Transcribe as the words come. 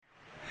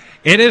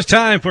It is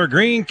time for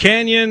Green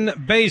Canyon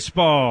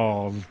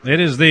Baseball.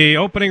 It is the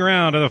opening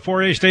round of the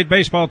 4A State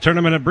Baseball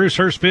Tournament at Bruce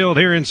Hurst Field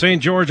here in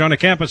St. George on the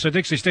campus of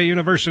Dixie State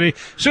University,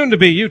 soon to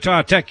be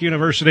Utah Tech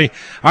University.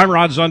 I'm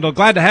Rod Zundel.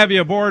 Glad to have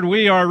you aboard.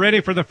 We are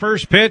ready for the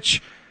first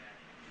pitch.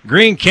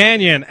 Green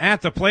Canyon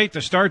at the plate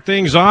to start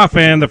things off,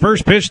 and the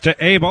first pitch to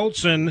Abe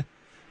Olson,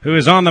 who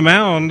is on the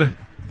mound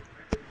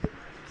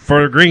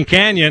for Green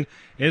Canyon,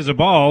 is a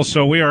ball,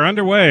 so we are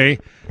underway.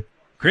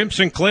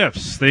 Crimson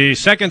Cliffs, the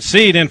second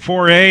seed in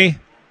 4A.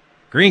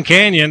 Green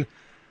Canyon,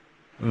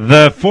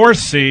 the fourth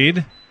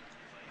seed.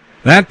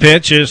 That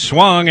pitch is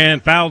swung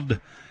and fouled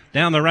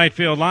down the right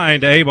field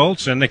line to Abe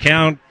Olson. The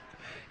count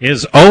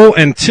is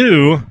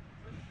 0-2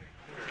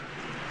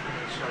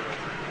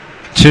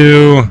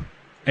 to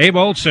Abe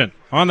Olson.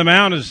 On the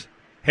mound is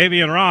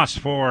Javian Ross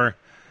for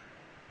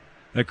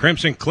the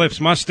Crimson Cliffs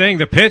Mustang.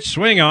 The pitch,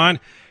 swing on,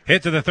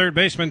 hit to the third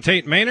baseman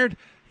Tate Maynard.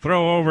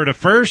 Throw over to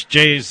first.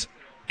 Jays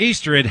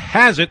Easterwood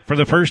has it for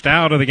the first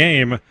out of the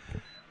game.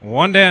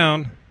 One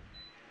down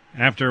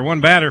after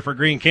one batter for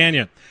Green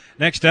Canyon.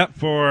 Next up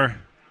for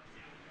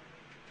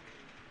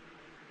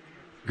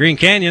Green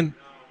Canyon,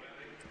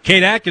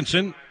 Kate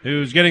Atkinson,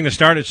 who's getting the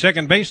start at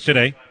second base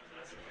today.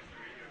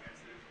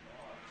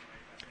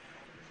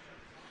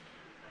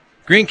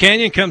 Green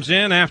Canyon comes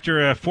in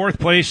after a fourth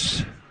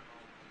place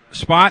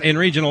spot in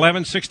Region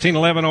 11,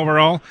 16-11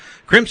 overall.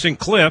 Crimson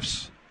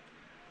Cliffs,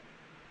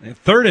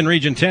 third in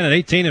Region 10 at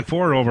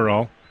 18-4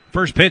 overall.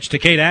 First pitch to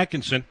Kate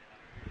Atkinson.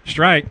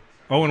 Strike.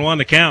 0-1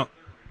 to count.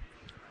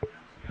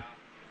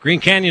 Green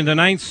Canyon, the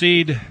ninth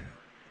seed.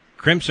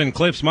 Crimson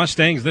Cliffs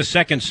Mustangs, the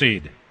second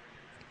seed.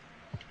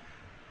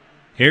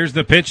 Here's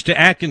the pitch to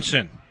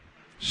Atkinson.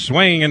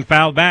 Swing and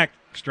fouled back.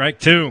 Strike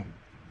two.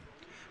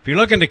 If you're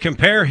looking to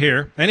compare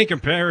here, any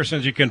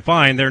comparisons you can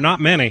find, there are not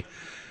many.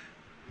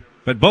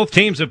 But both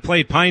teams have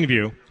played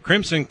Pineview.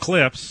 Crimson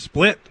Cliffs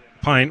split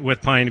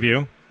with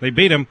Pineview. They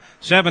beat them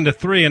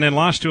 7-3 and then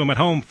lost to them at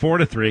home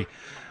 4-3.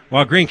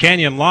 While Green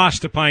Canyon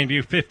lost to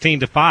Pineview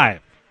 15-5,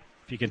 if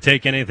you can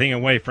take anything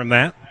away from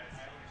that.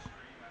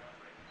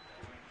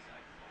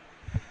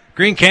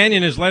 Green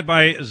Canyon is led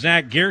by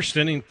Zach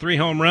Gearston in 3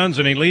 home runs,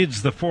 and he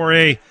leads the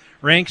 4A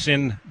ranks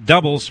in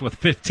doubles with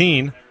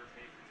 15.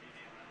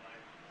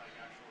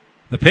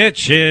 The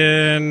pitch,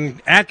 and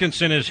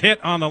Atkinson is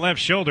hit on the left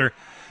shoulder.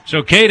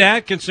 So Kate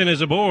Atkinson is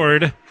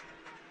aboard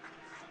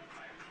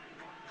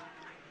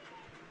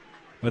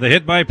with a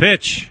hit by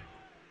pitch.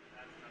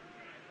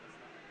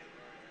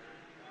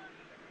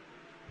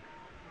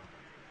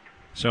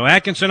 So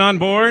Atkinson on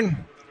board.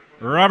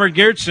 Robert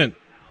Geertsen.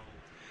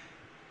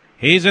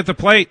 He's at the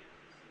plate.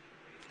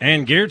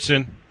 And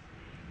Geertsen,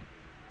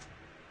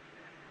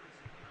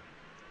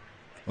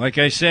 like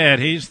I said,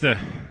 he's the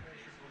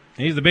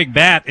big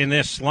bat in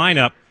this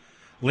lineup.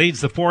 Leads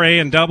the 4A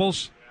in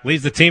doubles.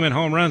 Leads the team in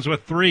home runs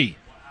with 3.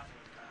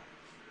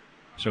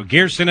 So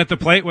Geertsen at the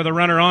plate with a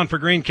runner on for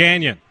Green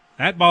Canyon.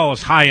 That ball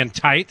is high and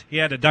tight. He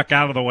had to duck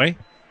out of the way.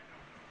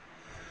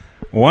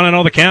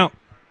 1-0 the count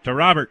to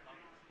Robert.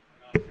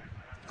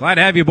 Glad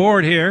to have you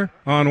aboard here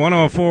on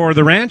 104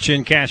 The Ranch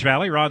in Cache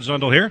Valley. Rod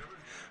Zundel here.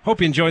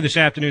 Hope you enjoyed this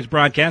afternoon's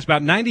broadcast.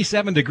 About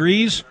 97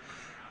 degrees.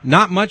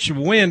 Not much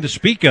wind to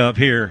speak of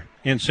here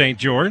in St.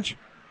 George.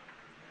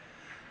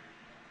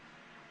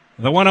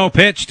 The 1-0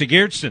 pitch to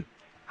Geertsen.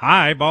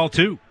 High, ball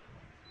 2.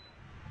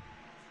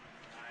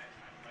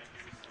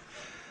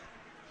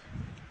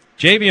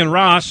 Javian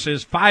Ross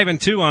is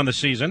 5-2 on the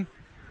season.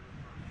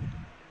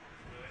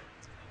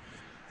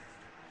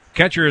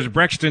 Catcher is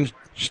Brexton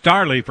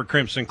Starley for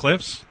Crimson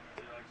Cliffs.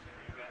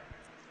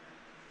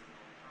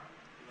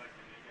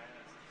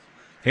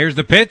 Here's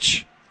the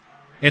pitch.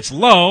 It's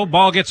low.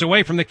 Ball gets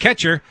away from the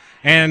catcher.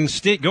 And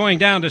going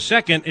down to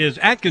second is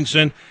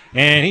Atkinson.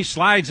 And he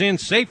slides in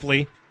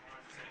safely.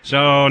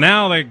 So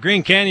now the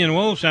Green Canyon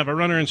Wolves have a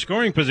runner in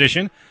scoring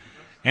position.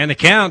 And the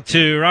count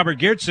to Robert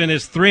Geertsen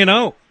is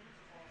 3-0.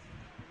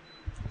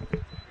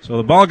 So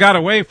the ball got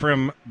away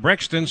from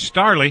Brexton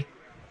Starley.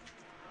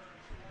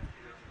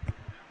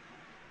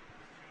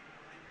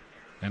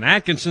 And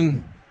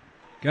Atkinson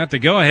got the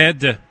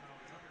go-ahead to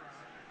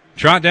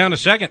trot down to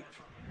second.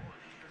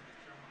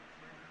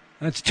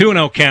 That's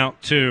 2-0 count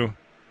to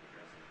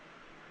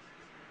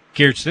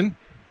Geertsen.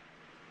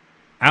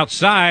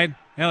 Outside,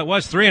 well, it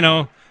was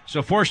 3-0,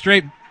 so 4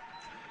 straight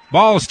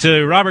balls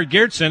to Robert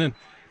Geertsen. And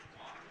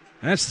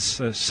that's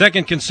the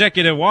second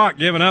consecutive walk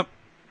given up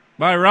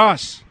by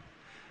Ross.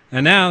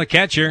 And now the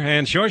catcher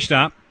and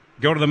shortstop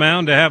go to the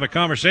mound to have a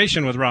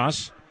conversation with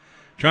Ross,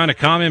 trying to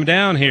calm him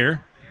down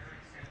here,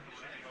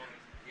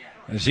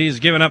 as he's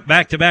given up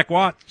back-to-back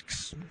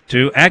walks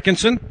to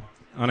Atkinson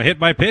on a hit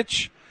by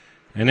pitch.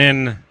 And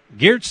then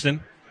Geertsen,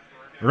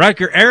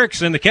 Riker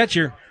Erickson, the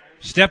catcher,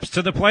 steps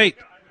to the plate.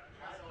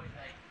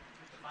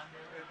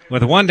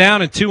 With 1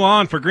 down and 2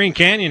 on for Green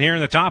Canyon here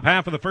in the top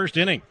half of the first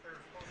inning.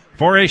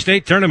 4A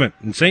State Tournament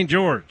in St.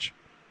 George.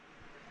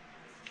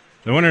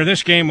 The winner of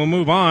this game will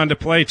move on to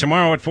play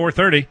tomorrow at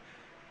 4:30.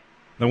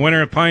 The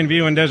winner of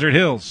Pineview and Desert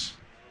Hills.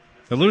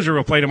 The loser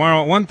will play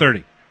tomorrow at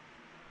 1:30.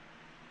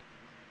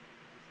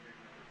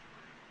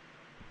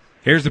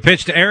 Here's the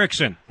pitch to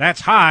Erickson.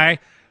 That's high.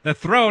 The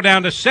throw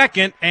down to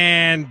second,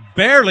 and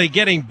barely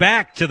getting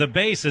back to the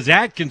base is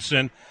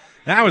Atkinson.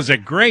 That was a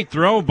great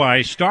throw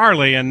by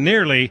Starley and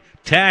nearly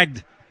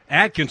tagged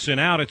Atkinson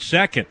out at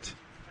second.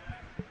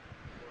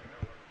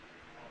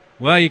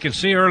 Well, you can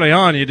see early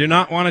on you do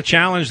not want to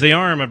challenge the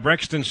arm of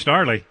Brexton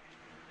Starley.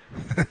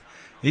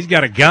 He's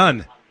got a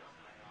gun.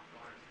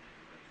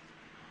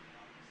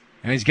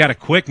 And he's got a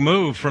quick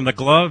move from the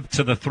glove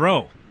to the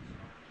throw.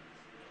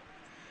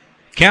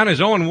 Count is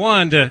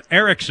 0-1 to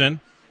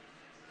Erickson,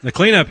 the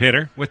cleanup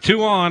hitter, with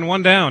 2 on,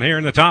 1 down here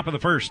in the top of the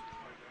first.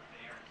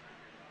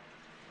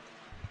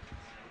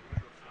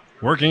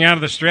 Working out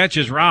of the stretch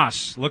is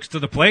Ross. Looks to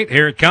the plate.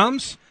 Here it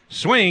comes.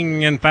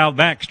 Swing and fouled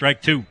back.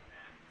 Strike 2.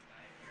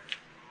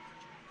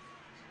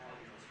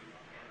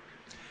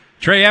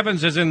 Trey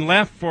Evans is in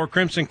left for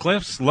Crimson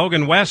Cliffs.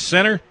 Logan West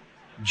center.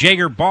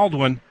 Jager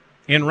Baldwin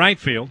in right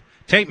field.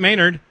 Tate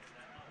Maynard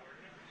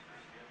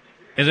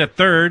is at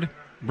third.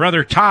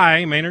 Brother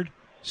Ty Maynard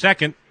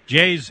second.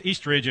 Jays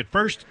Eastridge at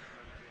first.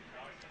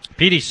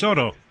 Petey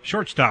Soto,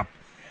 shortstop.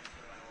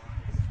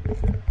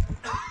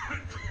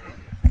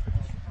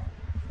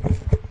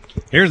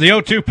 Here's the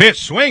 0-2 pitch.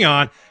 Swing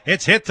on.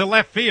 It's hit to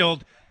left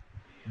field.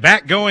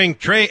 Back going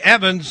Trey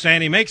Evans,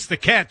 and he makes the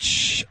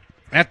catch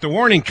at the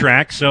warning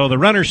track, so the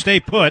runners stay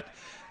put.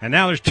 And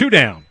now there's 2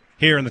 down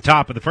here in the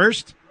top of the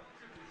first.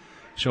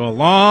 So a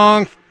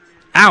long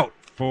out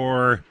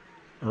for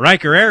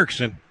Riker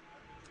Erickson.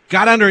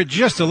 Got under it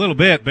just a little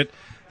bit, but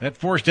that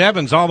forced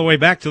Evans all the way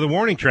back to the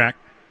warning track.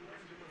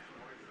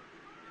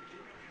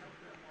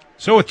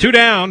 So with 2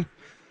 down,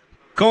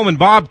 Coleman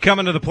Bob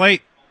coming to the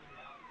plate.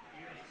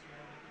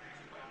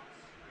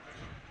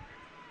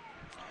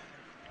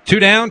 2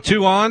 down,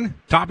 2 on,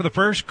 top of the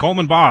first.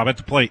 Coleman Bob at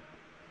the plate,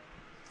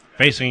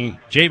 facing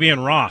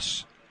Javian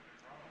Ross.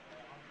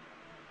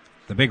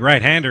 The big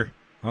right-hander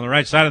on the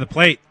right side of the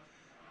plate.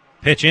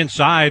 Pitch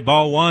inside,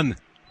 ball 1.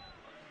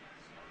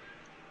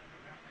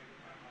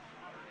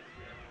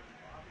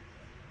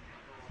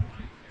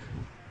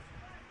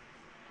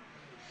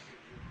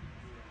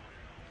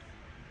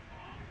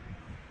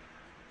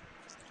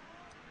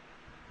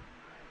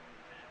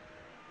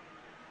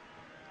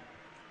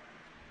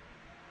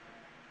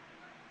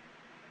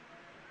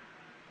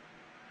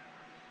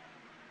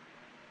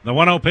 The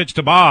 1-0 pitch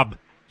to Bob.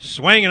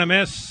 Swing and a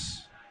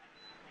miss.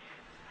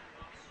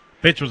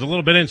 Pitch was a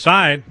little bit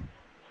inside.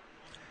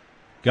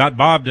 Got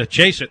Bob to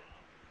chase it.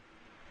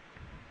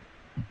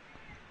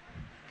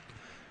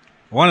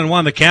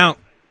 1-1 the count.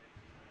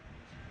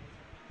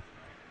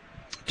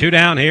 2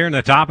 down here in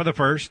the top of the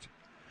first.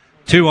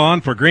 2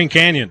 on for Green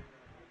Canyon,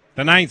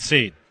 the 9th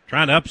seed,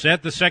 trying to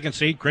upset the 2nd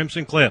seed,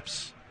 Crimson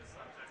Cliffs.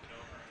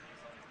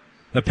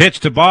 The pitch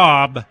to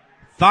Bob.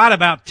 Thought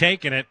about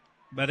taking it,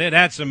 but it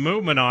had some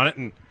movement on it,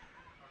 and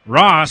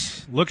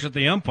Ross looks at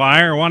the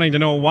umpire wanting to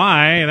know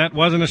why that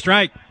wasn't a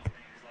strike.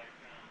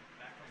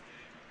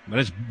 But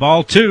it's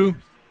ball 2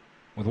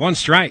 with 1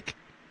 strike.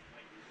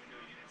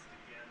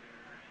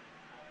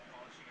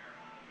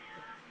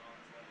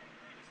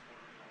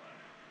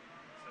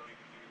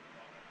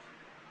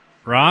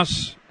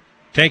 Ross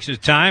takes his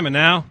time, and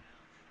now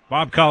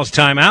Bob calls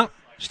timeout,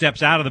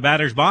 steps out of the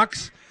batter's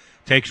box,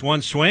 takes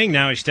 1 swing.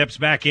 Now he steps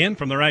back in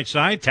from the right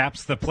side,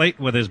 taps the plate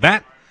with his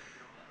bat,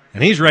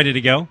 and he's ready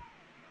to go.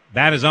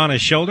 Bat is on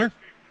his shoulder.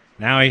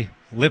 Now he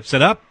lifts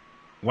it up,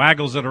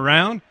 waggles it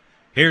around.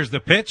 Here's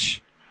the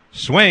pitch.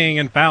 Swing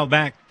and foul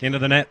back into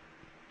the net.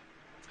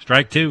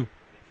 Strike 2.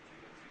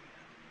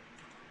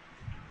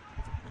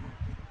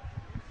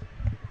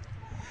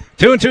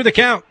 Two and 2 the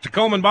count to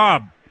Coleman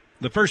Bob,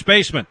 the first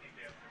baseman.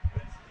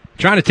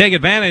 Trying to take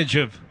advantage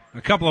of a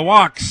couple of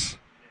walks.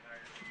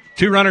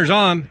 2 runners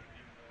on.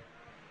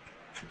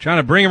 Trying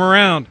to bring him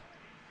around.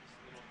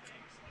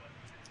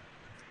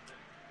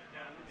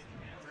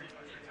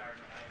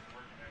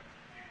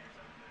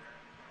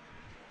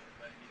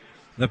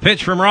 The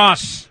pitch from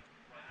Ross.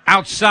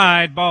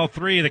 Outside, ball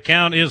 3. The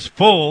count is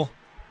full.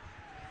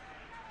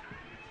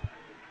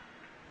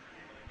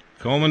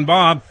 Coleman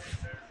Bob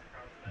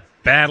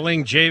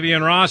battling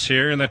Javian Ross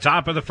here in the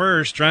top of the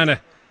first, trying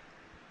to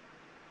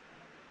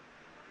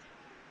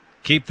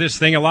keep this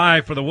thing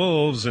alive for the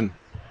Wolves and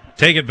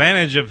take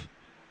advantage of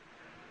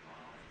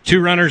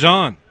 2 runners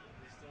on.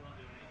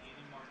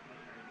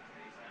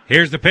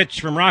 Here's the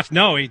pitch from Ross.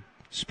 No, he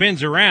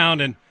spins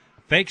around and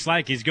fakes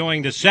like he's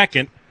going to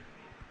second.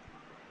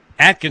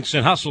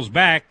 Atkinson hustles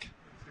back.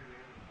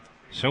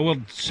 So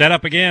we'll set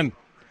up again.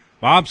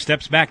 Bob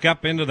steps back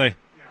up into the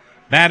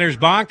batter's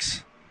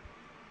box.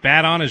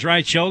 Bat on his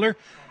right shoulder.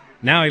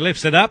 Now he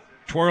lifts it up,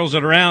 twirls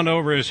it around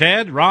over his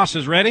head. Ross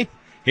is ready.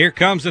 Here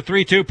comes the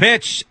 3-2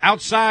 pitch.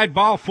 Outside,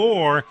 ball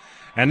 4.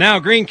 And now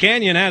Green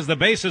Canyon has the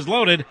bases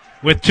loaded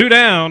with 2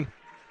 down.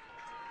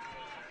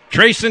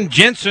 Trayson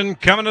Jensen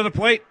coming to the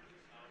plate.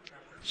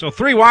 So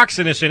 3 walks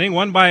in this inning,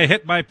 1 by a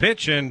hit by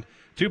pitch and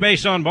 2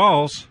 base on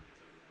balls.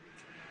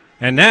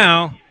 And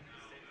now,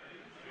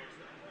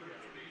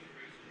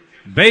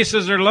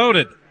 bases are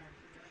loaded.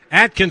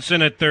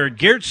 Atkinson at third,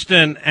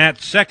 Geertsen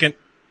at second,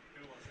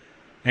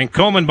 And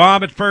Coleman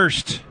Bob at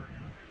first.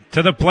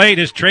 To the plate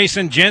is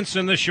Trayson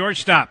Jensen, the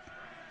shortstop.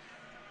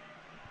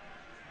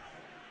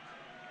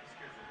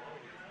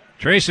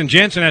 Trayson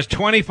Jensen has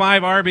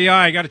 25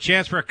 RBI. Got a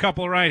chance for a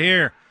couple right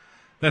here.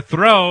 The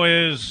throw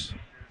is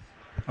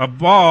a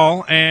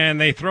ball, and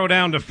they throw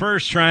down to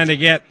first trying to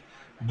get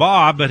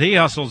Bob, but he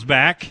hustles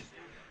back.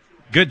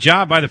 Good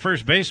job by the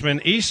first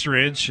baseman,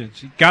 Eastridge.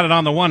 He got it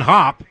on the one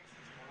hop,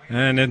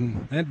 and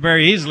then that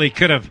very easily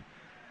could have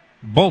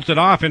bolted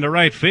off into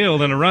right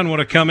field, and a run would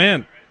have come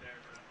in.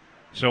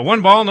 So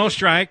 1 ball, no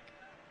strike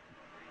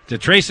to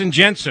Trayson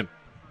Jensen.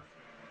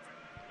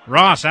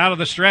 Ross out of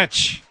the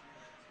stretch.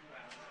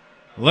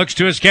 Looks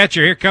to his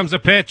catcher. Here comes the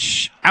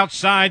pitch.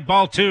 Outside,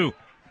 ball 2.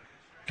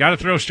 Got to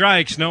throw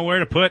strikes. Nowhere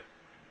to put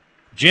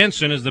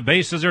Jensen as the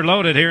bases are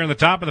loaded here in the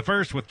top of the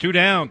first with 2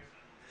 down.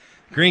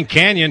 Green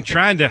Canyon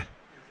trying to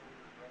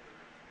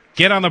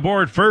get on the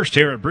board first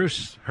here at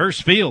Bruce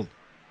Hurst Field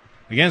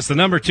against the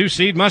number 2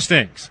 seed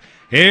Mustangs.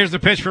 Here's the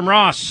pitch from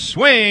Ross.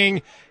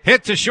 Swing.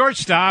 Hit to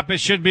shortstop. It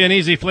should be an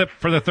easy flip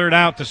for the third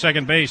out to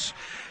second base.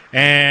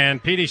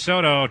 And Petey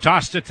Soto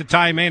tossed it to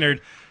Ty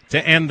Maynard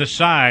to end the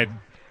side.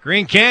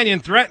 Green Canyon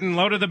threatened,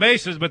 loaded the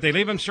bases, but they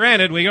leave him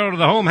stranded. We go to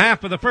the home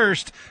half of the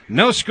first.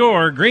 No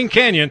score, Green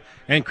Canyon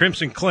and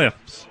Crimson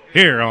Cliffs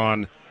here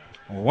on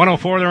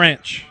 104 The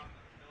Ranch.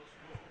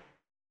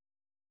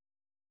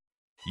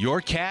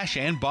 Your Cash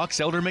and Box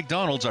Elder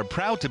McDonald's are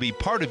proud to be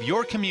part of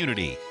your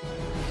community.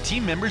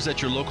 Team members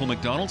at your local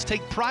McDonald's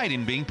take pride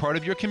in being part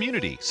of your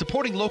community.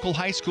 Supporting local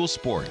high school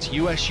sports,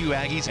 USU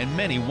Aggies, and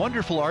many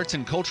wonderful arts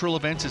and cultural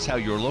events is how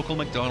your local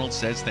McDonald's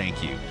says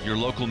thank you. Your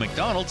local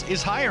McDonald's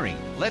is hiring.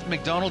 Let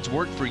McDonald's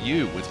work for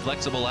you with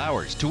flexible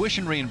hours,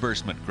 tuition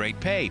reimbursement, great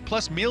pay,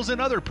 plus meals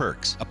and other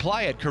perks.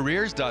 Apply at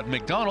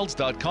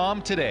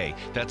careers.mcdonalds.com today.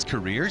 That's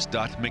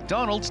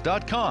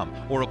careers.mcdonalds.com,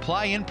 or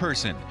apply in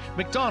person.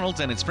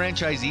 McDonald's and its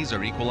franchisees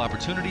are equal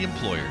opportunity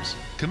employers,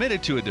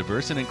 committed to a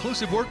diverse and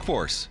inclusive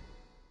workforce.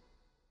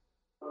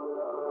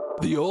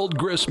 The Old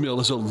Grist Mill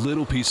is a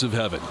little piece of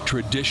heaven.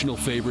 Traditional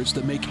favorites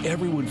that make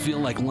everyone feel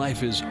like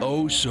life is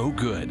oh so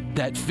good.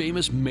 That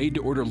famous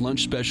made-to-order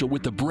lunch special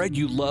with the bread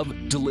you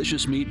love,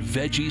 delicious meat,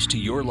 veggies to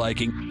your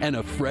liking, and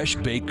a fresh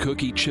baked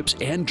cookie, chips,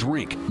 and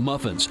drink.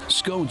 Muffins,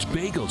 scones,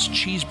 bagels,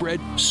 cheese bread,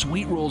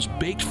 sweet rolls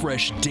baked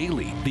fresh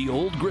daily. The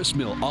Old Grist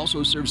Mill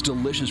also serves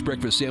delicious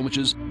breakfast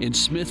sandwiches in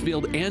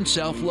Smithfield and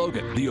South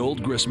Logan. The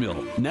Old Grist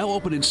Mill, now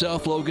open in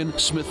South Logan,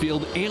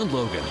 Smithfield, and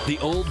Logan. The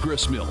Old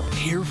Grist Mill,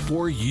 here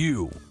for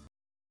you.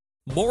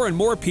 More and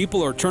more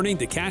people are turning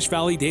to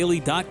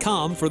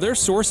CashValleyDaily.com for their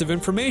source of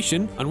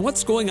information on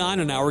what's going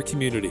on in our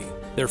community.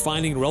 They're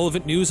finding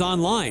relevant news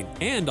online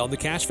and on the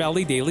Cache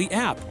Valley Daily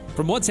app.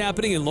 From what's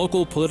happening in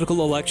local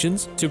political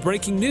elections to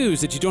breaking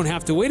news that you don't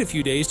have to wait a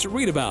few days to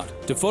read about,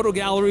 to photo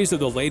galleries of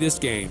the latest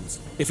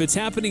games. If it's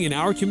happening in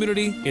our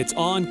community, it's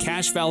on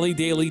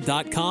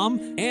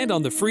CashValleyDaily.com and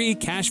on the free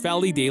Cache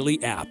Valley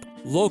Daily app.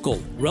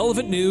 Local,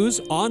 relevant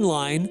news,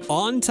 online,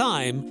 on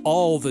time,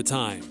 all the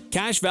time.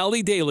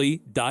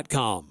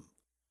 CashValleyDaily.com.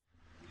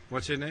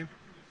 What's his name?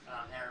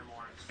 Aaron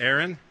Morris.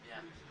 Aaron? Yeah.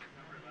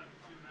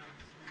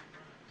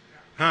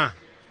 Huh.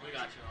 We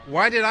got you.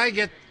 Why did I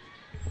get...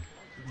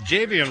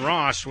 Javian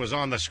Ross was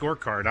on the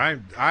scorecard.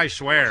 I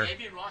swear.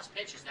 Javian Ross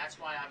pitches. That's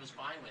why I was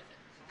fine with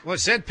it. Well, it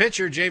said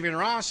pitcher, Javian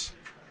Ross,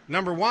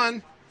 number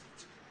 1.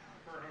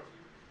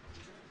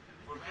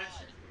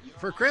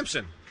 For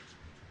Crimson.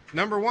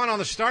 Number 1 on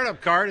the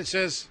startup card, it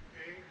says...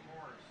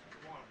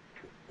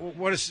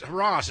 What is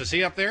Ross? Is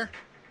he up there?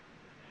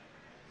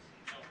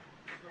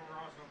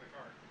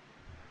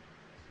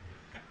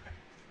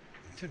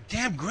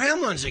 Damn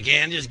gremlins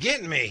again, just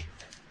getting me.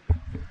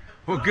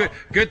 Well,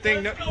 good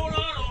thing. What's going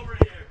on over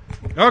here?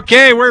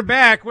 Okay, we're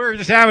back. We're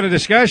just having a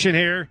discussion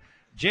here.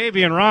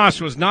 Javian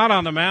Ross was not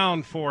on the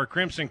mound for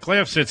Crimson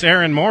Cliffs. It's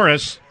Aaron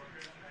Morris.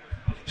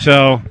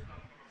 So,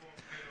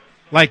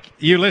 like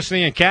you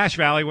listening in Cache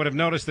Valley would have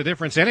noticed the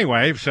difference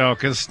anyway. So,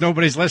 because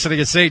nobody's listening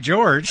at St.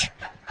 George.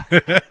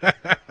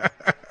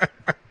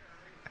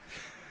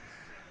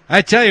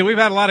 I tell you, we've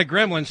had a lot of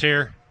gremlins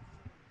here.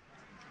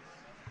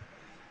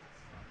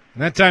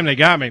 And that time they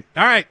got me.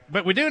 All right,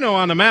 but we do know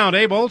on the mound,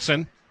 Abe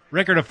Olson,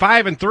 record of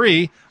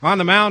 5-3 on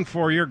the mound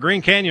for your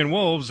Green Canyon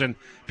Wolves, and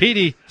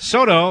Petey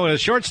Soto,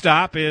 as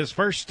shortstop, is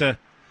first to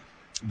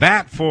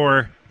bat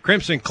for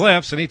Crimson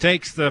Cliffs, and he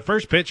takes the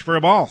first pitch for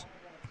a ball.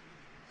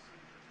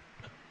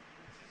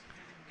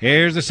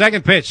 Here's the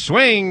second pitch,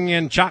 swing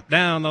and chop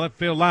down the left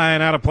field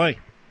line, out of play.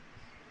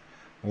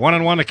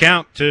 1-1 to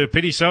count to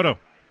Petey Soto.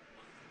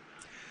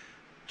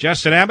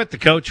 Justin Abbott, the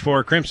coach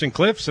for Crimson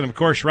Cliffs, and of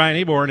course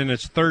Ryan Eborn in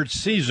his 3rd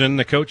season,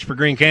 the coach for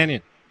Green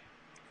Canyon.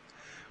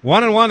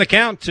 1-1 to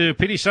count to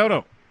Petey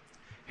Soto.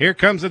 Here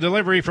comes the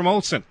delivery from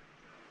Olson.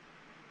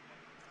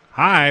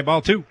 High,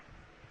 ball 2.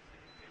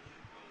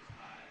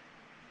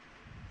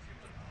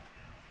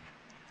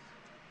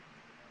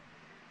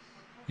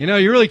 You know,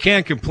 you really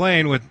can't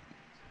complain with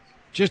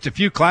just a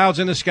few clouds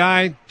in the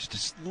sky,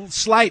 just a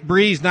slight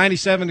breeze,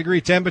 97-degree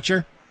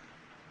temperature.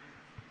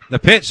 The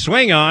pitch,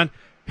 swing on.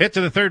 Hit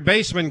to the third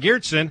baseman,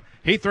 Geertsen.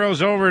 He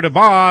throws over to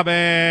Bob,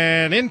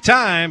 and in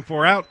time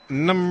for out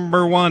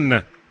number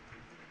 1.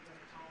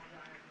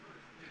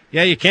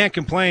 Yeah, you can't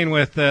complain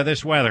with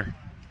this weather,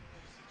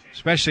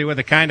 especially with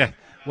the kind of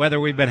weather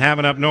we've been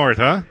having up north,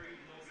 huh?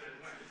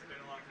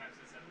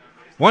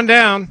 1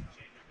 down.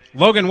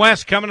 Logan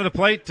West coming to the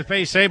plate to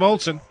face Abe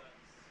Olson.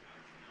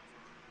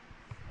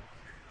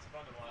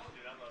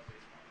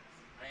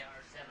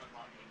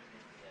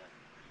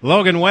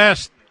 Logan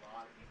West,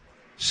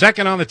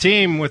 second on the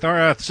team with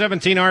our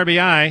 17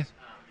 RBI,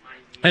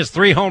 has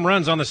 3 home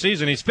runs on the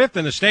season. He's 5th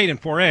in the state in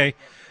 4A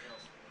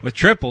with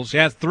triples. He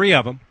has 3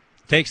 of them.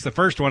 Takes the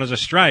first one as a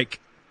strike.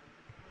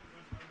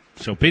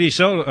 So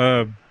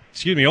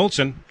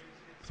Olson,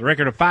 with a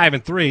record of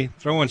 5-3,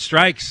 throwing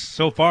strikes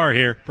so far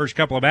here, first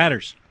couple of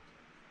batters.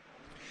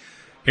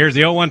 Here's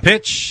the 0-1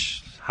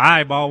 pitch.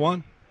 High, ball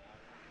 1.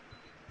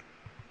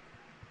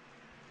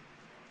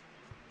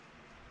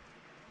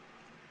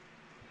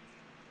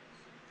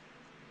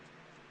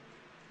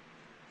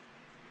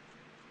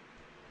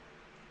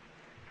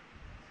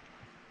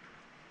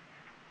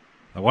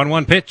 The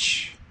 1-1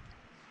 pitch.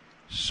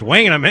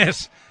 Swing and a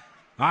miss.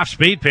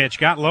 Off-speed pitch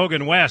got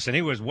Logan West, and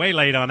he was way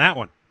late on that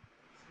one.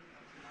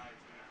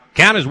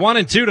 Count is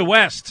 1-2 to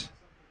West.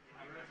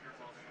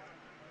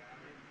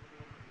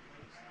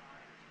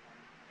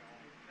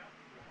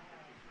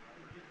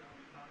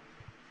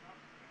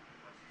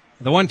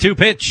 The 1-2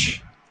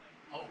 pitch.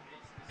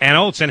 And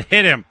Olson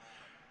hit him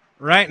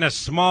right in the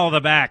small of the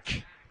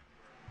back.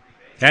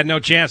 Had no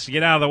chance to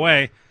get out of the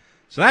way.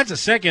 So that's the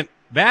second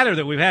batter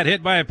that we've had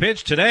hit by a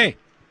pitch today.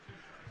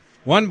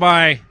 One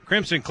by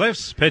Crimson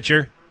Cliffs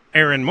pitcher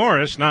Aaron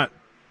Morris, not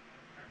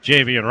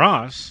Javian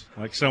Ross,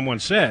 like someone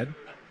said.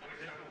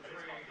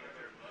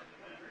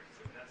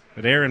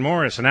 But Aaron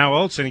Morris, and now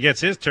Olson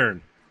gets his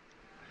turn.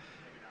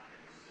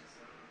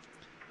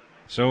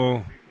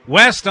 So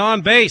West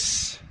on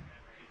base.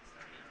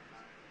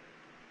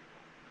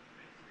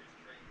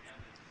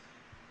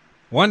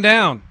 1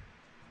 down.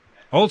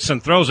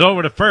 Olson throws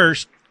over to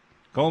first.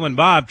 Coleman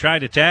Bob tried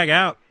to tag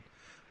out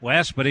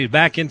West, but he's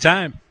back in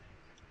time.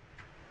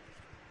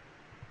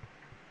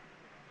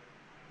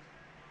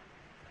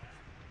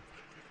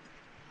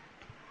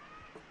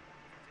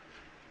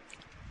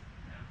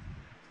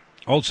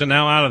 Olson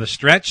now out of the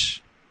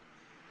stretch.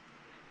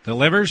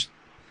 Delivers.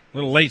 A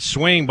little late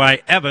swing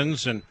by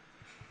Evans and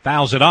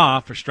fouls it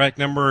off for strike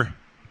number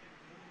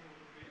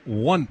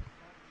 1.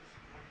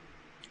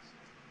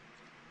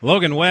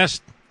 Logan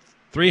West,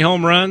 3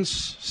 home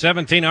runs,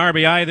 17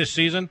 RBI this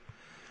season.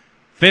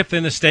 5th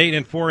in the state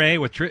in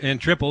 4A in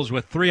triples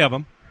with 3 of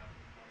them.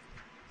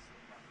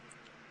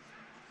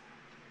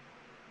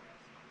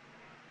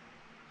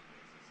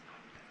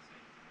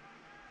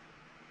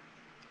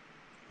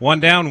 One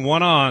down,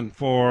 1 on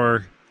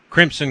for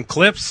Crimson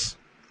Cliffs.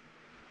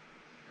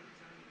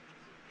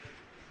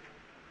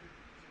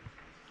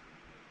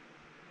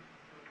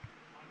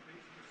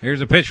 Here's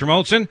a pitch from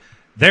Olson.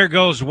 There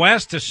goes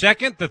West to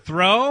second. The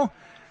throw.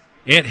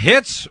 It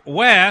hits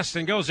West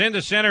and goes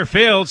into center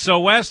field. So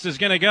West is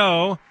going to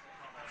go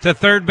to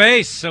third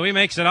base. So he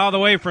makes it all the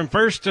way from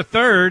first to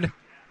third.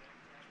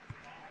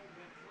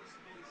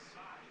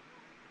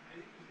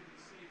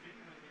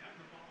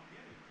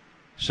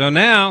 So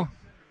now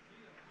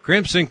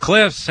Crimson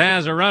Cliffs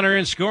has a runner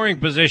in scoring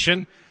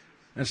position.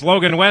 That's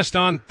Logan West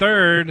on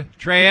third.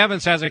 Trey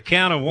Evans has a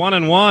count of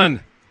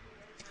 1-1.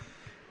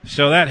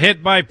 So that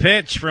hit by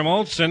pitch from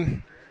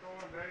Olson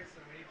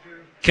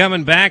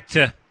coming back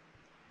to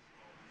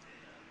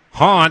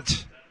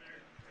haunt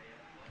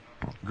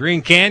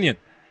Green Canyon.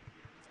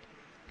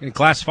 Going to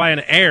classify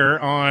an error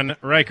on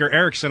Riker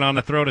Erickson on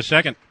the throw to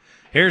second.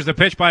 Here's the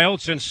pitch by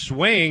Olson.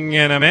 Swing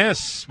and a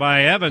miss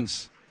by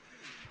Evans.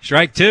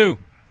 Strike 2.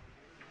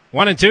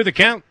 1-2 the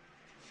count.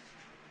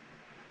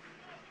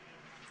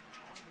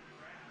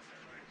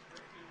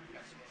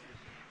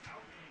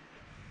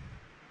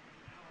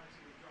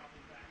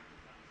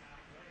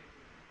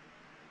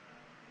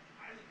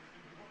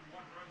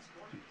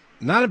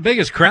 Not as big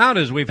as crowd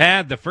as we've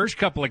had the first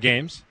couple of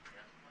games.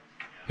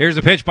 Here's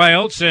the pitch by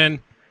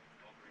Olson.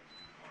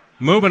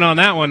 Moving on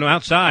that one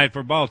outside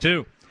for ball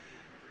 2.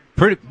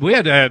 We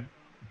had a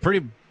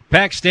pretty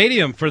packed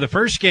stadium for the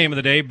first game of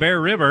the day,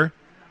 Bear River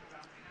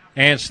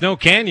and Snow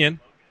Canyon.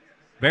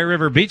 Bear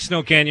River beat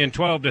Snow Canyon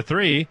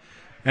 12-3.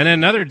 And then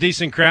another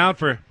decent crowd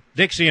for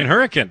Dixie and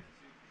Hurricane.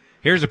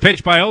 Here's a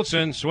pitch by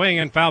Olson. Swing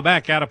and foul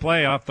back out of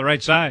play off the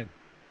right side.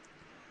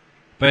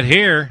 But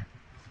here,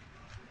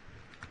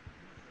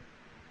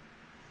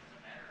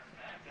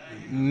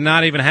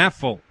 not even half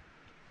full.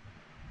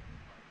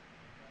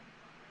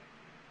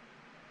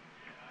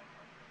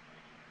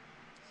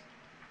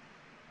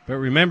 But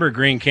remember,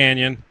 Green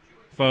Canyon,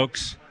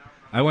 folks,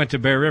 I went to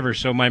Bear River,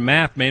 so my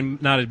math may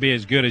not be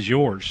as good as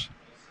yours.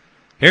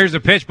 Here's the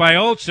pitch by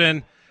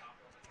Olson.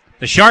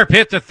 The sharp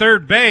hit to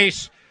third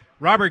base.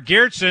 Robert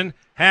Geertsen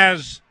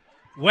has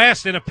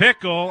West in a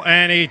pickle,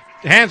 and he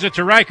hands it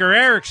to Riker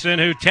Erickson,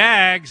 who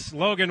tags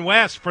Logan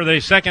West for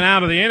the second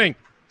out of the inning.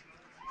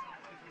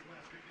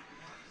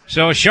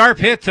 So a sharp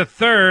hit to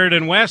third,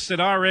 and West had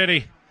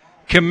already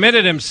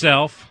committed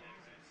himself,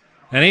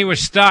 and he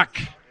was stuck.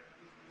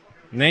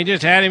 And they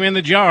just had him in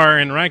the jar,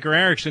 and Riker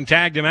Erickson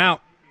tagged him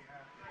out.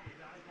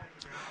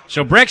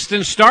 So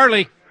Brixton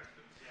Starley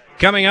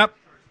coming up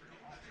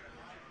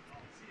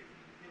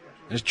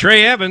as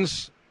Trey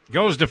Evans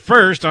goes to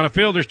first on a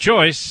fielder's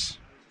choice.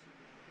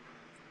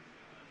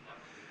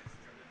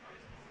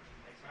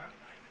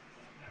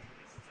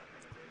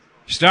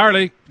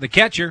 Starley, the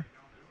catcher,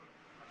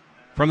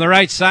 from the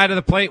right side of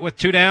the plate with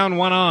 2 down,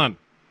 1 on.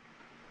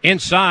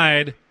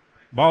 Inside,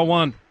 ball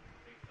 1.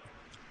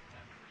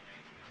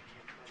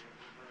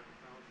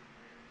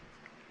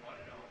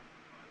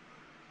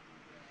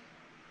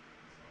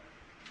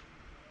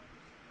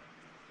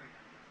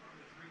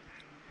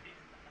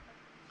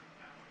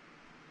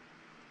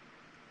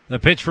 The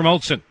pitch from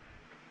Olsen.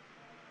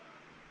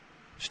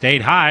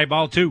 Stayed high,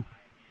 ball 2.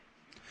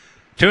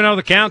 2-0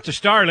 the count to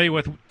Starley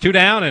with 2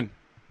 down, and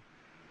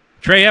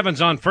Trey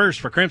Evans on first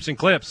for Crimson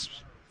Cliffs.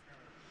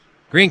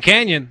 Green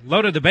Canyon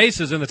loaded the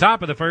bases in the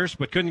top of the first,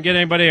 but couldn't get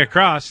anybody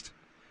across.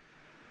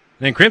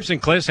 Then Crimson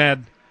Cliffs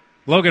had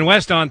Logan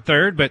West on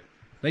third, but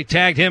they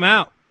tagged him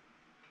out.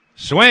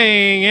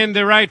 Swing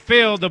into right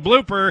field, the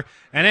blooper,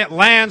 and it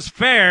lands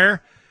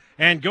fair.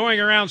 And going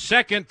around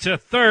second to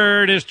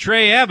third is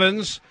Trey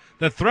Evans.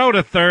 The throw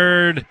to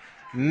third,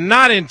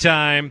 not in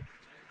time.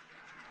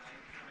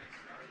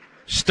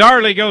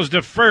 Starley goes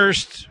to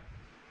first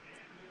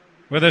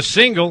with a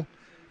single,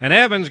 and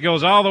Evans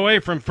goes all the way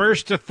from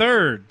first to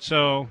third.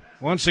 So,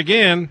 once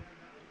again,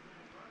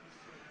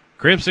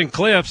 Crimson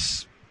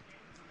Cliffs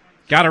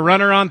got a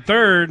runner on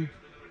third,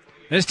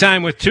 this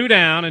time with 2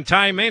 down, and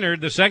Ty Maynard,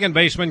 the second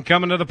baseman,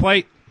 coming to the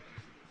plate.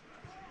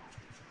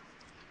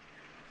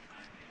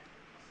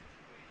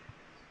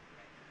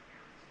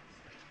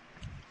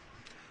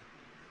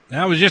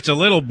 That was just a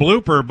little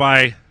blooper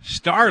by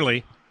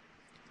Starley.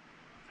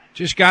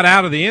 Just got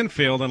out of the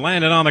infield and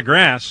landed on the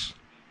grass.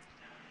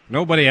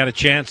 Nobody had a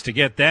chance to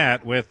get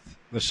that with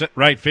the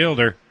right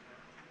fielder,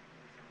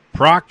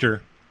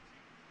 Proctor,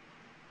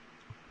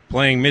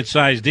 playing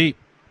mid-size deep.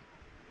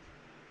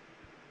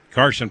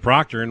 Carson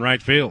Proctor in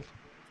right field.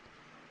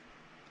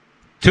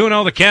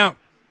 2-0 the count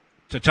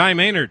to Ty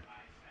Maynard.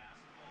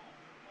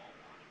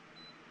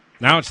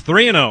 Now it's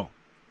 3-0.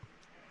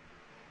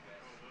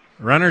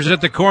 Runners at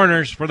the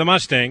corners for the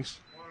Mustangs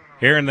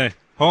here in the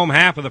home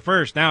half of the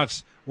first. Now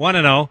it's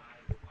 1-0.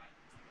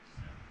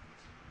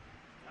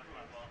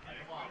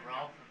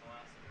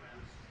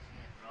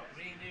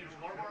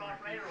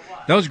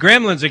 Those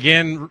Gremlins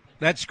again,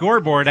 that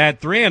scoreboard had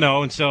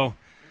 3-0, and so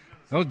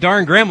those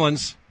darn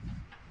Gremlins,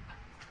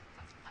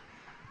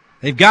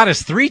 they've got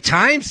us 3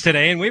 times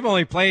today, and we've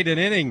only played an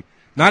inning,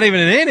 not even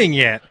an inning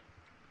yet.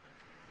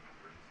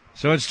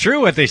 So it's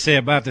true what they say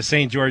about the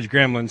St. George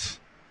Gremlins.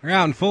 They're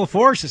out in full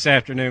force this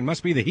afternoon.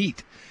 Must be the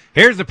heat.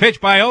 Here's the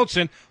pitch by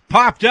Olsen.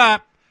 Popped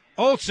up.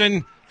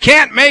 Olsen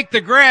can't make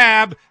the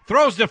grab.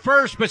 Throws to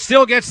first, but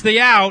still gets the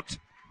out.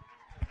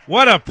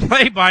 What a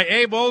play by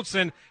Abe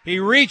Olsen. He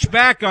reached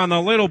back on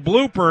the little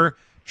blooper,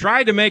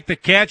 tried to make the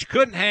catch,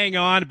 couldn't hang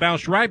on,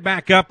 bounced right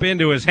back up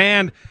into his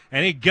hand,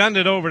 and he gunned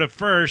it over to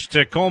first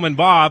to Coleman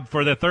Bob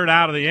for the third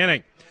out of the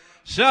inning.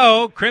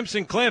 So,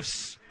 Crimson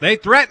Cliffs, they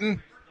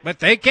threaten, but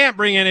they can't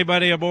bring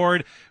anybody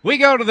aboard. We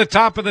go to the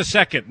top of the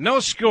second. No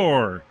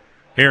score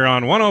here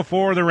on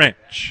 104 The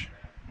Wrench.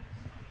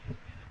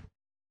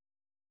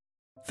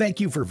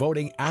 Thank you for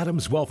voting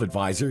Adams Wealth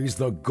Advisors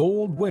the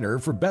gold winner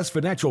for Best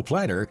Financial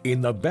Planner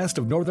in the Best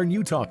of Northern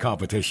Utah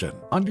competition.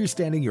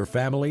 Understanding your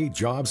family,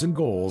 jobs, and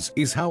goals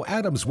is how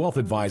Adams Wealth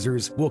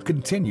Advisors will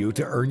continue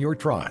to earn your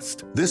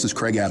trust. This is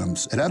Craig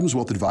Adams. At Adams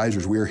Wealth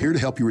Advisors, we are here to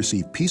help you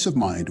receive peace of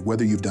mind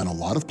whether you've done a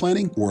lot of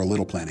planning or a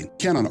little planning.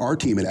 Count on our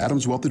team at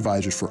Adams Wealth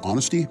Advisors for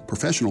honesty,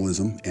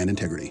 professionalism, and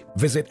integrity.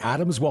 Visit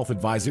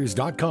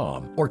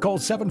adamswealthadvisors.com or call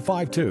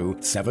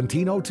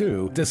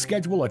 752-1702 to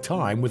schedule a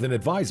time with an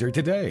advisor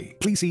today.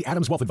 Please see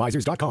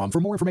adamswealthadvisors.com for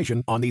more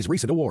information on these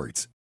recent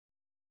awards.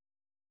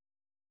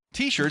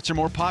 T-shirts are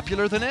more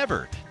popular than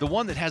ever. The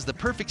one that has the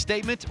perfect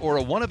statement or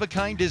a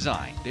one-of-a-kind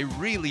design. They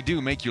really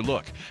do make you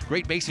look.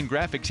 Great Basin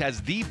Graphics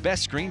has the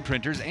best screen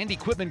printers and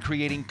equipment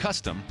creating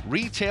custom,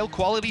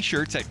 retail-quality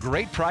shirts at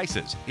great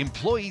prices.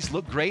 Employees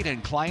look great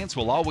and clients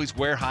will always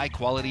wear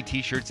high-quality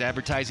T-shirts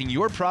advertising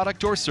your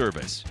product or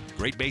service.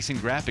 Great Basin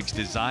Graphics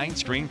design,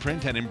 screen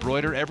print, and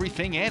embroider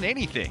everything and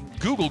anything.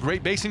 Google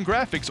Great Basin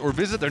Graphics or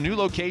visit their new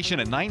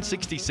location at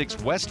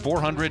 966 West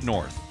 400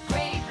 North.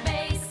 Great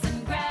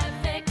Basin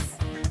Graphics,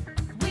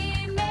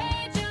 we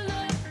made you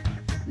look,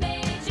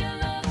 made you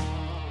look.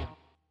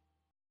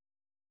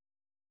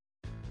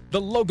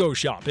 The Logo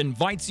Shop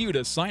invites you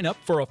to sign up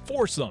for a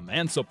foursome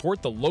and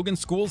support the Logan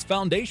Schools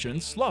Foundation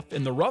Slough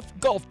in the Rough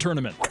Golf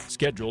Tournament,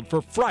 scheduled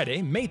for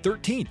Friday, May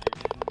 13th.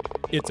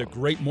 It's a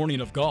great morning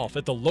of golf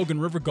at the Logan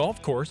River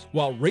Golf Course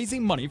while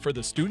raising money for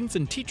the students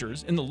and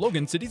teachers in the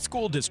Logan City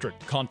School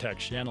District. Contact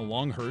Shanna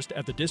Longhurst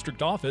at the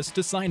district office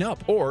to sign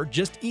up or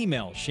just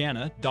email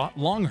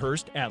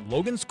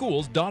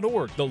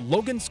shanna.longhurst@loganschools.org. The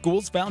Logan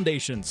Schools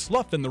Foundation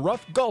Slough in the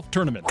Rough Golf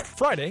Tournament,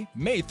 Friday,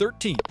 May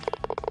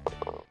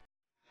 13th.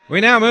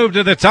 We now move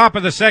to the top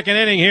of the second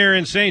inning here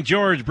in St.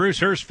 George, Bruce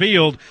Hurst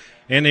Field,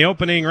 in the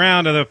opening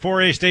round of the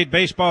 4A State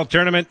Baseball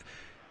Tournament.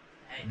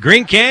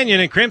 Green Canyon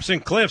and Crimson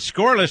Cliff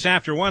scoreless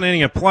after one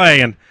inning of play,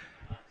 and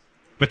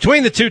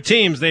between the two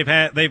teams, they've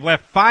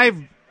left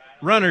 5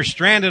 runners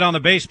stranded on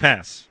the base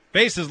paths.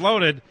 Bases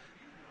loaded.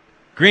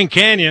 Green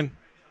Canyon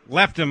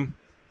left them,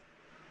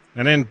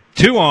 and then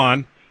 2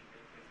 on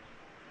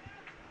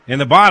in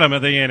the bottom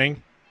of the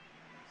inning.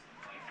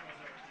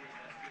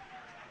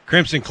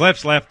 Crimson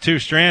Cliffs left 2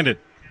 stranded.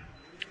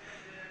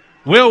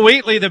 Will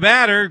Wheatley, the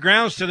batter,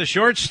 grounds to the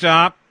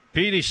shortstop,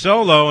 Petey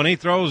Solo, and he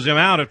throws him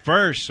out at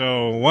first,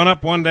 so 1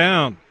 up, 1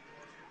 down.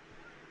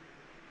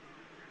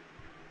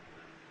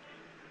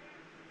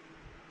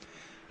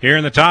 Here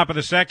in the top of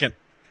the second.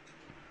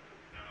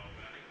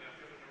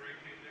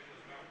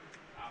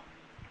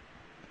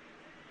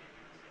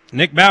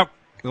 Nick Bauk,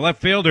 the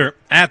left fielder,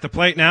 at the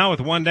plate now with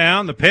 1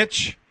 down. The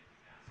pitch.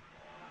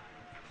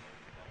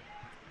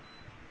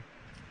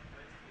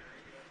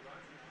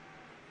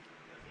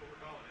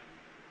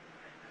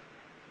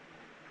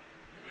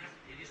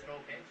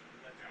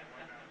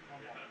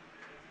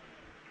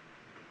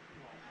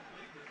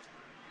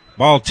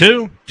 Ball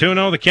 2,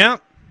 2-0 the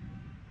count.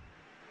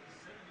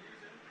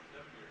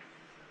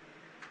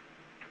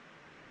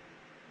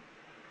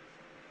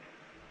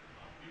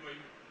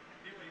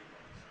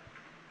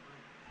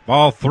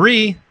 Ball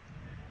 3.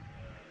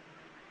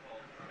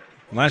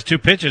 The last 2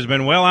 pitches have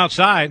been well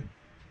outside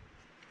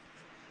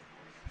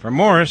for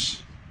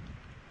Morris.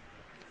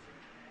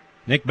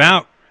 Nick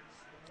Bauk.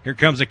 Here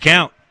comes the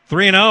count.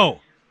 3-0.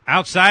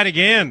 Outside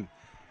again.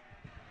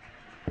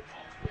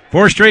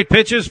 4 straight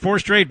pitches, 4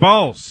 straight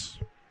balls.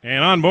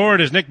 And on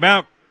board is Nick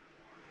Bauk.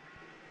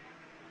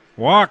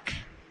 Walk.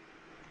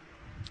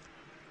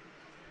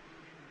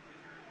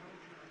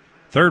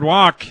 3rd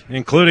walk,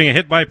 including a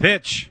hit by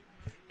pitch,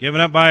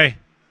 given up by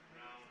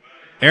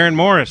Aaron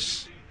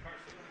Morris.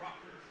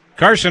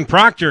 Carson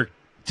Proctor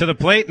to the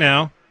plate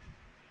now,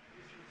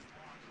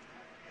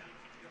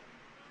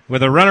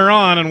 with a runner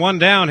on and 1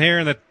 down here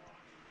in the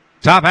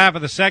top half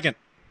of the second.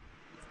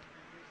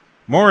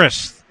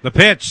 Morris, the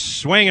pitch,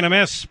 swing and a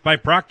miss by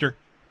Proctor.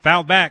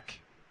 Fouled back.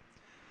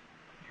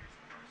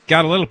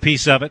 Got a little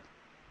piece of it.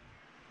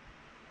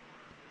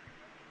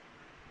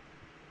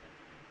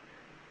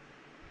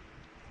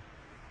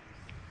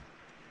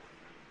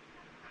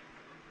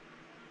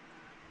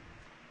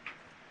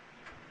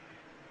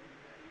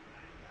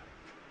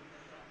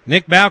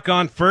 Nick Bauk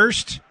on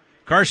first.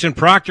 Carson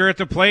Proctor at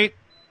the plate.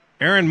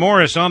 Aaron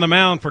Morris on the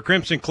mound for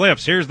Crimson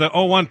Cliffs. Here's the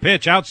 0-1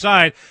 pitch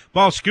outside.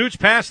 Ball scoots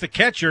past the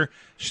catcher,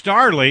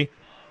 Starley,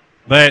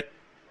 but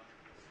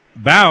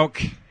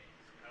Bauk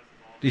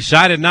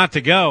decided not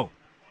to go.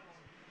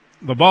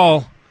 The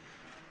ball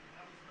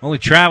only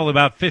traveled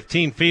about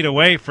 15 feet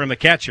away from the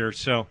catcher,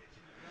 so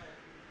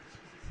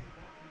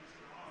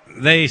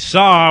they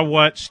saw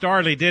what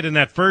Starley did in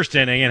that first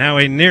inning and how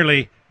he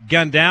nearly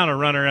gunned down a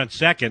runner on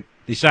second.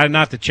 Decided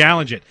not to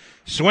challenge it.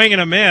 Swing and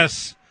a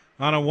miss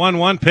on a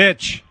 1-1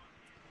 pitch.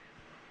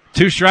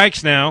 2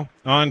 strikes now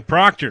on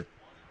Proctor.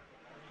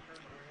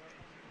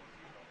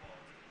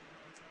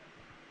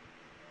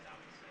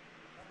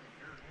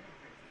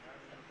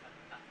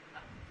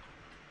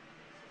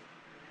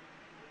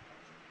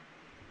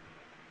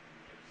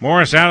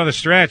 Morris out of the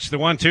stretch. The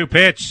 1-2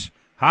 pitch.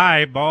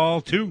 High,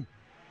 ball 2.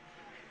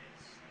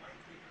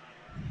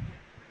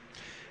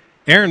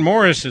 Aaron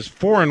Morris is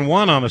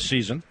 4-1 on the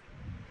season.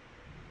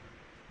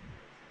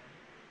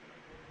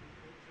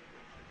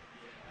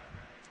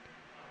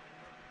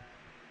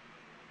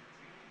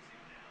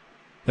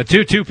 The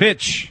 2-2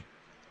 pitch.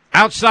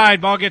 Outside,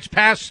 ball gets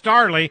past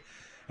Starley.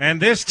 And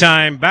this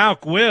time,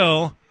 Bauk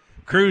will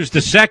cruise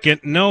to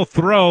second. No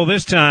throw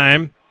this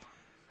time.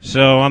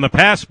 So on the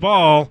pass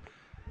ball,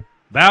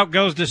 Bauk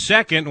goes to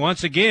second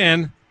once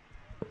again.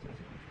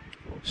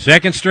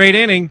 Second straight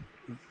inning.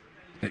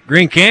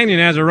 Green Canyon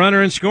has a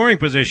runner in scoring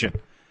position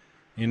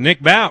in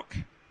Nick Bauk.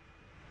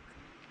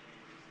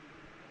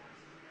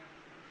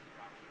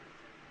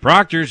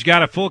 Proctor's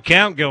got a full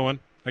count going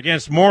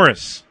against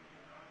Morris.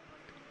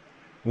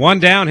 1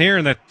 down here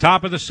in the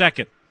top of the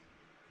second.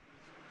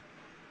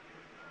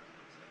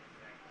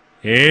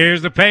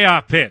 Here's the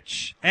payoff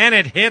pitch, and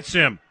it hits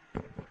him.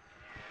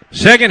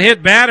 Second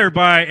hit batter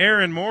by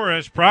Aaron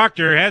Morris.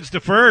 Proctor heads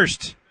to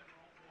first.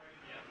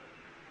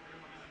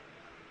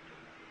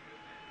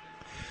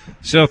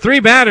 So 3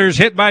 batters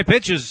hit by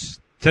pitches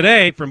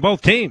today from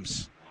both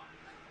teams.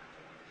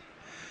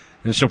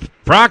 And so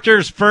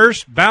Proctor's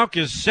first, Bauk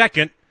is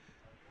second.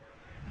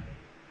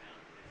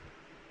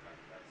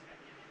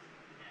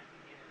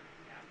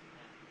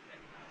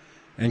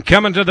 And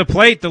coming to the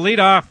plate, the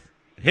leadoff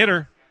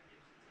hitter,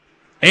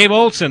 Abe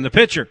Olson, the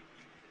pitcher.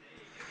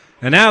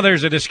 And now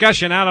there's a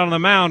discussion out on the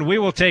mound. We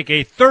will take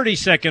a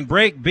 30-second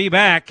break, be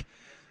back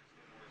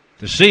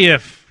to see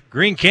if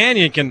Green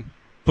Canyon can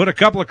put a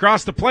couple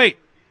across the plate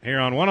here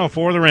on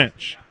 104 The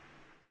Wrench.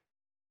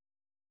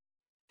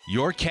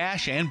 Your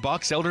Cash and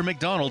Box Elder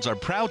McDonald's are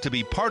proud to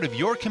be part of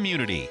your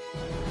community.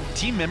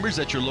 Team members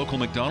at your local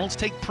McDonald's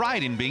take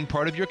pride in being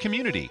part of your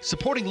community.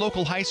 Supporting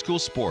local high school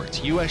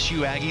sports, USU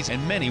Aggies,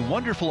 and many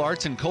wonderful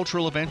arts and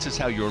cultural events is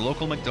how your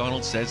local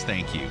McDonald's says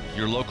thank you.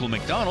 Your local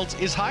McDonald's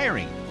is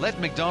hiring. Let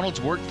McDonald's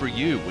work for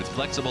you with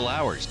flexible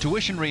hours,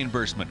 tuition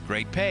reimbursement,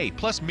 great pay,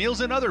 plus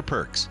meals and other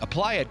perks.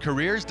 Apply at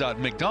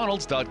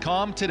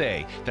careers.mcdonalds.com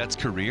today. That's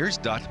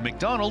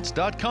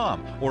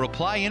careers.mcdonalds.com, or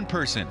apply in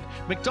person.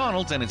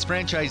 McDonald's and its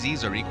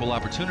franchisees are equal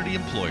opportunity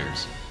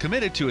employers,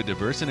 committed to a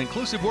diverse and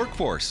inclusive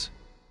workforce.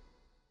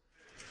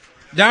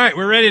 All right,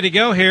 we're ready to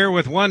go here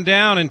with 1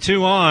 down and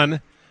 2 on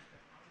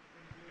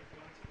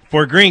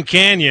for Green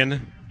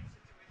Canyon.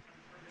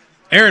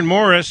 Aaron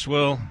Morris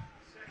will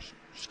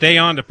stay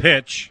on to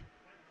pitch.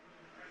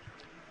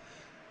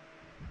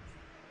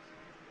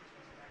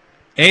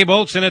 Abe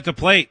Olson at the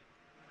plate.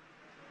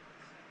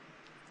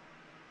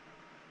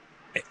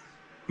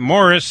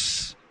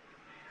 Morris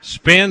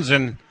spins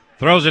and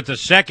throws it to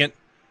second.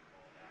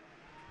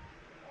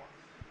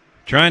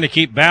 Trying to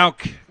keep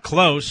Bauk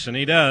close, and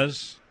he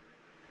does.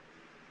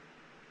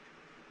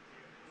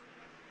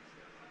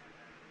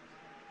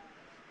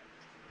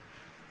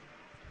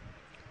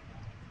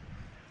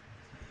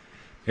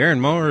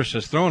 Aaron Morris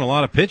has thrown a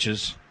lot of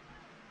pitches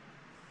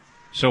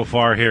so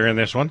far here in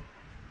this one.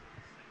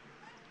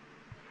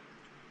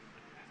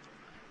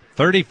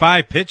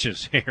 35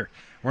 pitches here.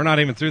 We're not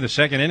even through the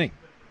second inning.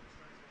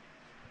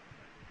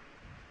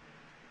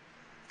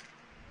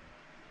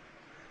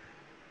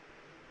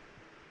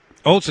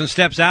 Olson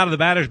steps out of the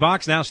batter's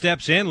box, now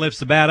steps in, lifts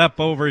the bat up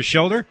over his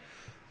shoulder.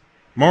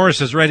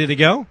 Morris is ready to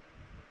go.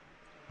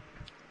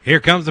 Here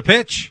comes the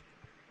pitch.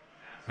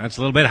 That's a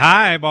little bit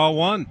high, ball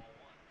 1.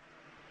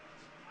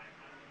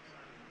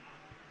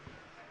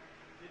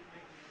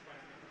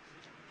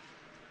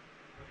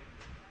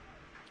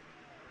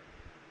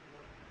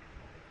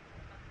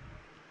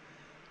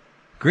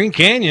 Green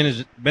Canyon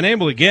has been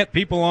able to get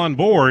people on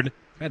board.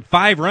 Had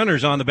 5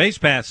 runners on the base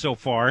path so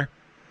far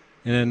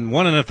in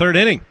 1 1/3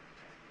 inning.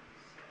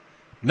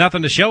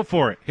 Nothing to show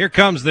for it. Here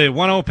comes the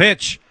 1-0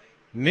 pitch.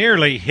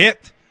 Nearly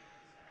hit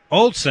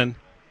Olson.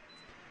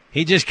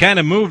 He just kind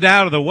of moved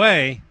out of the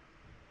way.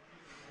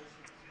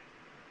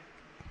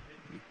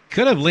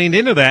 Could have leaned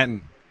into that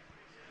and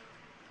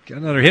got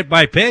another hit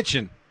by pitch,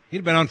 and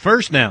he'd been on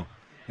first now.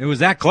 It was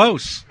that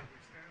close.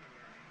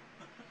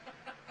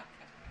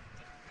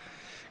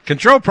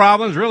 Control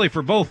problems really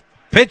for both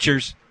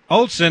pitchers.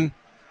 Olson,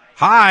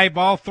 high,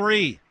 ball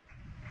 3.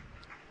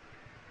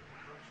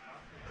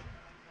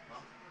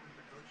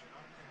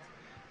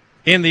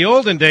 In the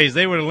olden days,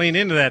 they would have leaned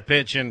into that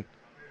pitch and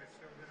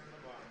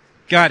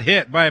got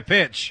hit by a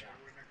pitch.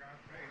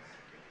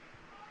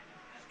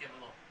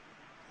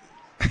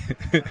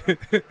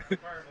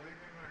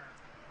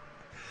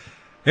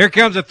 Here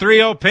comes a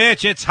 3-0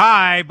 pitch. It's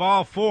high,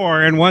 ball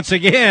 4. And once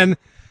again,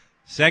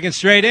 second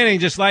straight inning,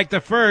 just like the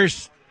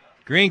first,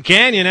 Green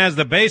Canyon has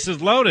the bases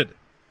loaded.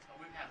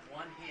 We've had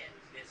 1 hit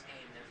this game.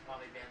 There's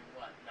probably been,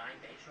 9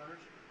 base runners?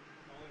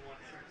 Only 1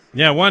 hit.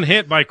 Yeah, 1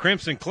 hit by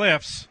Crimson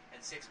Cliffs.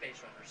 And 6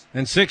 base runners.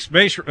 And 6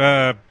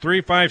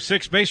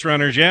 base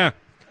runners, yeah.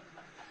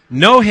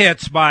 No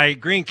hits by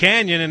Green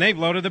Canyon, and they've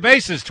loaded the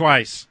bases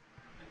twice.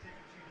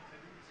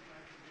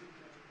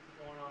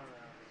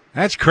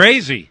 That's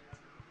crazy.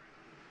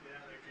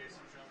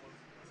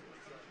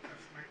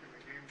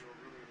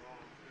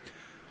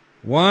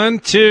 1,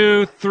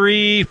 2,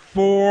 3,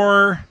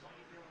 4,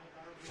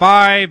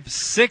 5,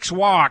 6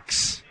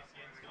 walks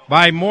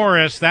by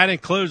Morris. That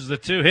includes the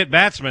 2 hit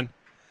batsmen.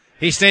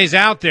 He stays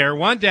out there.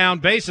 1 down,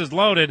 bases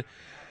loaded.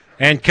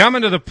 And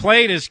coming to the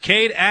plate is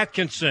Cade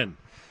Atkinson.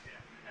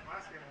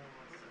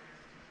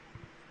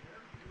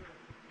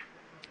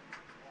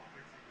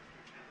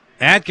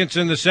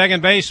 Atkinson, the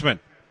second baseman.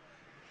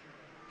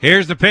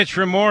 Here's the pitch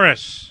from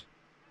Morris.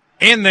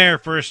 In there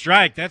for a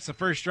strike. That's the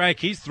first strike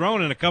he's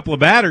thrown in a couple of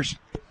batters.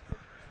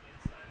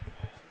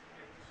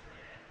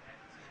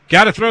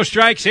 Got to throw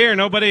strikes here.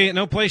 No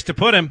place to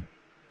put him.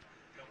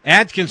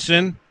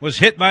 Atkinson was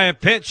hit by a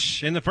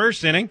pitch in the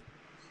first inning.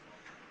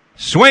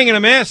 Swing and a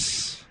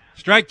miss.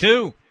 Strike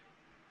 2.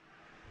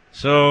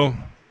 So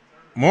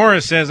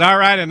Morris says, all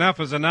right, enough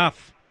is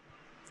enough.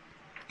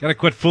 Got to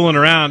quit fooling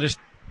around. Just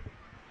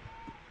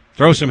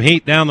throw some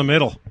heat down the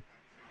middle.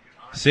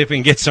 See if we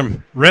can get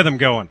some rhythm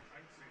going.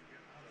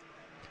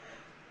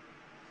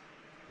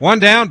 1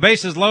 down,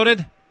 bases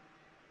loaded.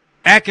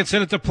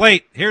 Atkinson at the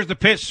plate. Here's the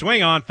pitch.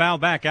 Swing on. Foul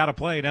back. Out of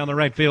play down the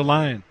right field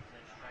line.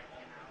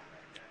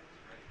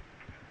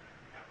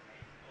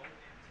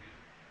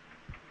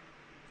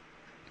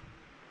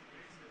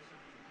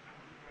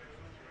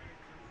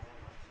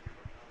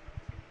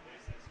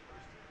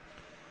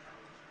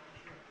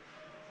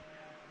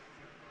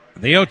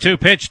 The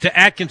 0-2 pitch to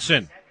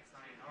Atkinson.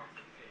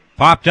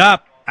 Popped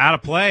up. Out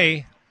of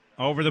play.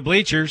 Over the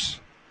bleachers.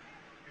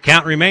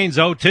 Count remains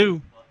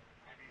 0-2.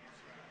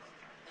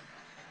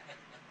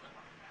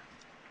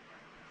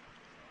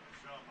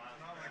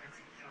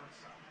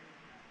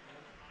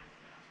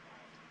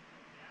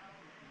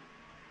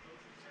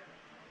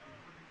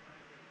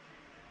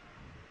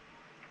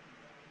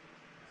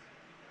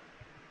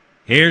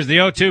 Here's the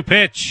 0-2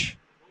 pitch.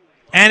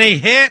 And he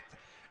hit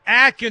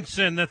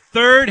Atkinson, the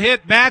third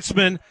hit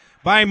batsman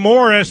by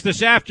Morris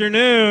this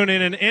afternoon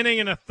in an inning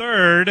and a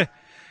third.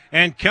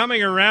 And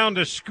coming around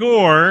to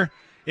score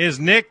is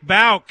Nick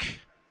Bauk.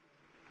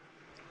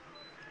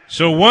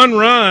 So 1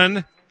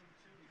 run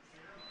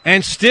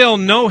and still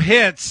no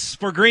hits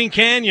for Green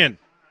Canyon.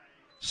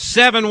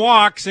 7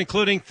 walks,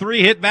 including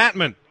 3 hit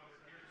batmen.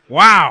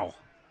 Wow.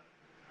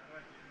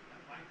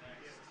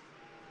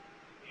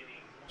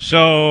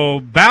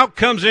 So Bauk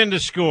comes in to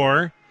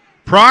score.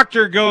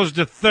 Proctor goes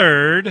to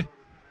third.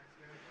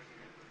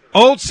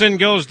 Olson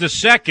goes to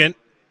second.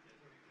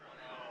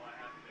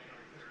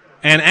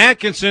 And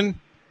Atkinson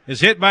is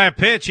hit by a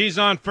pitch. He's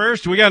on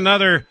first. We got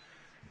another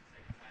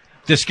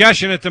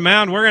discussion at the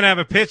mound. We're going to have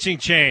a pitching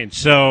change.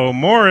 So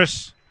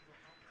Morris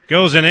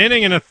goes an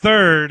inning and a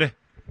third.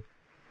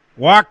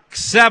 Walk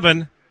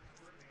 7.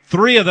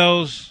 3 of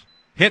those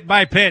hit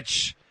by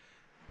pitch.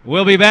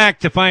 We'll be back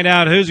to find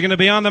out who's going to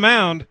be on the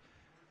mound.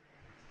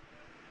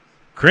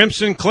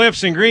 Crimson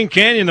Cliffs and Green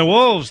Canyon, the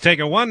Wolves take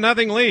a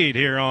 1-0 lead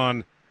here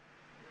on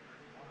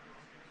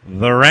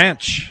the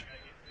Ranch.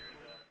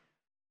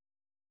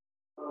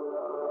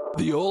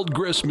 The old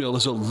grist mill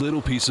is a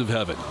little piece of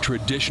heaven.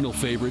 Traditional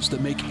favorites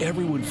that make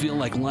everyone feel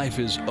like life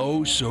is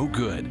oh so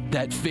good.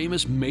 That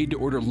famous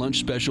made-to-order lunch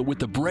special with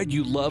the bread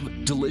you love,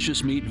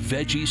 delicious meat,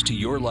 veggies to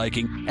your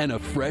liking, and a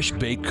fresh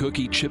baked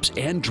cookie, chips,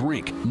 and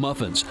drink.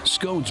 Muffins,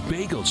 scones,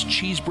 bagels,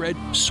 cheese bread,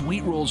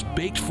 sweet rolls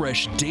baked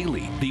fresh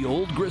daily. The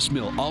old grist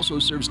mill also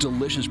serves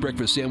delicious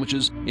breakfast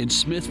sandwiches in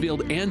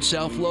Smithfield and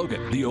South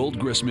Logan. The old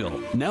grist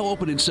mill, now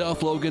open in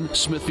South Logan,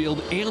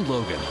 Smithfield, and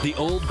Logan. The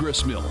old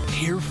grist mill,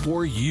 here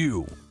for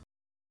you.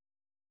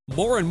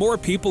 More and more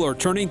people are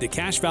turning to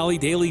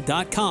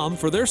CashValleyDaily.com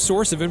for their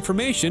source of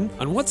information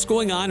on what's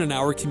going on in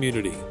our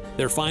community.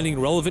 They're finding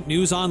relevant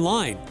news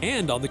online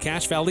and on the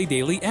Cache Valley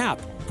Daily app.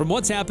 From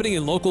what's happening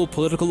in local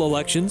political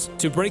elections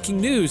to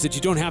breaking news that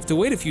you don't have to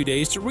wait a few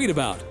days to read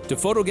about, to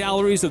photo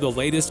galleries of the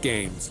latest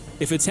games.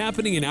 If it's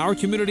happening in our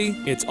community,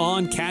 it's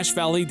on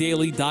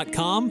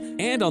CashValleyDaily.com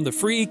and on the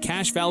free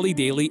Cache Valley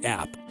Daily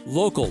app.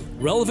 Local,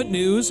 relevant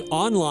news,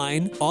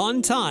 online,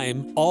 on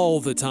time, all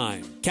the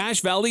time.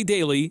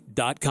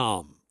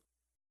 CashValleyDaily.com.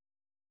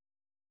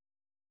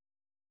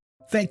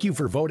 Thank you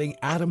for voting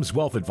Adams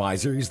Wealth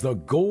Advisors the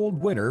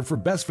gold winner for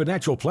Best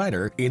Financial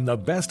Planner in the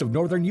Best of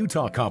Northern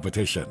Utah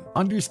competition.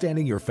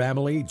 Understanding your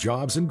family,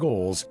 jobs, and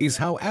goals is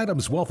how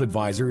Adams Wealth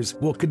Advisors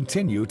will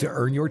continue to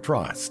earn your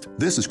trust.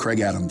 This is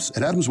Craig Adams.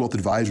 At Adams Wealth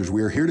Advisors,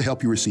 we are here to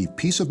help you receive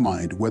peace of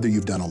mind whether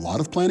you've done a lot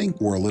of planning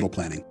or a little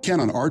planning. Count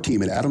on our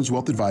team at Adams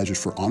Wealth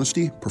Advisors for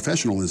honesty,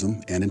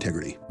 professionalism, and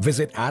integrity.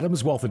 Visit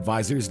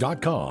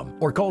adamswealthadvisors.com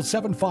or call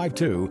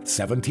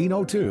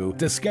 752-1702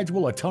 to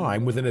schedule a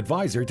time with an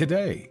advisor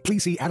today.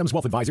 Please see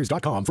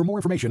adamswealthadvisors.com for more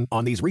information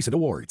on these recent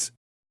awards.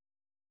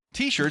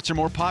 T-shirts are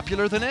more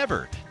popular than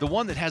ever. The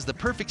one that has the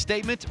perfect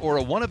statement or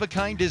a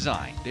one-of-a-kind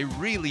design. They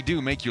really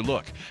do make you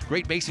look.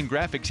 Great Basin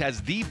Graphics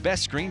has the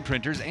best screen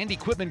printers and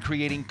equipment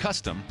creating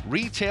custom,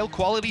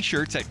 retail-quality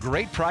shirts at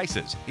great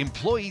prices.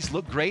 Employees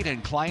look great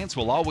and clients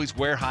will always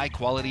wear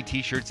high-quality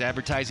T-shirts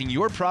advertising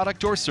your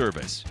product or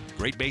service.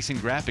 Great Basin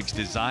Graphics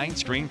design,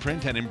 screen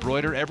print, and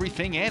embroider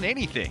everything and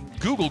anything.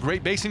 Google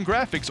Great Basin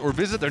Graphics or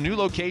visit their new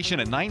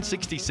location at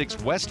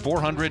 966 West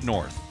 400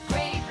 North.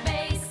 Great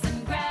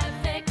Basin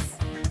Graphics.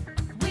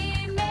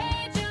 We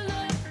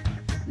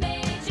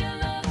made you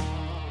look.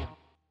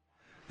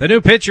 The new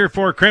pitcher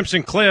for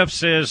Crimson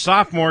Cliffs is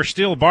sophomore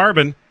Steele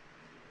Barban,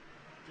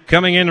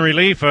 coming in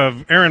relief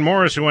of Aaron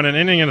Morris, who went an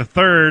inning and a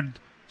third,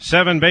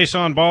 7 base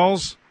on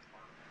balls,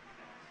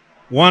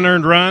 1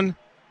 earned run.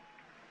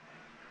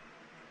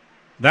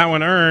 That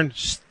one earned,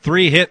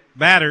 3 hit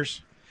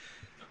batters.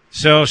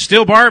 So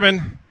Steele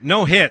Barban,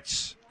 no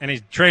hits, and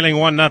he's trailing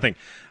 1-0.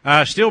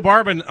 Steele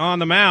Barban on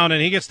the mound,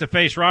 and he gets to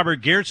face Robert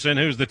Geertsen,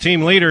 who's the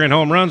team leader in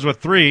home runs with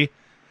 3.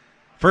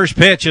 First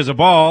pitch is a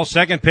ball.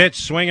 Second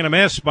pitch, swing and a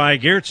miss by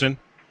Geertsen.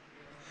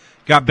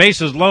 Got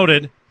bases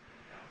loaded.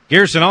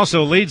 Geertsen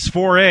also leads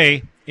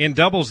 4A in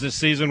doubles this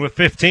season with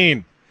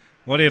 15.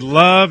 Well, he'd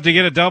love to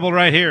get a double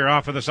right here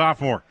off of the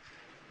sophomore.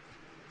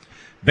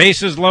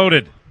 Bases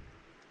loaded.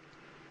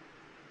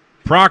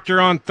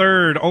 Proctor on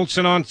third,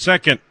 Olson on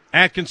second,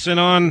 Atkinson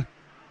on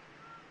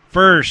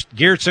first,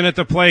 Geertsen at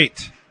the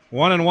plate.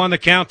 1-1 the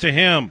count to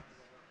him.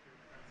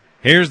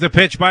 Here's the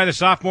pitch by the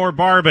sophomore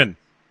Barban.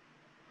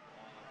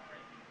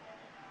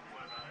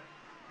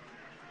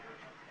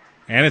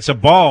 And it's a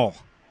ball.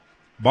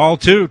 Ball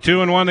 2,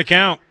 2-1 the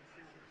count.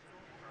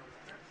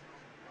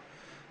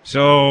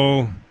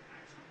 So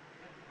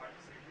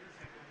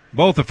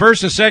both the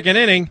first and second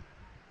inning,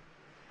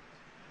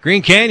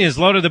 Green Canyon's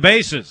loaded the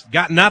bases.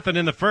 Got nothing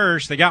in the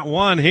first. They got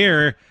 1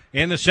 here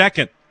in the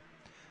second.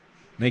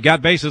 They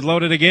got bases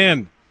loaded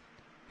again.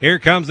 Here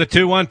comes the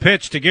 2-1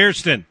 pitch to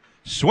Gearston.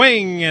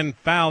 Swing and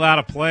fouled out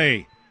of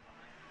play.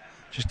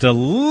 Just a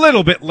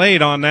little bit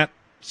late on that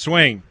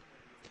swing.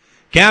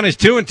 Count is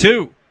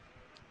 2-2.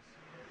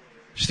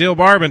 Steele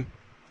Barban,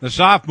 the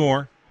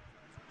sophomore.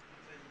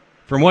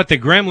 From what the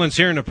Gremlins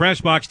here in the press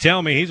box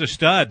tell me, he's a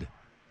stud.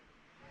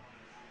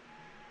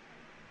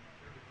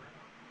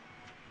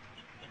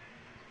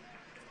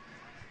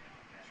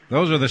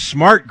 Those are the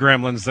smart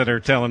Gremlins that are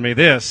telling me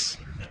this.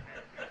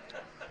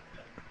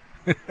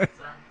 The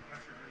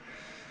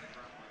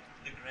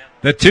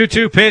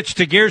 2-2 pitch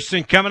to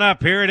Gearston coming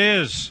up. Here it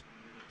is.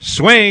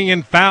 Swing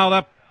and fouled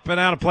up and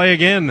out of play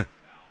again.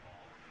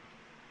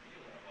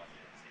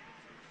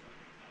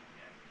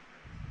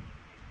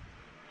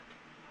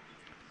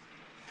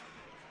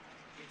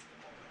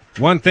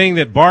 One thing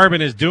that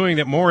Barban is doing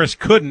that Morris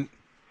couldn't,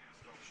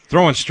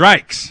 throwing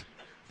strikes.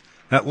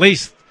 At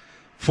least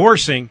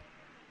forcing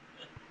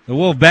the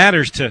Wolf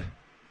batters to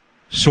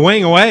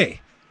swing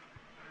away.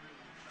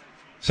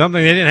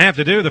 Something they didn't have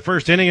to do the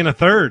first inning and a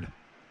third.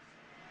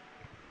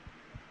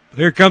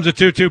 Here comes a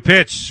 2-2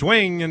 pitch.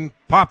 Swing and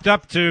popped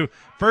up to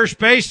first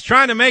base,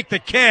 trying to make the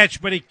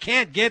catch, but he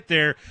can't get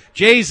there.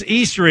 Jays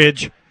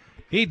Eastridge,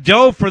 he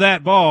dove for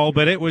that ball,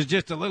 but it was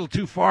just a little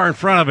too far in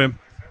front of him.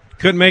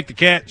 Couldn't make the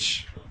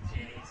catch.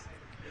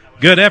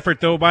 Good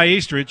effort, though, by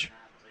Eastridge.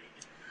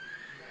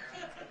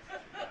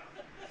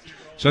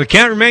 So the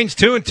count remains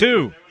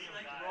 2-2.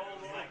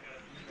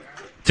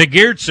 To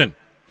Geertsen.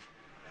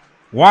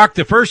 Walked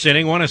the first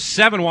inning, one of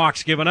 7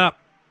 walks given up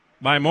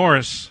by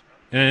Morris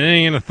in an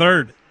inning and a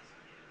third.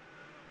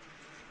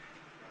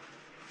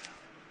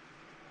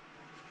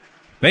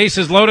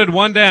 Bases loaded,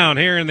 1 down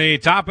here in the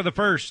top of the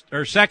first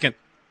or second.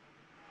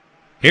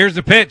 Here's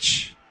the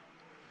pitch.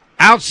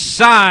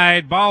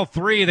 Outside, ball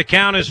 3. The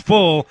count is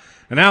full.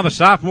 And now the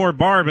sophomore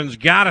Barban's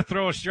got to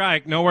throw a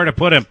strike. Nowhere to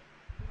put him.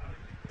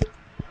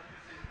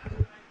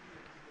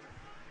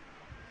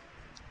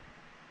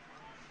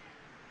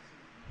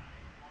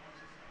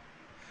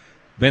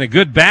 Been a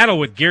good battle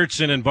with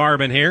Geertsen and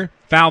Barban here.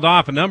 Fouled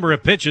off a number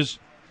of pitches.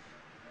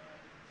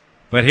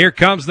 But here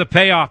comes the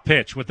payoff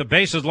pitch with the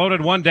bases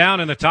loaded, 1 down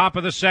in the top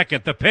of the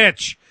second. The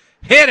pitch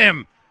hit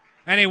him,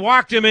 and he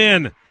walked him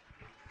in.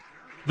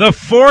 The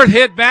 4th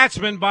hit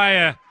batsman by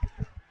a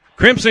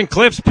Crimson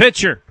Cliffs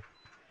pitcher.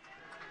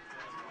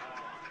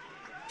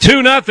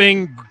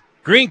 2-0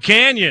 Green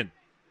Canyon.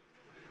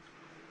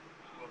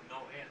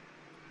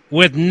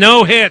 With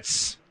no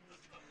hits.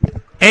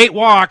 8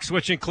 walks,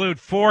 which include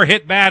 4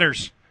 hit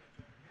batters.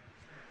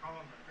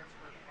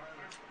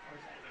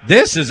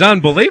 This is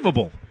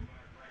unbelievable.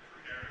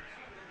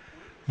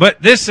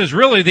 But this is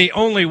really the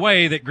only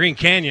way that Green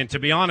Canyon, to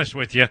be honest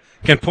with you,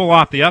 can pull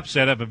off the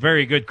upset of a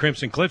very good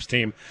Crimson Cliffs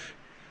team.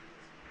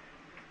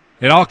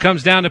 It all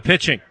comes down to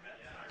pitching.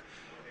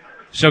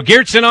 So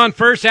Geertsen on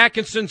first,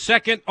 Atkinson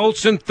second,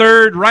 Olsen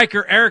third,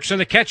 Riker Erickson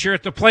the catcher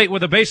at the plate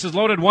with the bases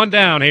loaded, 1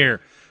 down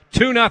here.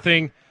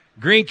 2-0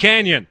 Green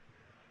Canyon.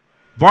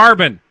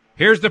 Barban,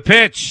 here's the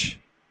pitch.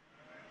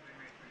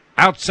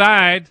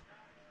 Outside.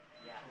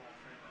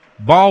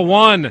 Ball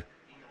 1.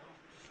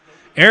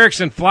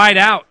 Erickson flied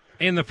out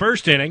in the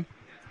first inning.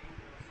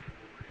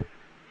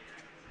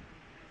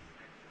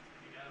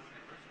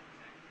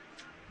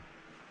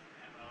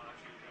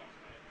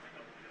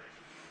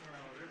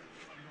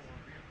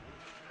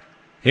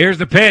 Here's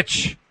the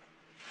pitch.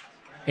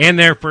 In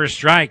there for a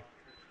strike.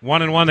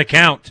 1-1 the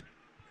count.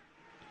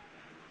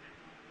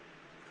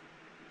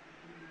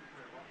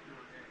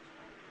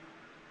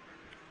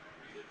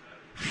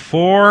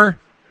 Four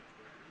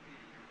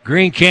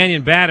Green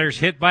Canyon batters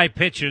hit by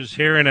pitches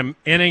here in an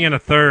inning and a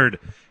third.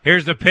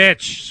 Here's the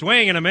pitch.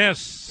 Swing and a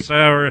miss.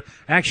 Or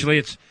actually,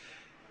 it's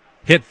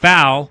hit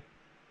foul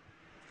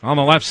on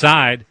the left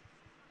side.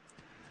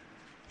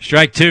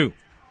 Strike 2.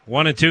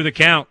 1-2 the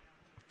count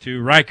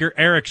to Riker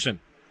Erickson.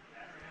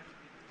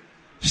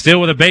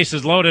 Still with the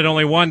bases loaded,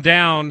 only 1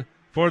 down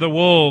for the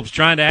Wolves,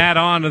 trying to add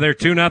on to their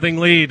 2-0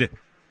 lead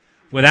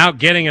without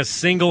getting a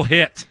single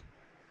hit.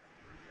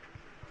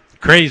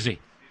 Crazy.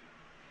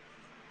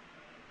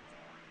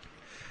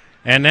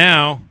 And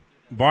now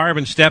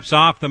Barban steps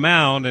off the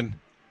mound, and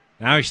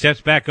now he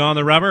steps back on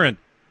the rubber, and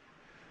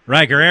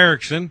Riker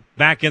Erickson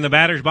back in the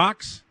batter's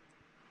box.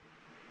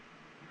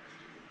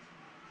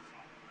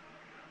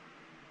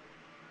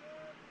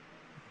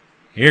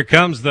 Here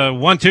comes the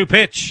 1-2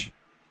 pitch.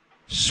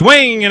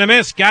 Swing and a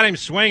miss. Got him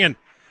swinging.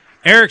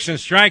 Erickson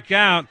striked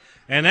out,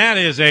 and that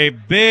is a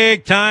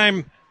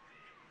big-time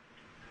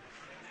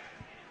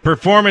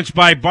performance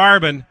by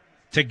Barban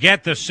to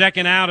get the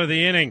second out of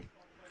the inning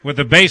with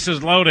the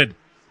bases loaded.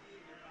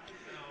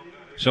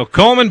 So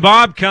Coleman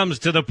Bob comes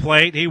to the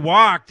plate. He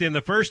walked in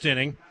the first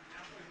inning,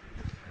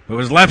 but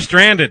was left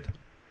stranded.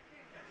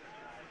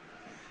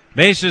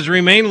 Bases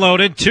remain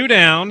loaded, 2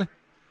 down.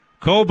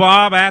 Cole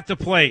Bob at the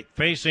plate,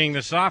 facing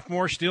the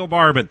sophomore Steele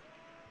Barban.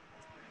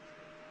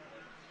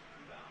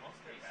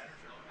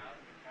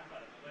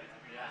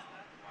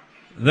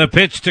 The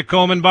pitch to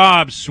Coleman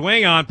Bob.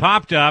 Swing on,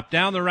 popped up,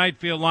 down the right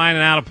field line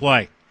and out of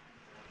play.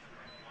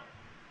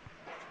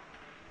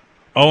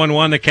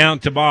 0-1 the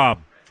count to Bob.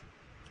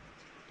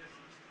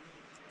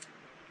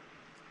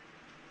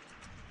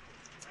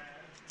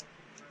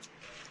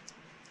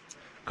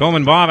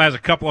 Coleman Bob has a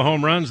couple of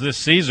home runs this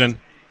season.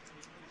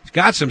 He's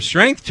got some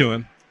strength to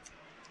him.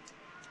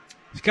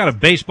 He's got a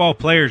baseball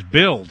player's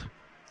build.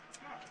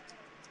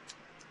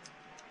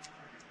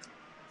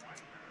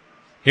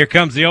 Here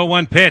comes the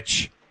 0-1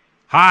 pitch.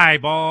 High,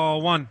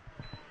 ball one.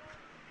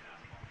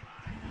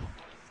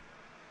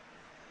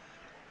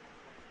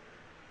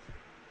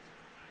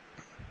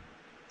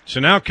 So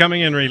now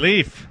coming in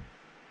relief,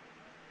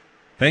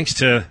 thanks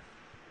to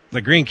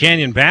the Green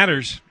Canyon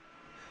batters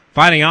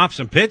fighting off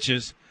some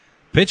pitches.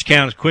 Pitch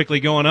count is quickly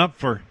going up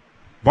for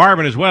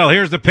Barban as well.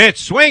 Here's the pitch.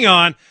 Swing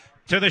on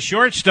to the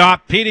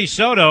shortstop, Petey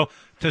Soto,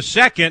 to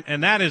second,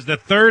 and that is the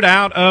third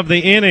out of the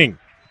inning.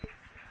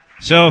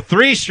 So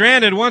 3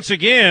 stranded once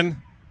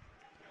again.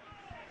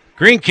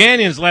 Green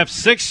Canyon's left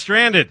 6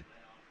 stranded.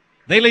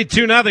 They lead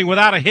 2-0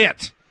 without a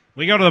hit.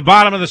 We go to the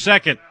bottom of the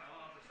second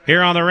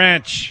here on the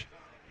ranch.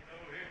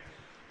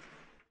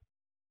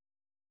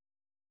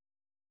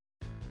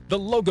 The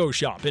Logo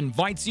Shop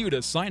invites you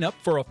to sign up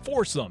for a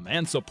foursome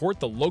and support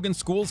the Logan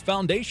Schools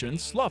Foundation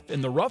Slough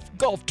in the Rough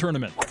Golf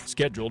Tournament,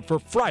 scheduled for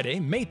Friday,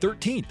 May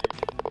 13th.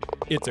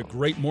 It's a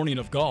great morning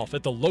of golf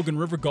at the Logan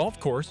River Golf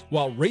Course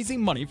while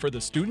raising money for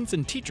the students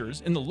and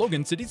teachers in the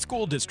Logan City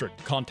School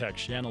District. Contact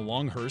Shanna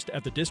Longhurst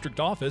at the district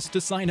office to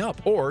sign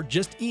up, or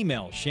just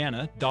email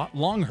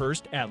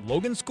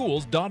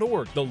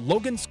shanna.longhurst@loganschools.org. The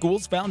Logan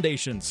Schools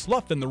Foundation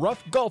Slough in the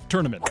Rough Golf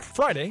Tournament,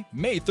 Friday,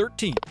 May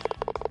 13th.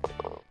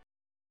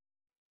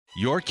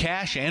 Your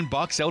Cash and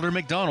Box Elder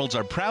McDonald's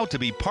are proud to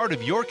be part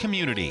of your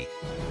community.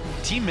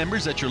 Team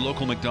members at your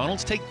local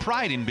McDonald's take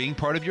pride in being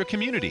part of your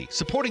community.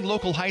 Supporting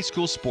local high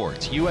school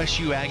sports,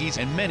 USU Aggies,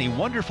 and many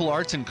wonderful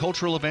arts and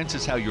cultural events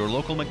is how your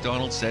local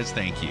McDonald's says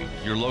thank you.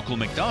 Your local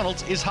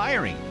McDonald's is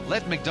hiring.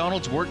 Let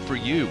McDonald's work for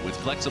you with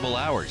flexible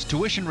hours,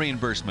 tuition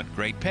reimbursement,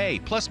 great pay,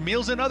 plus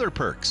meals and other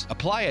perks.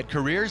 Apply at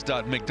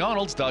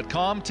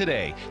careers.mcdonalds.com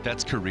today.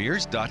 That's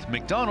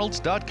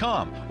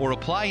careers.mcdonalds.com, or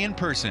apply in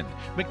person.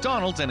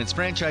 McDonald's and its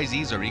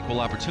franchisees are equal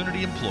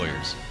opportunity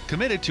employers,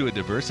 committed to a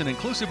diverse and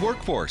inclusive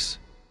workforce.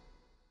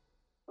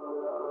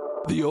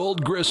 The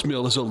Old Grist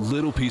Mill is a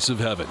little piece of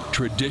heaven.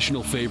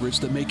 Traditional favorites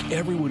that make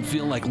everyone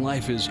feel like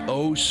life is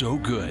oh so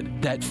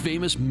good. That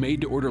famous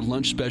made-to-order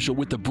lunch special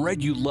with the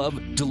bread you love,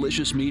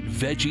 delicious meat,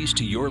 veggies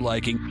to your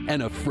liking,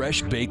 and a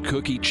fresh baked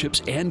cookie,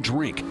 chips, and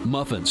drink.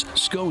 Muffins,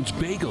 scones,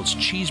 bagels,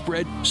 cheese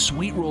bread,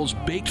 sweet rolls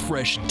baked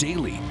fresh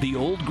daily. The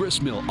Old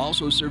Grist Mill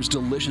also serves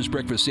delicious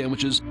breakfast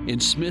sandwiches in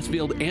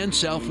Smithfield and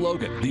South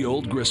Logan. The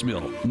Old Grist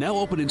Mill, now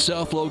open in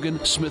South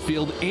Logan,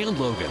 Smithfield, and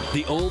Logan.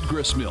 The Old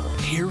Grist Mill,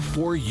 here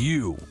for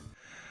you.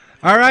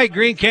 All right,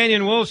 Green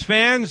Canyon Wolves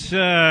fans,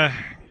 got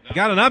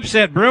an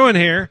upset brewing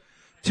here.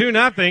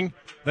 2-0.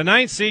 The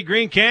 9th seed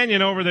Green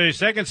Canyon over the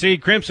 2nd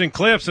seed Crimson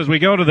Cliffs as we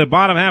go to the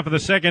bottom half of the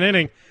second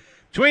inning.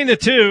 Between the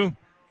two,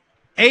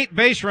 8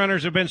 base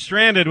runners have been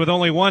stranded with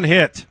only 1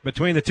 hit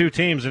between the two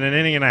teams in an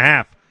inning and a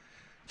half.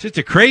 It's just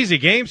a crazy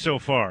game so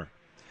far.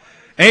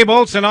 Abe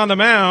Olson on the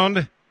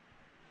mound,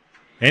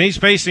 and he's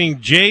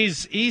facing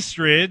Jays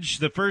Eastridge,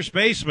 the first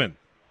baseman.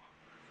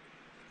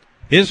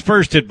 His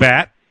first at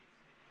bat.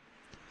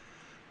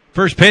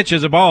 First pitch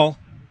is a ball.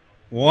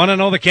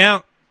 1-0 the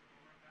count.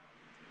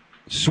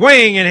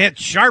 Swing and hit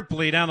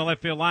sharply down the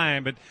left field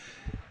line, but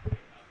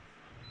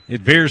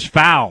it veers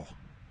foul.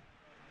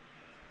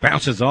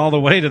 Bounces all the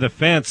way to the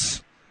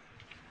fence.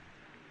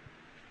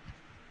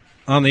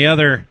 On the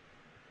other,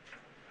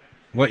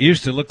 what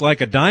used to look like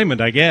a diamond,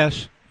 I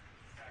guess.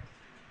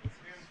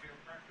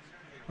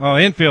 Oh,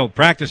 infield,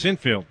 practice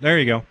infield. There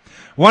you go.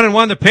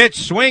 1-1 the pitch,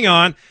 swing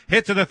on,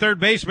 hit to the third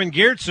baseman,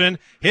 Geertsen.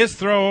 His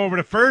throw over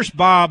to first,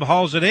 Bob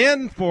hauls it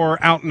in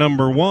for out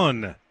number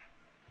 1.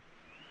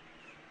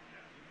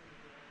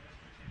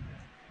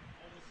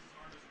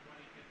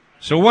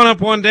 So 1 up,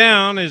 1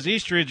 down as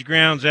Eastridge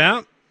grounds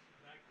out.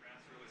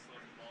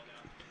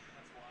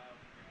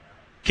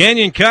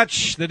 Canyon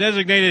Kutch, the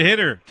designated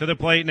hitter, to the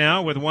plate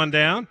now with 1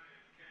 down.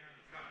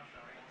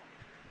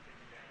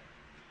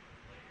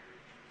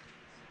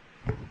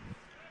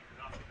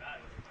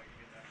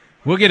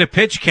 We'll get a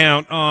pitch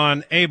count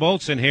on Abe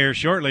Olson here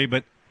shortly,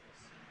 but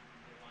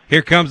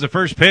here comes the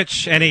first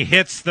pitch, and he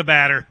hits the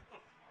batter.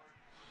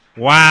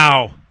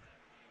 Wow.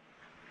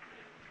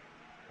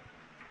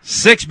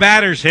 6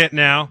 batters hit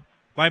now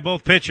by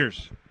both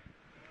pitchers.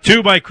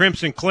 2 by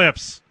Crimson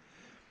Cliffs.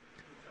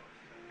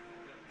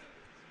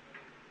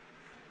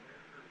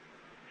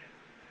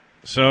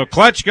 So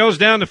Clutch goes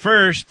down to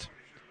first.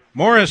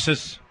 Olson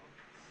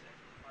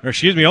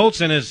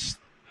has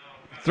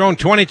thrown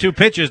 22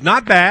 pitches.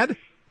 Not bad.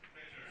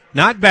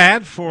 Not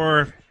bad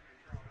for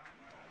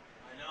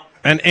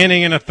an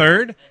inning and a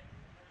third.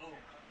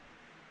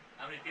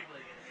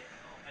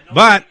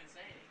 But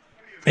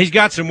he's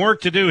got some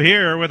work to do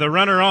here with a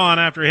runner on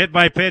after a hit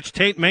by pitch.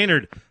 Tate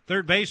Maynard,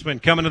 third baseman,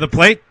 coming to the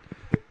plate.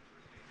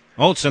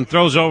 Olson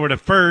throws over to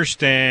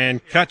first,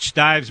 and Kutch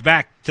dives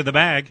back to the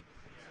bag.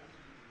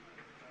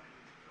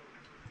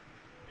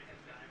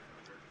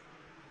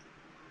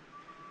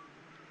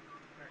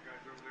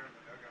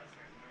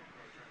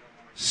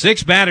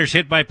 6 batters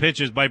hit by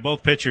pitches by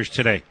both pitchers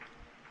today.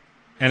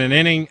 And an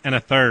inning and a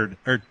third,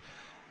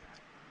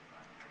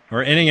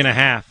 or inning and a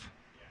half.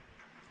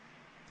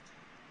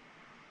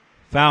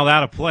 Fouled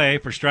out of play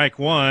for strike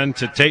 1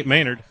 to Tate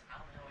Maynard.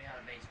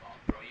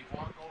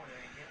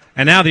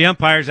 And now the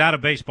umpire's out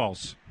of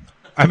baseballs.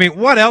 I mean,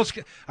 what else?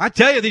 I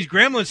tell you, these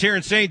gremlins here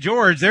in St.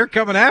 George, they're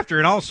coming after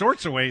in all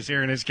sorts of ways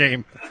here in this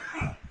game.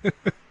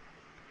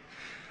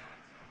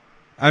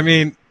 I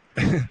mean,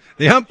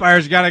 the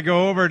umpire's got to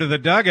go over to the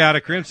dugout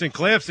at Crimson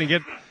Cliffs and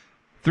get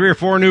 3 or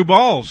 4 new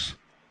balls.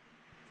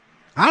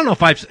 I don't know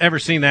if I've ever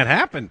seen that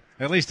happen,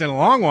 at least in a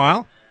long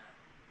while.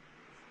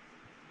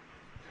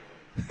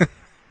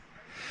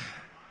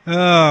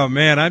 Oh,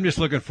 man, I'm just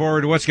looking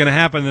forward to what's going to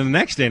happen in the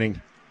next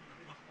inning.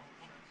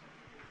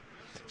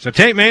 So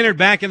Tate Maynard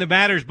back in the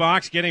batter's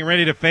box, getting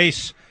ready to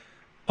face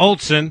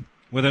Olson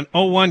with an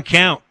 0-1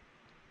 count.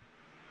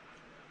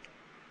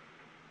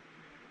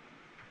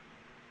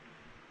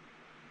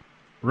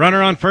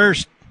 Runner on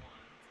first.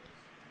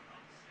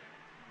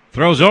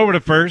 Throws over to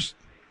first.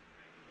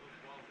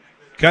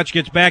 Kutch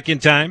gets back in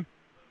time.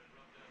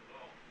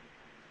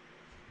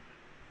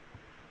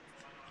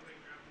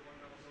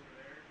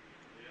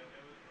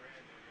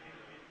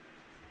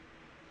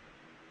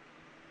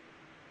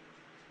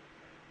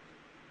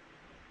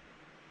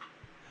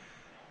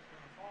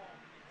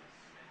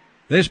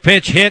 This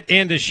pitch hit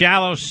into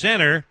shallow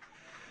center.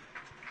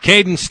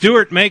 Caden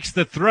Stewart makes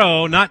the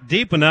throw, not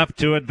deep enough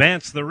to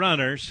advance the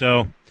runner.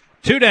 So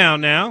 2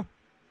 down now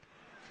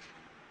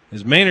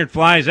as Maynard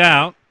flies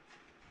out.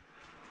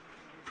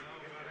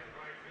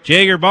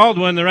 Jager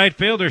Baldwin, the right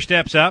fielder,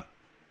 steps up.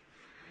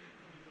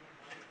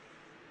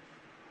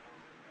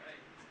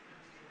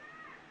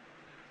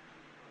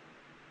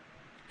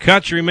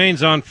 Kutch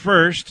remains on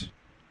first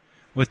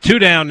with 2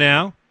 down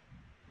now.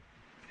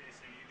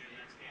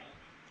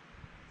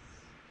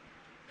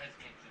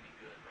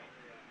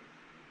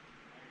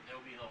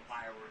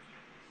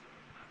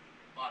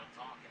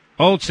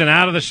 Olson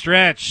out of the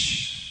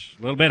stretch.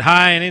 A little bit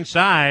high and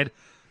inside.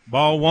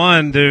 Ball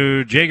 1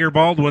 to Jager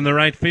Baldwin, the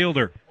right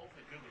fielder.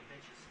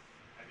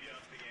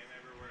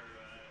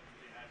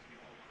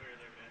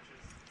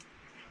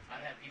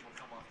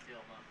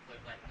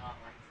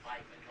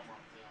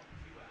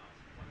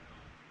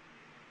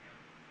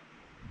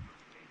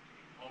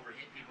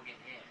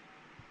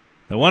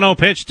 The 1-0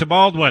 pitch to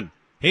Baldwin.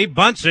 He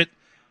bunts it.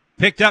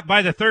 Picked up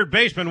by the third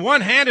baseman.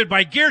 One-handed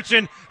by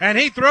Geertsen, and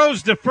he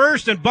throws to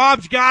first, and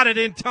Bob's got it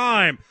in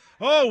time.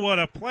 Oh, what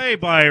a play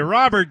by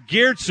Robert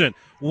Geertsen.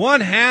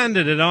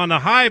 One-handed it on the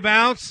high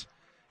bounce,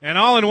 and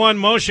all in one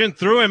motion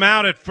threw him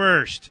out at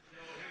first.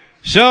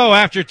 So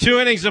after 2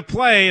 innings of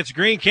play, it's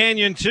Green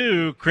Canyon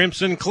 2,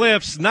 Crimson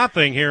Cliffs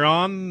nothing here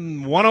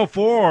on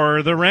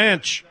 104 The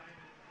Ranch.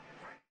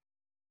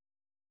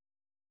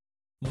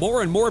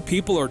 More and more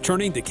people are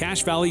turning to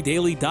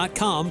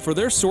CashValleyDaily.com for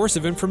their source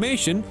of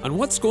information on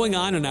what's going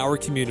on in our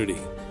community.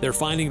 They're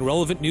finding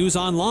relevant news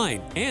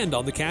online and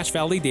on the Cache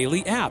Valley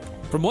Daily app.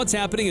 From what's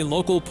happening in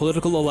local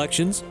political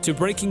elections to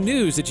breaking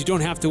news that you don't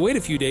have to wait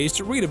a few days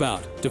to read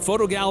about, to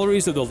photo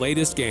galleries of the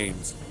latest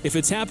games. If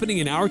it's happening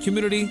in our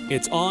community,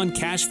 it's on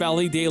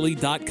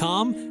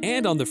CashValleyDaily.com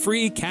and on the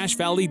free Cache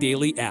Valley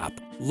Daily app.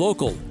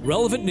 Local,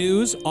 relevant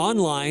news,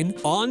 online,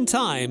 on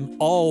time,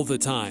 all the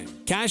time.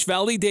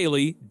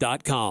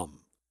 CashValleyDaily.com.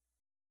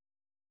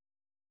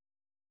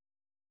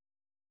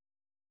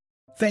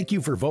 Thank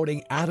you for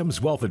voting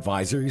Adams Wealth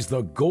Advisors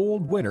the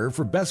gold winner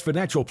for Best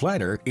Financial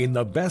Planner in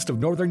the Best of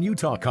Northern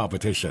Utah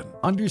competition.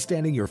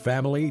 Understanding your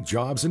family,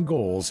 jobs, and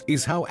goals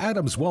is how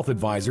Adams Wealth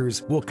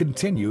Advisors will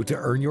continue to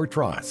earn your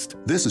trust.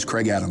 This is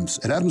Craig Adams.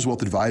 At Adams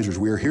Wealth Advisors,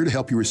 we are here to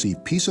help you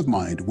receive peace of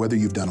mind whether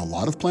you've done a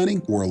lot of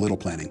planning or a little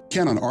planning.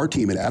 Count on our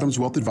team at Adams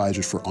Wealth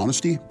Advisors for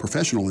honesty,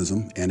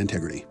 professionalism, and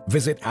integrity.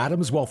 Visit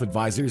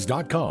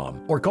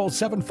adamswealthadvisors.com or call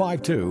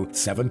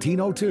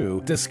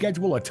 752-1702 to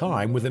schedule a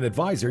time with an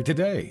advisor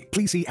today.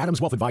 Please see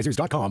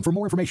adamswealthadvisors.com for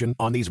more information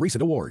on these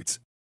recent awards.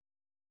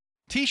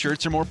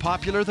 T-shirts are more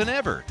popular than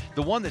ever.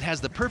 The one that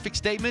has the perfect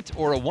statement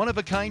or a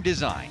one-of-a-kind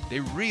design. They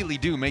really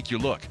do make you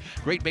look.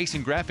 Great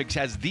Basin Graphics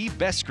has the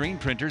best screen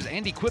printers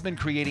and equipment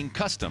creating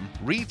custom,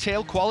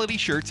 retail quality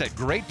shirts at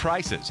great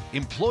prices.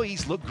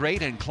 Employees look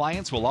great and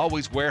clients will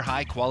always wear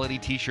high-quality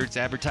T-shirts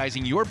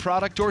advertising your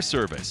product or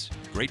service.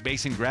 Great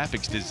Basin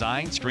Graphics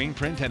design, screen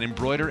print, and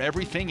embroider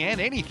everything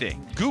and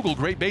anything. Google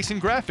Great Basin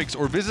Graphics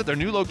or visit their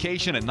new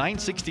location at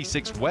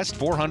 966 West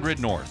 400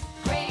 North.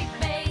 Great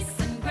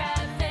Basin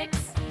Graphics.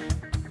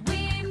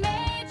 We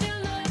made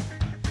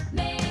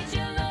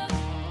you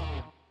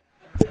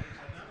look.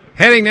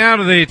 Heading now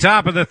to the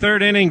top of the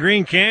third inning,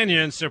 Green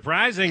Canyon,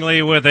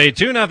 surprisingly with a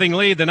 2-0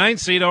 lead, the 9th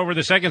seed over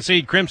the 2nd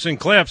seed, Crimson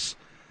Cliffs.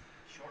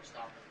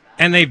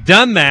 And they've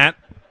done that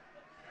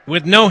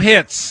with no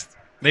hits.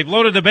 They've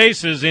loaded the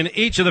bases in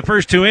each of the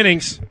first 2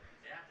 innings,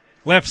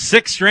 left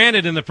 6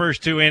 stranded in the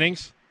first 2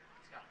 innings.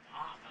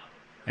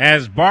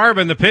 As Barb,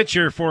 the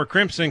pitcher for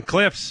Crimson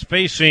Cliffs,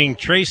 facing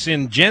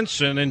Trayson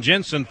Jensen, and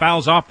Jensen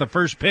fouls off the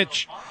first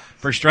pitch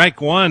for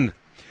strike 1.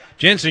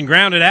 Jensen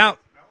grounded out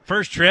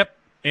first trip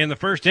in the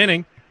first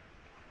inning.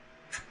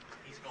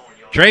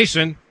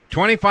 Trayson,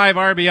 25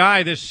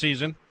 RBI this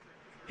season.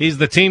 He's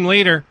the team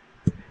leader.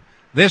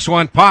 This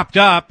one popped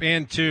up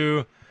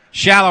into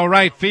shallow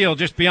right field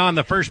just beyond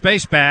the first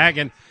base bag,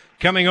 and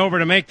coming over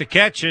to make the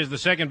catch is the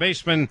second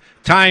baseman,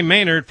 Ty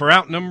Maynard, for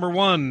out number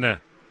 1.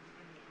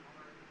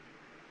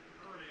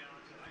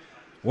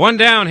 One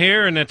down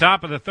here in the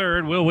top of the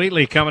third. Will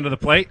Wheatley coming to the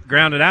plate,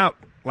 grounded out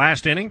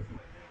last inning.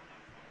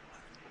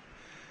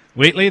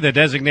 Wheatley, the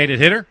designated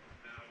hitter.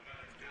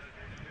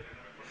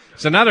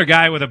 It's another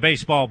guy with a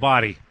baseball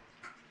body.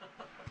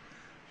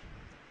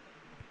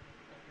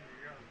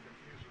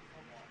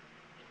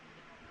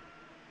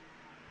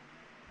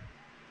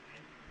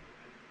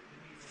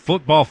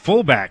 Football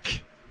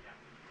fullback.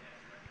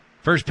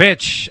 First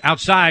pitch,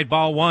 outside,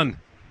 ball 1.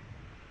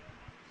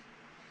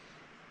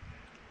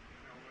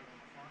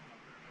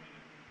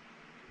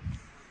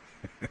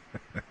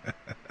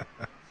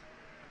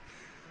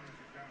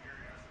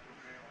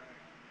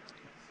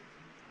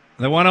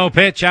 The 1-0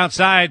 pitch,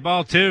 outside,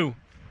 ball 2.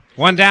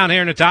 One down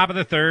here in the top of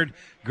the third.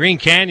 Green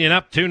Canyon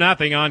up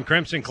 2-0 on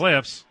Crimson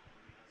Cliffs.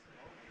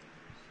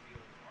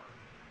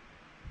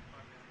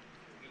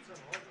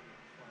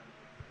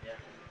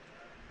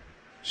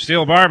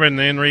 Steele Barbin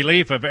in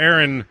relief of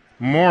Aaron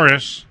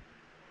Morris.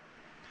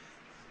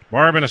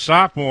 Barbin, a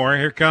sophomore.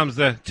 Here comes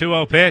the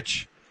 2-0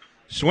 pitch.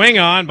 Swing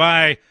on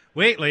by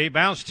Wheatley.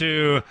 Bounce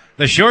to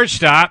the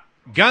shortstop.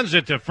 Guns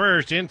it to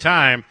first in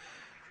time.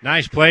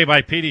 Nice play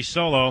by Petey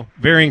Solo.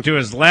 Veering to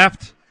his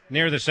left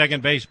near the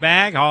second base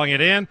bag. Hauling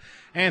it in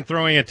and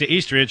throwing it to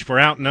Eastridge for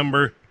out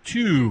number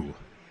 2.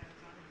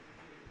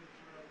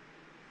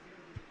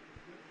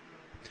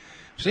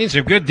 Seen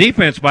some good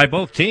defense by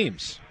both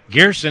teams.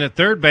 Gearson at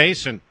third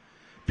base and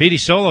Petey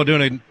Solo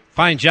doing a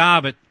fine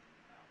job at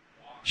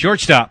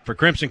shortstop for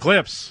Crimson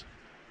Cliffs.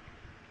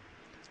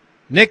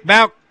 Nick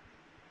Bauk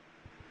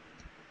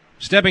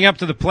stepping up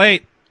to the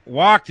plate,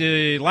 walked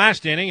the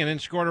last inning and then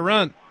scored a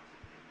run.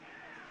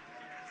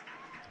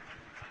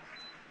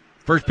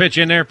 First pitch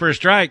in there for a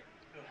strike.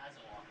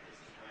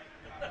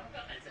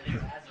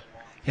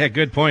 Yeah,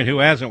 good point. Who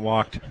hasn't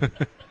walked?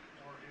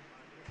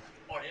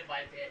 Or hit by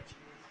a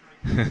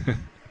pitch.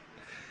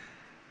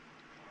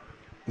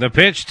 The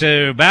pitch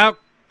to Bauk,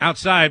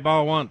 outside,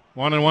 ball 1.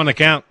 1-1 the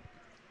count.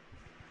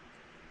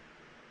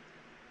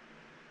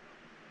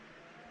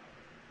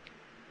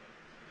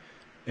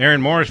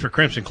 Aaron Morris for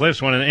Crimson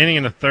Cliffs won an inning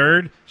in the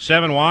third.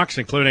 7 walks,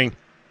 including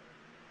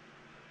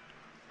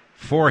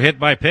 4 hit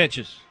by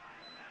pitches.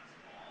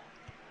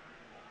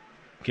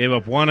 Gave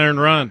up 1 earned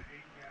run.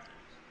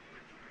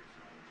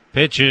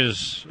 Pitch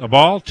is a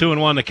ball,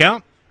 2-1 the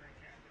count.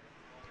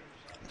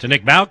 To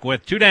Nick Bauk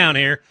with 2 down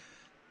here.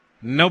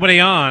 Nobody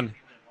on.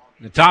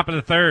 The top of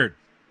the third.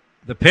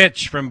 The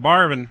pitch from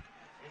Barbin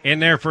in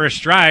there for a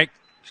strike.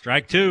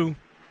 Strike 2.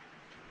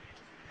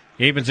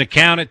 Evens the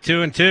count at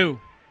 2-2.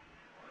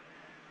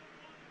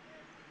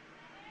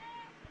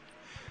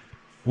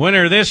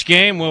 Winner of this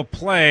game will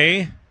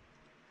play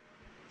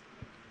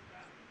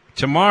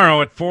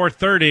tomorrow at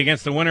 4:30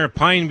 against the winner of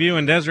Pine View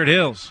and Desert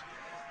Hills.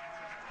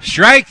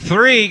 Strike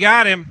 3,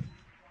 got him.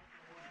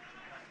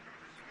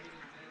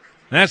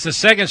 That's the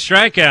second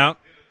strikeout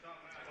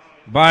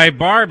by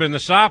Barbin, the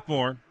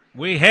sophomore.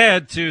 We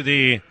head to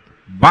the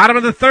bottom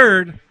of the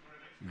third.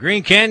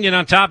 Green Canyon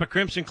on top of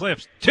Crimson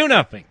Cliffs.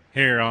 2-0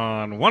 here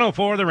on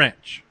 104 The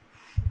Ranch.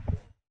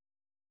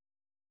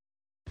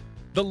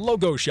 The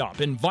Logo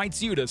Shop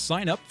invites you to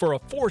sign up for a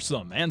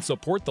foursome and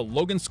support the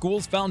Logan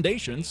Schools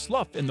Foundation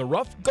Slough in the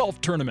Rough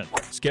Golf Tournament,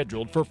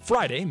 scheduled for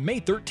Friday,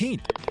 May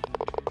 13th.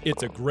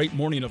 It's a great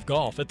morning of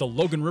golf at the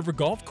Logan River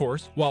Golf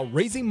Course while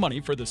raising money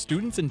for the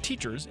students and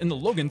teachers in the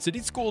Logan City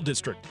School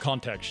District.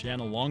 Contact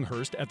Shanna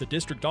Longhurst at the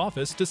district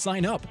office to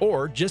sign up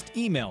or just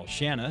email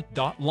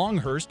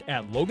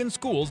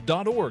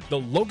shanna.longhurst@loganschools.org. The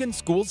Logan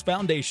Schools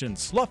Foundation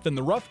Slough in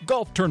the Rough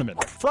Golf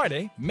Tournament,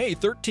 Friday, May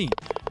 13th.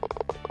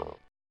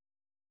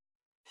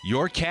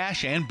 Your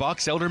Cash and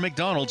Box Elder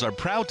McDonald's are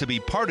proud to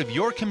be part of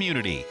your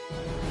community.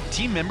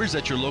 Team members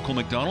at your local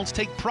McDonald's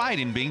take pride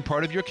in being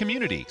part of your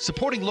community.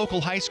 Supporting local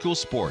high school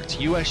sports,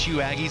 USU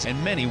Aggies,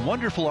 and many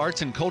wonderful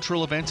arts and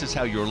cultural events is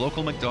how your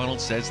local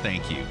McDonald's says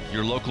thank you.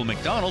 Your local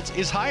McDonald's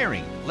is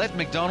hiring. Let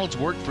McDonald's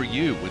work for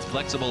you with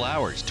flexible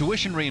hours,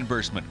 tuition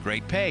reimbursement,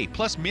 great pay,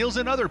 plus meals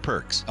and other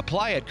perks.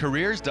 Apply at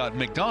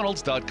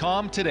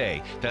careers.mcdonalds.com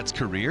today. That's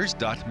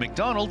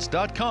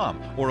careers.mcdonalds.com,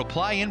 or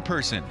apply in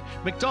person.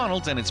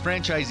 McDonald's and its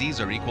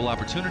franchisees are equal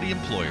opportunity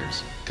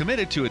employers,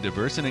 committed to a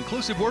diverse and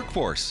inclusive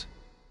workforce.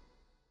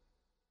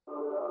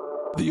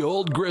 The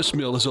Old Grist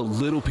Mill is a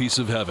little piece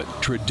of heaven.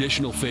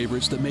 Traditional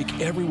favorites that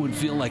make everyone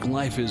feel like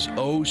life is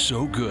oh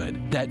so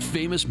good. That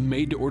famous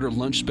made-to-order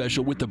lunch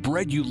special with the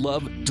bread you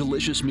love,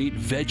 delicious meat,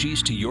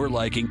 veggies to your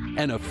liking,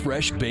 and a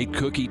fresh baked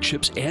cookie,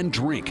 chips, and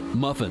drink.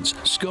 Muffins,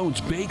 scones,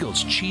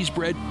 bagels, cheese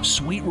bread,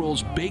 sweet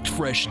rolls baked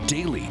fresh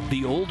daily.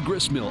 The Old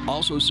Grist Mill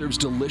also serves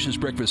delicious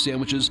breakfast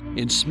sandwiches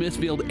in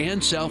Smithfield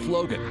and South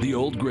Logan. The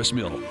Old Grist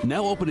Mill,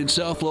 now open in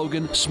South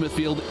Logan,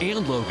 Smithfield,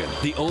 and Logan.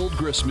 The Old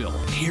Grist Mill,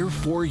 here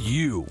for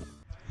you.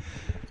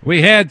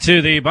 We head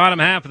to the bottom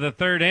half of the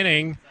third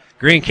inning.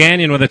 Green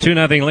Canyon with a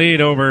 2-0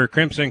 lead over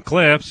Crimson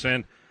Cliffs.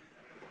 And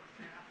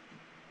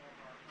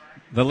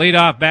the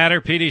leadoff batter,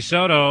 P.D.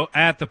 Soto,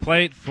 at the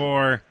plate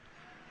for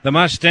the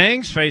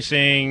Mustangs,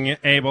 facing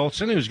Abe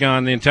Olson, who's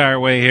gone the entire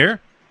way here.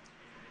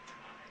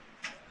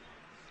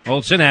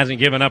 Olson hasn't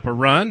given up a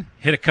run,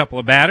 hit a couple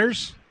of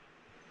batters.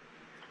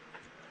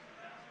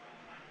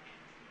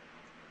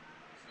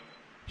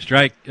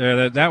 Strike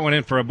that one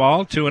in for a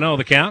ball, 2-0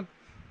 the count.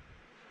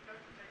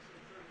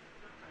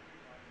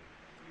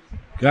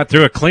 Got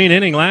through a clean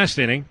inning last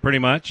inning, pretty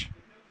much.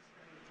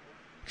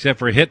 Except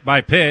for a hit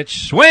by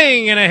pitch.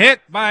 Swing and a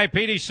hit by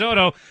P.D.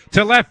 Soto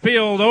to left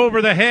field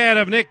over the head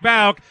of Nick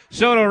Bauk.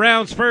 Soto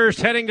rounds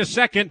first, heading to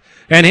second,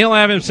 and he'll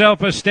have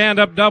himself a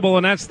stand-up double,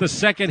 and that's the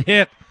second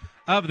hit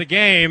of the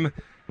game.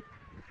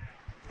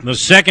 The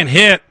second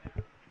hit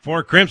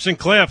for Crimson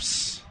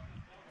Cliffs.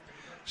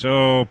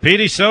 So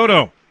P.D.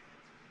 Soto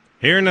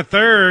here in the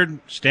third,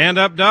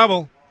 stand-up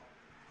double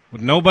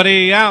with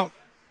nobody out.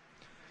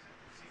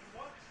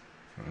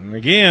 And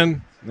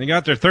again, they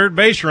got their third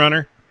base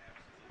runner.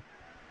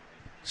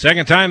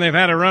 Second time they've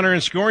had a runner in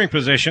scoring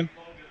position.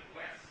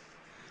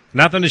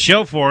 Nothing to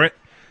show for it.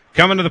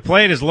 Coming to the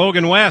plate is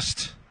Logan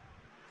West.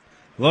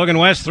 Logan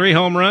West, 3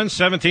 home runs,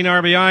 17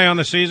 RBI on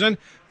the season.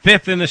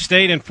 5th in the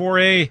state in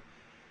 4A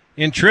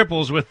in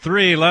triples with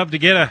 3. Love to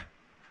get a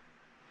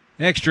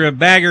extra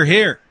bagger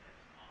here.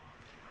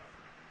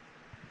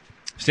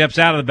 Steps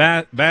out of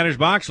the batter's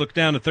box, looks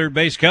down to third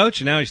base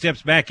coach, and now he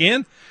steps back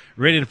in,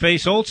 ready to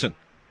face Olson.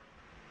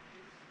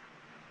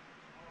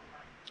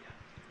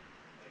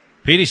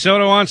 P.D.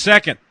 Soto on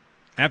second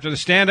after the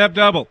stand-up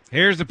double.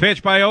 Here's the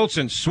pitch by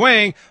Olson.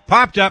 Swing,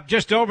 popped up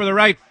just over the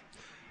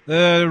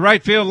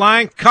right field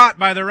line, caught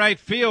by the right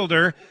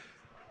fielder,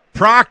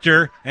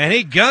 Proctor, and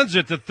he guns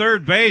it to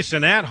third base,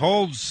 and that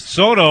holds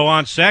Soto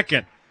on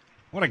second.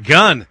 What a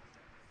gun.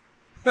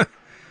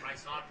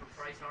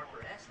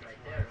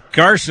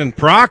 Carson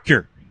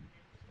Proctor.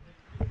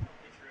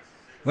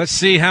 Let's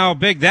see how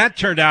big that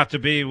turned out to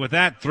be with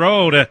that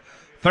throw to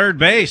third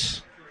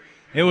base.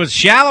 It was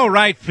shallow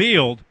right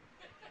field.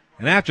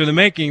 And after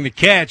making the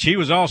catch, he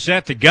was all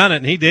set to gun it,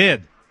 and he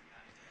did.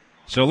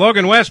 So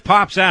Logan West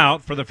pops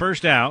out for the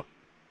first out.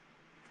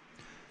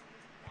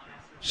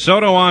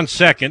 Soto on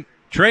second.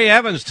 Trey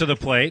Evans to the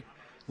plate.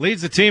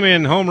 Leads the team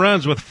in home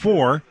runs with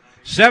 4.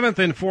 7th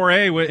in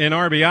 4A in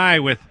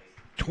RBI with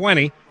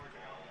 20.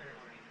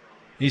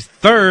 He's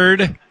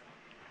 3rd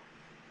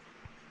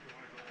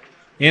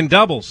in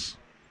doubles.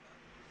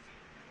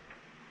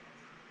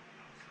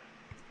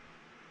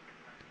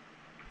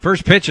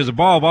 First pitch is a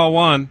ball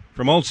 1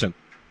 from Olson.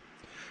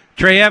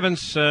 Trey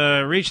Evans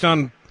reached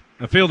on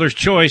a fielder's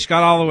choice,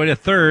 got all the way to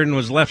third, and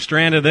was left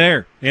stranded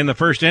there in the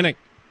first inning.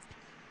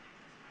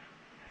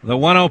 The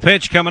 1-0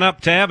 pitch coming up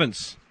to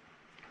Evans.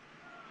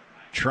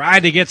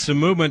 Tried to get some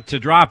movement to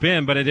drop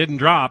in, but it didn't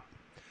drop.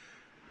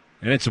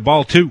 And it's a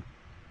ball 2.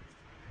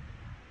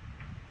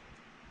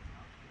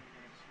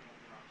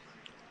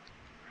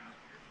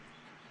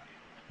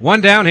 One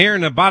down here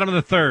in the bottom of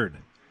the third.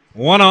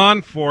 1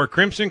 on for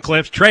Crimson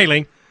Cliffs,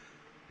 trailing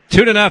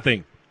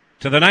 2-0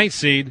 to the 9th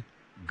seed,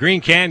 Green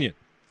Canyon.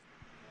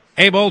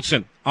 Abe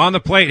Olson on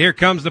the plate. Here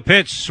comes the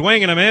pitch.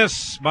 Swing and a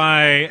miss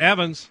by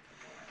Evans.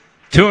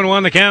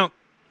 2-1 the count.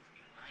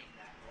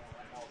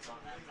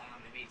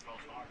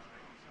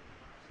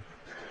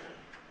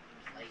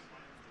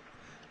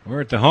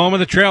 We're at the home of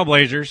the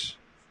Trailblazers,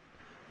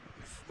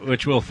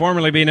 which will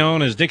formerly be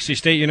known as Dixie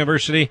State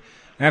University.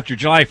 After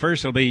July 1st,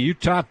 it'll be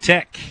Utah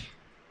Tech.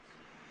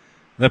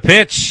 The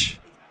pitch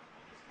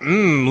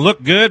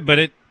looked good, but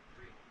it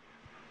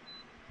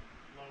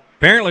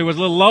apparently was a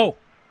little low.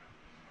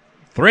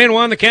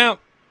 3-1 the count.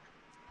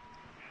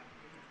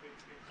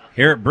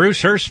 Here at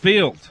Bruce Hurst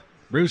Field.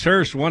 Bruce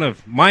Hurst, one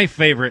of my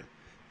favorite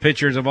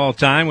pitchers of all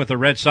time with the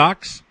Red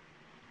Sox.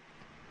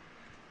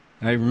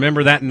 I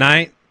remember that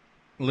night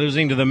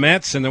losing to the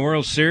Mets in the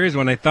World Series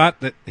when they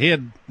thought that he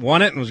had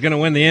won it and was going to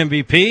win the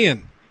MVP,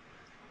 and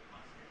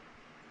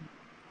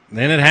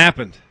then it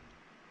happened.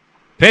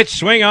 Pitch,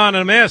 swing on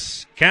and a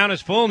miss. Count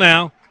is full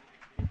now.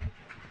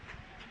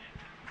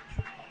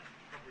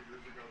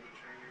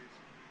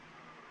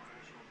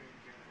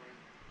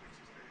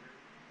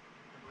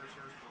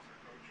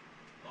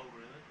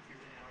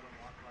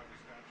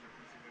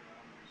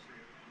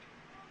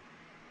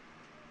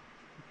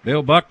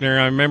 Bill Buckner,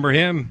 I remember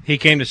him. He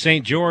came to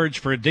St. George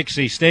for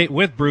Dixie State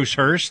with Bruce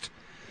Hurst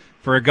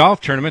for a golf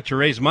tournament to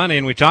raise money,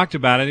 and we talked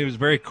about it. He was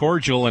very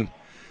cordial and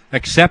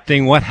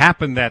accepting what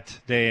happened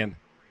that day in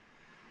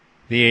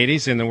the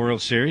 80s in the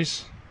World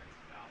Series.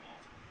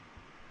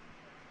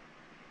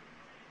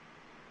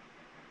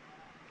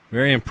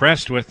 Very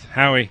impressed with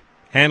how he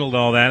handled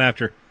all that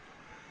after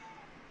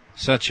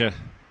such a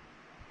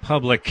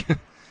public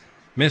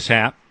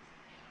mishap.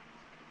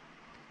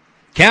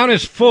 Count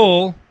is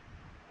full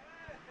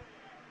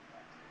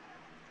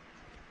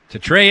to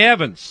Trey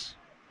Evans.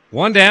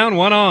 1 down,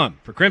 1 on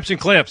for Crimson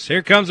Cliffs.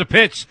 Here comes a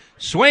pitch.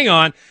 Swing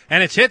on,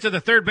 and it's hit to the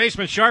third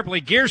baseman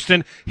sharply.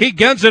 Gearston, he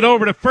guns it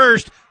over to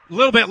first. A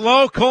little bit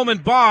low. Coleman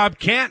Bob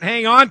can't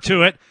hang on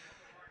to it.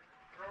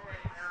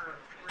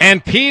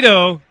 And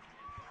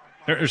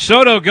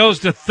Soto goes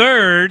to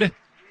third.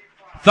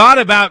 Thought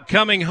about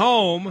coming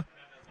home,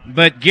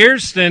 but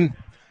Gearston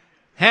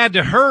had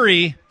to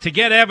hurry to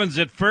get Evans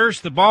at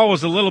first. The ball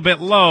was a little bit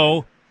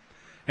low,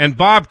 and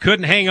Bob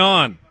couldn't hang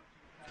on.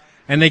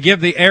 And they give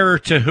the error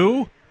to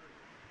who?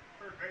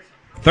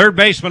 Third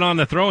baseman on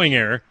the throwing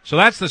error. So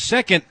that's the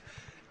second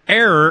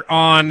error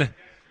on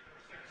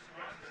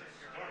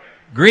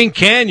Green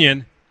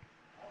Canyon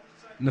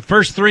in the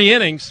first 3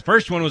 innings.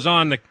 First one was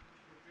on the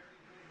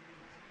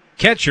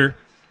catcher.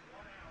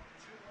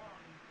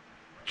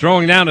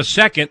 Throwing down to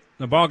second.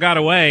 The ball got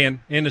away and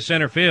into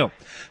center field.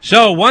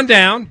 So 1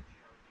 down.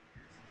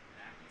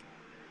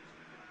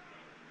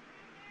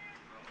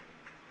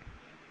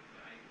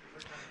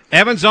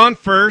 Evans on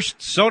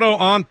first. Soto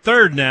on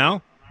third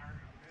now.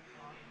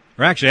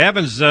 Or actually,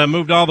 Evans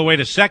moved all the way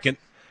to second.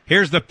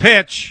 Here's the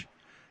pitch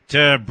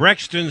to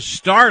Brexton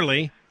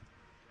Starley.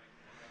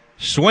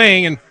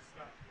 Swing and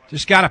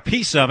just got a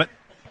piece of it.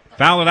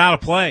 Fouled it out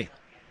of play.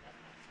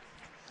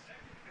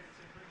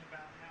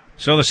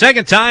 So the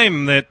second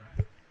time that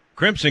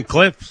Crimson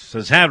Cliffs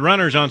has had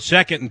runners on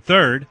second and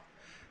third.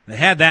 They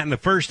had that in the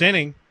first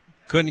inning.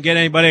 Couldn't get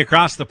anybody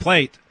across the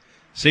plate.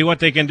 See what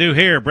they can do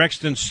here.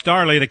 Brexton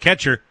Starley, the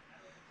catcher,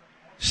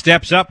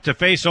 steps up to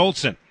face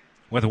Olson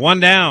with 1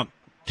 down,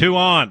 2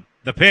 on.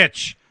 The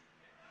pitch.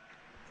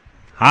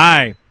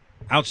 High,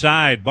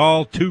 outside,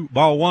 ball 2,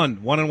 ball 1,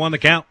 1-1 the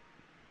count.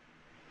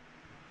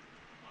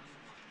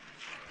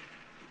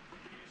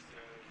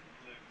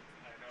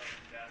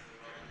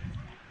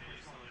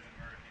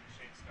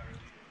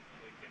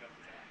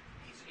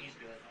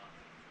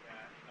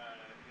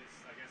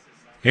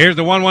 Here's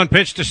the 1-1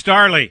 pitch to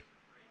Starley.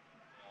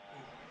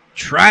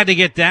 Tried to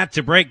get that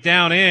to break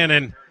down in,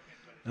 and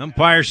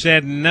umpire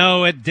said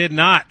no, it did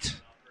not.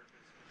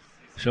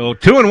 So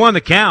 2-1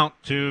 the count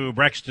to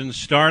Brexton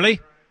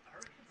Starley.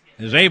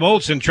 As Abe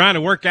Olson trying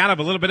to work out of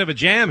a little bit of a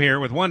jam here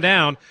with 1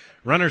 down.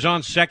 Runners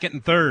on second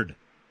and third.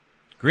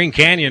 Green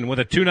Canyon with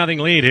a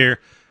 2-0 lead here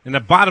in the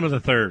bottom of the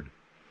third.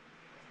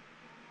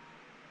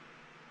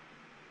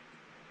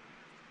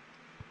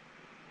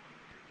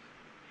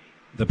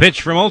 The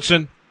pitch from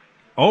Olson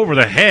over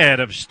the head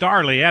of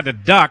Starley. Had to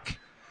duck.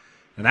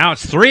 And now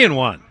it's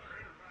 3-1.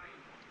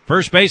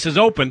 First base is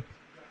open.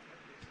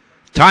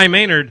 Ty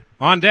Maynard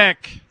on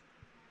deck.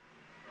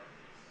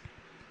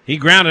 He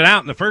grounded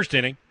out in the first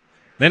inning.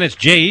 Then it's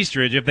Jay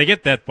Eastridge. If they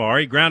get that far,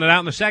 he grounded out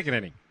in the second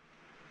inning.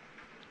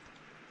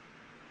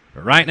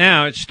 But right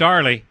now, it's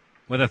Starley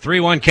with a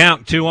 3-1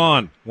 count, 2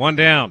 on, 1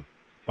 down.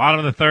 Bottom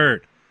of the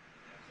third.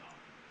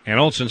 And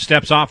Olson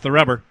steps off the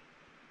rubber.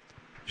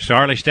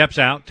 Starley steps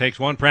out, takes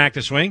 1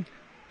 practice swing,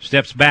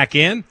 steps back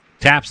in,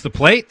 taps the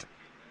plate,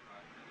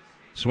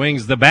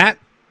 swings the bat,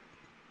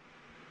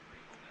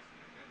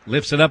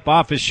 lifts it up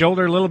off his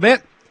shoulder a little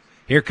bit.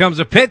 Here comes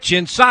a pitch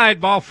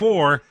inside, ball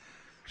 4.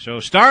 So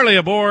Starley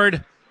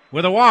aboard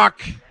with a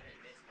walk.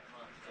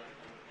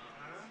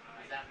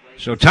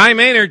 So Ty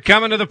Maynard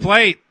coming to the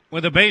plate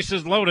with the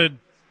bases loaded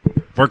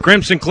for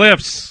Crimson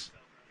Cliffs.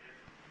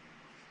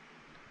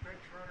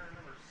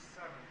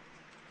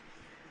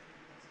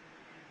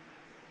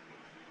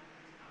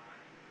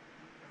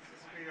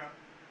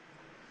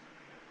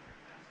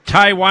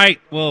 Ty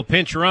White will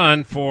pinch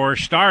run for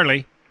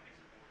Starley.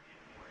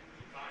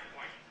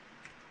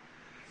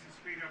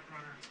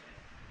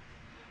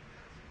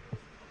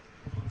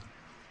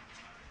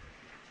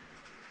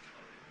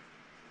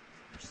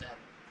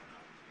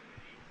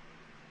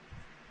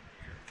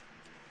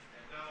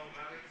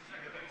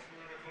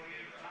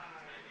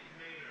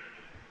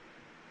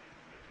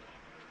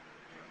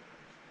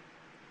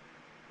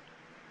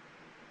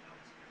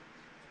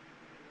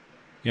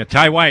 Yeah,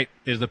 Ty White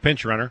is the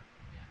pinch runner.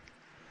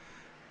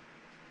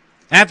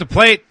 At the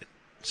plate,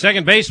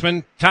 second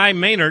baseman Ty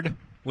Maynard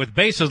with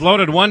bases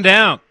loaded, 1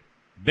 down.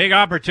 Big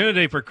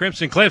opportunity for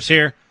Crimson Cliffs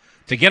here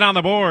to get on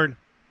the board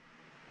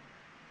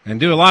and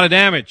do a lot of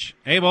damage.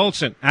 Abe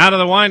Olson out of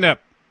the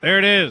windup. There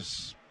it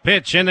is.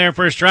 Pitch in there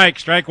for a strike.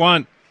 Strike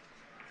 1.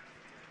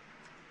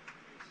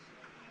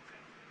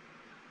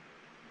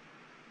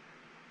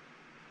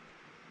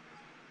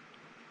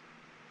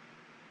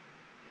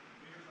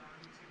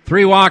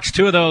 Three walks,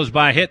 2 of those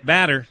by hit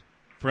batter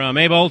from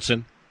Abe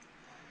Olson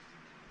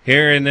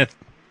here in the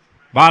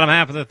bottom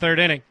half of the third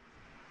inning.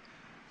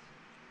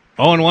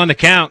 0-1 the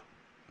count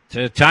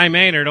to Ty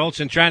Maynard.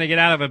 Olson trying to get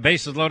out of a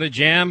bases-loaded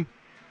jam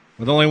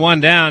with only 1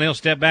 down. He'll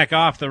step back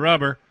off the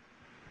rubber.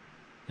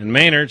 And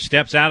Maynard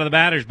steps out of the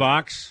batter's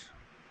box.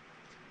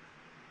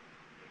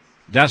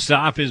 Dusts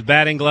off his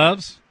batting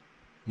gloves.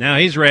 Now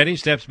he's ready.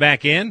 Steps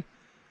back in.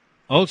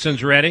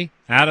 Olson's ready.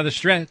 Out of the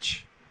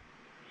stretch.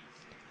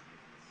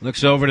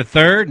 Looks over to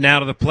third. Now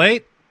to the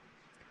plate.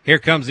 Here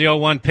comes the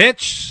 0-1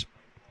 pitch.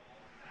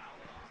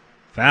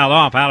 Fouled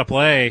off, out of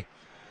play.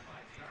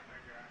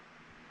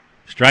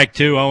 Strike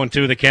 2,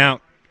 0-2 the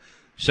count.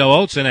 So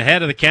Olson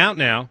ahead of the count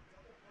now.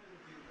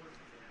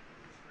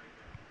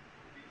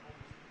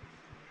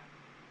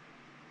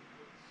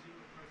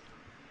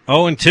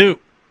 Oh and 2.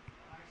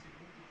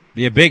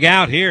 Be a big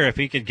out here if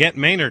he could get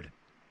Maynard.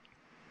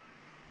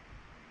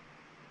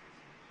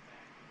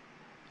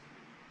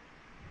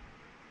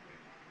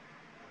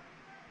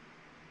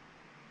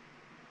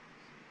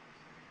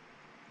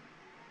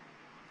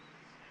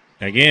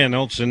 Again,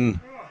 Olson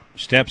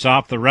steps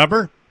off the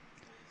rubber.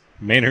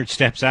 Maynard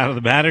steps out of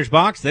the batter's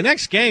box. The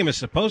next game is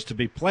supposed to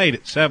be played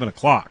at 7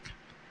 o'clock.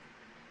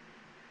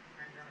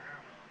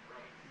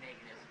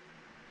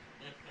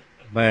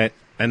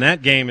 And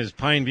that game is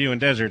Pineview and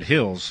Desert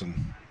Hills.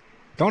 And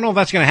don't know if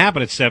that's going to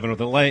happen at 7 with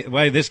the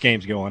way this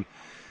game's going.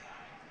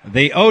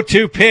 The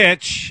 0-2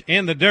 pitch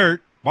in the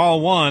dirt,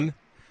 ball 1.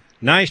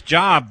 Nice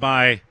job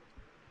by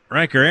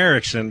Riker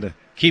Erickson to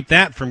keep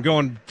that from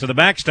going to the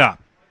backstop.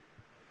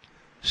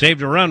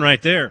 Saved a run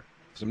right there.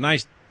 Some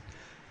nice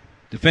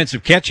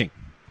defensive catching.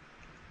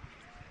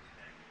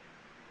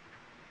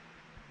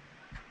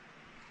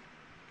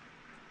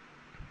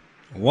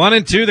 One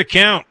and two the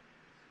count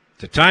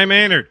to Ty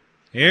Maynard.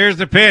 Here's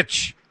the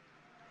pitch.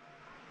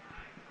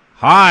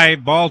 High,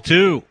 ball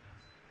 2.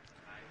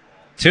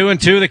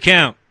 2-2 the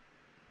count.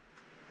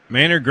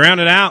 Maynard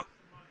grounded out.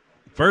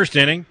 First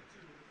inning.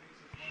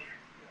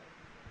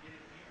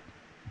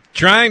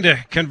 Trying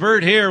to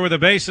convert here with the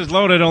bases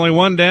loaded, only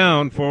one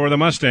down for the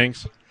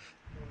Mustangs.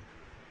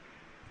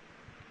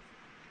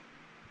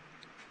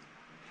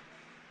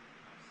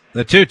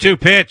 The 2-2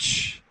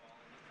 pitch.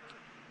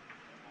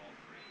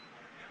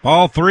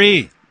 Ball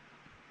 3.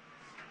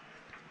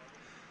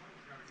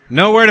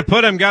 Nowhere to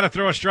put him. Got to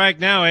throw a strike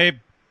now, Abe.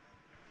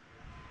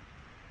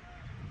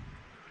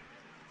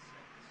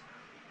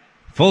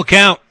 Full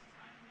count.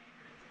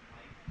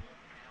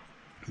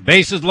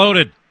 Bases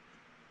loaded.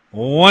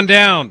 One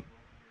down.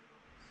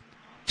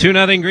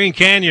 2-0 Green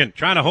Canyon.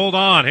 Trying to hold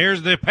on.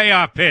 Here's the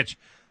payoff pitch.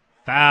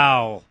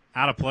 Foul.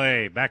 Out of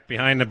play. Back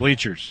behind the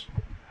bleachers.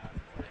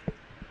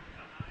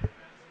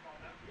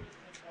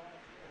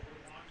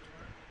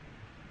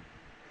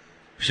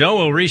 So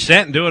we'll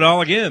reset and do it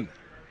all again.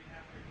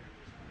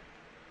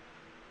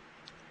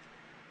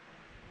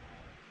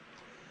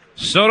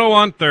 Soto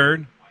on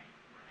third.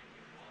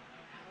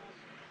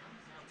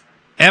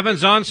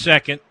 Evans on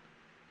second.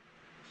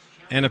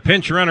 And a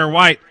pinch runner,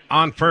 White,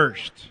 on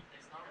first.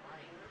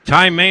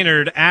 Ty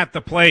Maynard at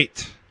the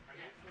plate.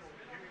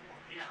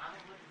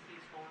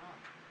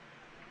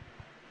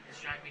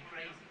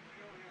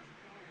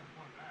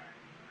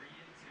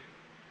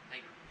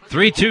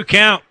 3-2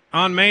 count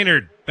on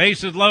Maynard.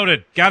 Bases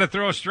loaded. Got to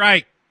throw a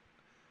strike.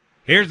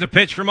 Here's the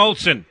pitch from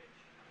Olson.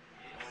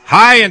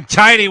 High and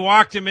tight. He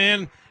walked him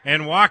in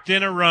and walked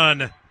in a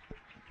run.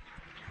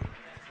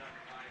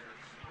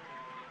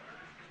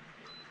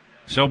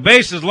 So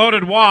bases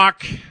loaded,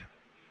 walk.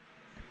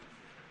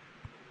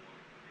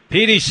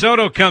 Petey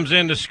Soto comes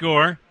in to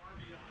score.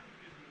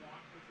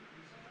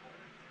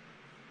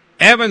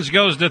 Evans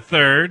goes to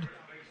third.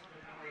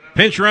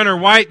 Pinch runner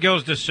White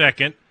goes to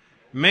second.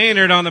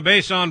 Maynard on the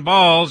base on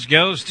balls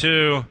goes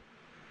to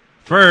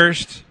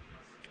first.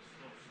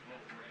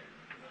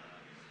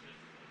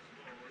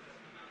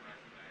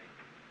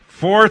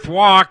 Fourth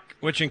walk,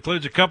 which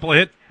includes a couple of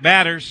hit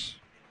batters,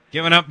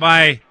 given up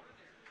by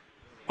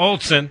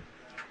Olson.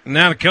 And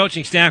now the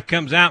coaching staff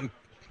comes out and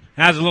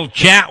has a little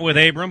chat with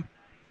Abram.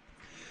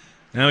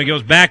 Now he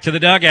goes back to the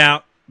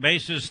dugout.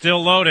 Bases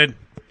still loaded.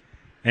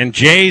 And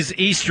Jays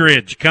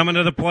Eastridge coming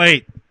to the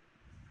plate.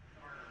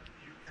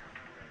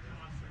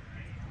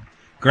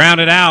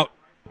 Grounded out.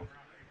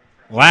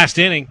 Last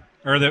inning.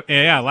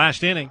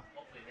 Last inning.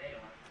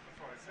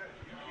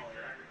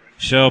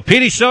 So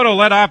Petey Soto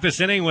led off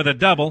this inning with a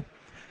double.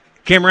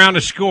 Came around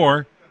to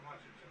score.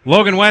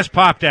 Logan West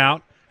popped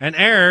out. An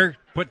error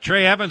put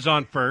Trey Evans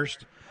on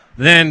first.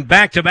 Then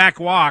back-to-back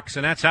walks,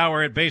 and that's how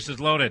we're at bases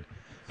loaded.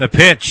 The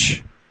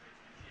pitch.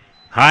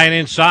 High and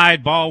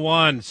inside, ball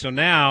 1. So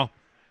now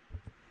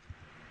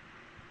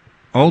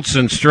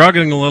Olson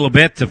struggling a little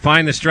bit to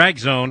find the strike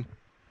zone.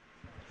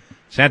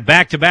 He's had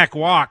back-to-back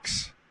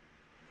walks.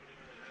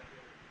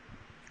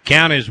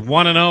 Count is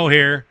 1-0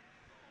 here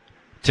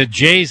to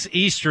Jays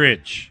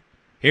Eastridge.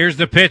 Here's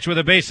the pitch with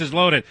the bases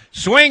loaded.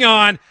 Swing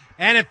on,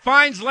 and it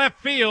finds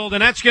left field,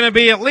 and that's going to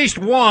be at least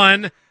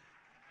one.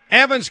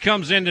 Evans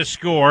comes in to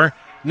score.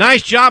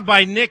 Nice job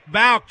by Nick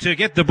Bauk to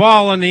get the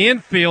ball in the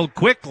infield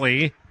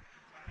quickly.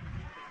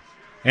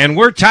 And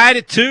we're tied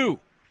at 2.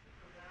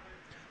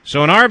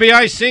 So an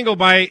RBI single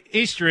by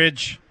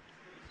Eastridge.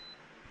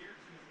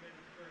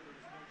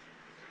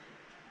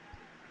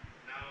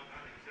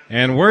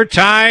 And we're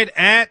tied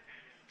at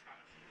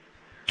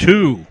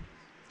 2.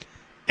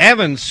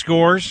 Evans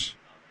scores.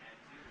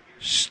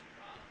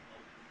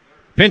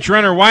 Pinch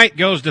runner White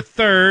goes to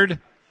third.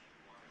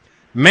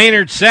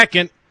 Maynard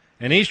second.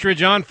 And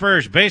Eastridge on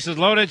first. Bases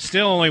loaded.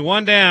 Still only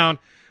one down.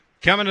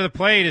 Coming to the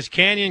plate is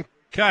Canyon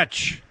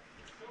Kutch.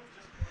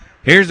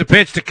 Here's the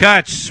pitch to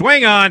Kutch.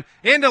 Swing on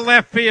into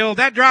left field.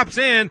 That drops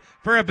in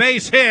for a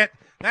base hit.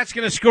 That's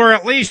going to score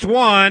at least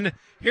one.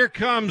 Here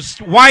comes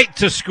White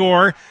to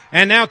score.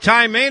 And now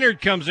Ty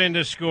Maynard comes in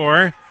to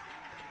score.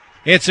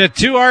 It's a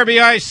 2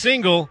 RBI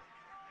single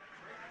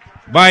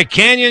by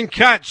Canyon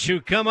Kutch,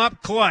 who come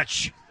up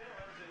clutch.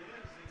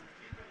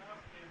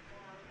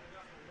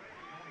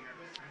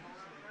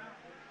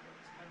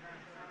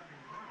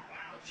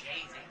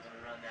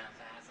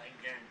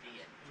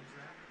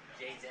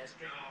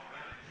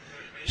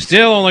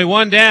 Still only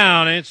one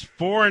down. It's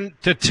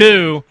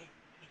 4-2.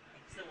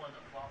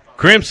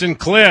 Crimson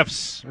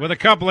Cliffs with a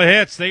couple of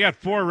hits. They got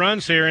 4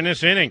 runs here in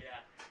this inning.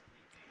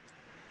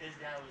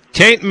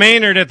 Tate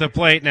Maynard at the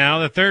plate now,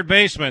 the third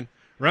baseman.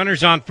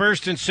 Runners on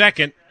first and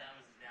second.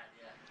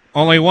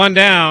 Only one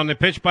down. The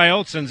pitch by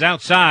Olsen's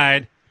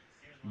outside.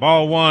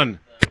 Ball 1.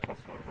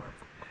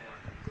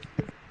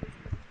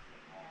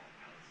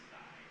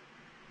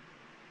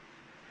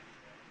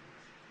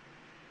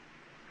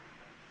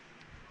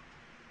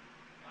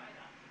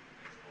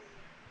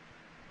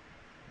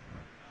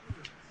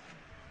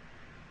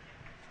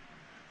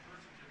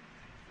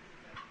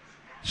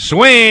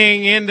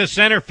 Swing into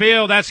center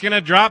field. That's going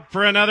to drop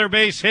for another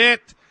base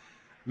hit.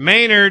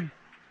 Maynard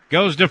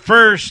goes to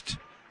first.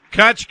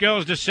 Kutch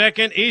goes to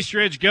second.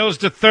 Eastridge goes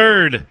to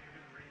third.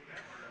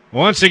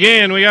 Once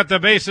again, we got the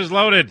bases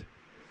loaded.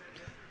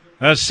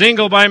 A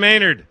single by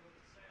Maynard.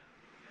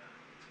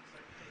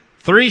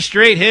 3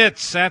 straight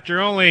hits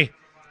after only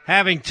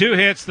having 2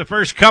 hits the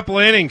first couple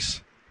of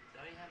innings.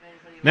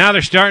 Now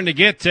they're starting to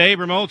get to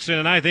Abram Olsen,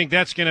 and I think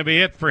that's going to be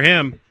it for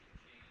him.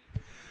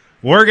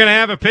 We're going to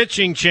have a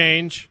pitching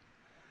change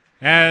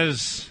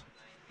as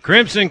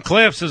Crimson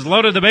Cliffs has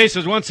loaded the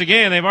bases once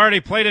again. They've already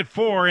played at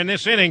 4 in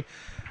this inning.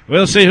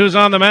 We'll see who's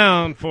on the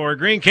mound for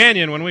Green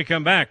Canyon when we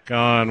come back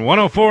on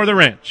 104 The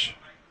Wrench.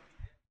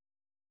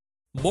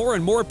 More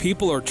and more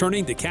people are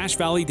turning to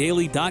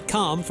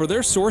CashValleyDaily.com for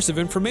their source of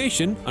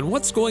information on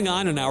what's going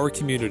on in our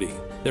community.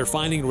 They're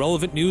finding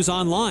relevant news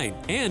online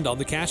and on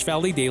the Cache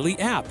Valley Daily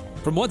app.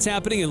 From what's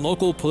happening in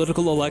local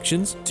political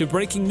elections to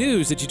breaking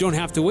news that you don't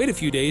have to wait a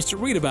few days to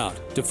read about,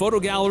 to photo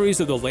galleries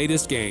of the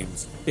latest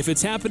games. If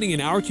it's happening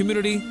in our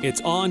community, it's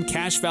on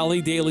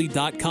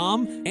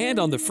CacheValleyDaily.com and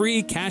on the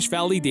free Cache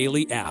Valley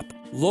Daily app.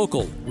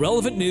 Local,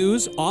 relevant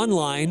news,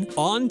 online,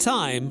 on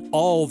time,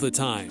 all the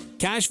time.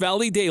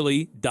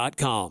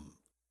 CacheValleyDaily.com.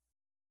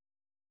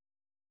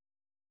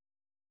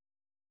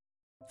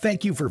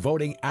 Thank you for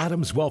voting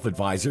Adams Wealth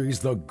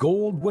Advisors the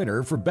gold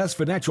winner for Best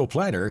Financial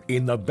Planner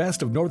in the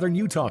Best of Northern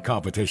Utah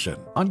competition.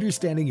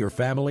 Understanding your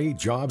family,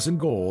 jobs, and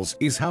goals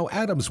is how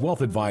Adams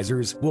Wealth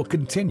Advisors will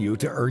continue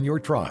to earn your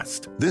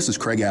trust. This is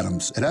Craig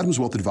Adams. At Adams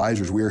Wealth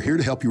Advisors, we are here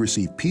to help you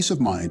receive peace of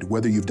mind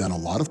whether you've done a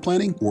lot of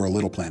planning or a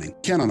little planning.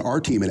 Count on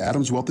our team at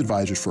Adams Wealth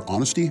Advisors for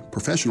honesty,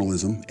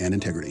 professionalism, and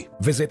integrity.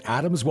 Visit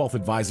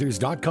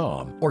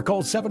AdamsWealthAdvisors.com or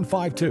call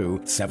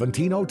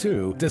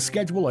 752-1702 to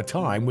schedule a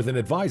time with an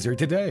advisor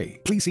today.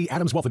 Please see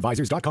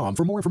AdamsWealthAdvisors.com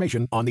for more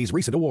information on these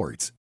recent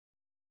awards.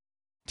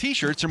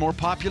 T-shirts are more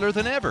popular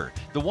than ever.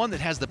 The one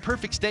that has the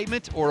perfect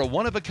statement or a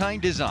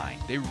one-of-a-kind design.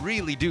 They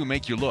really do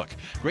make you look.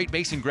 Great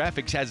Basin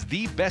Graphics has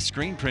the best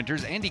screen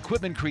printers and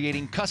equipment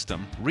creating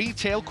custom,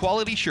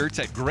 retail-quality shirts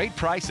at great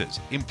prices.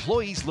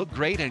 Employees look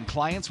great and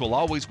clients will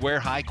always wear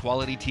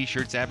high-quality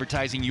T-shirts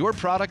advertising your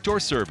product or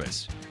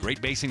service.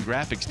 Great Basin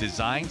Graphics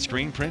design,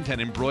 screen print,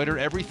 and embroider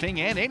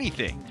everything and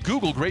anything.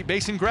 Google Great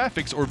Basin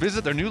Graphics or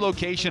visit their new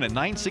location at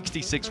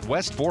 966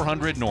 West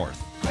 400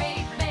 North.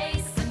 Great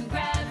Basin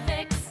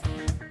Graphics.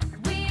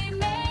 We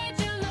made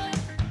you look,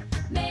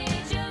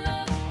 made you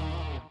look.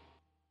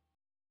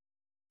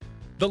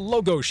 The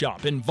Logo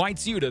Shop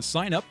invites you to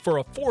sign up for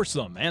a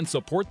foursome and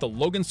support the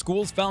Logan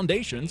Schools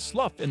Foundation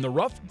Slough in the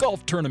Rough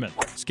Golf Tournament,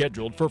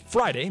 scheduled for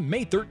Friday,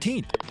 May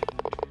 13th.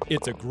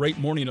 It's a great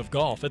morning of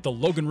golf at the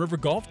Logan River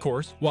Golf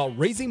Course while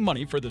raising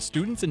money for the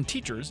students and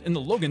teachers in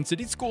the Logan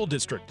City School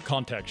District.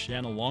 Contact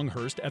Shanna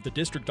Longhurst at the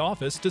district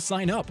office to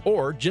sign up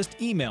or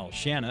just email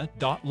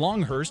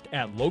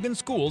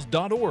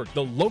shanna.longhurst@loganschools.org.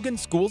 The Logan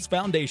Schools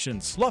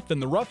Foundation Slough in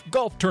the Rough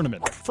Golf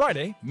Tournament,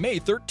 Friday, May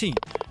 13th.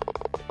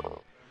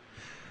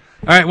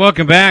 All right,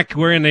 welcome back.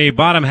 We're in the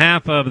bottom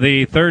half of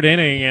the third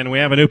inning, and we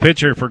have a new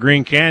pitcher for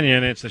Green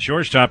Canyon. It's the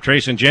shortstop,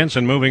 Trayson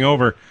Jensen, moving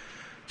over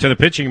to the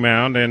pitching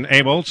mound, and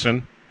Abe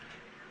Olsen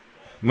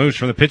moves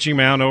from the pitching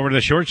mound over to the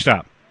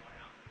shortstop.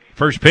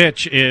 First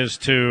pitch is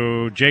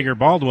to Jager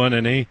Baldwin,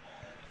 and he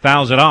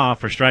fouls it off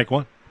for strike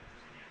 1.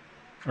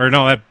 Or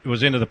no, that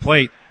was into the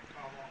plate.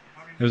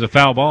 It was a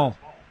foul ball.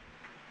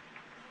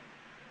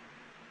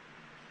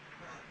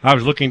 I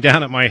was looking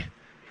down at my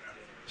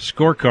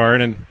scorecard,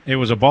 and it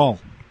was a ball.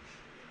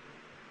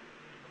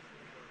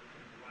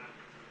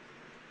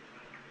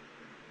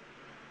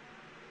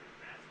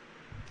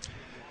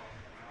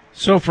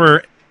 So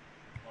for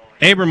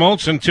Abram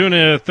Olsen, 2 in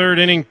the third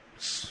inning,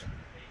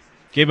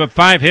 gave up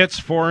 5 hits,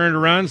 4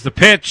 earned runs. The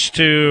pitch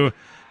to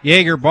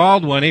Jaeger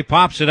Baldwin. He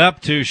pops it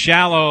up to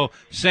shallow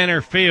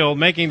center field.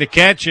 Making the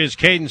catch is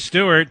Caden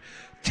Stewart,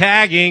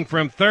 tagging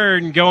from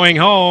third and going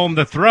home.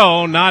 The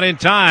throw not in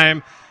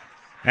time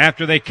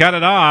after they cut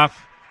it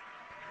off.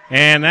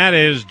 And that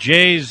is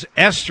Jays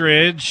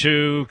Estridge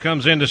who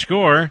comes in to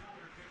score.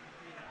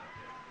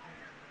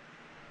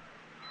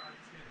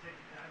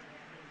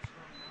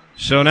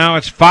 So now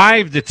it's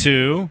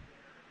 5-2.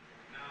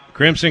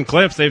 Crimson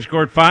Cliffs, they've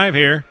scored 5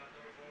 here.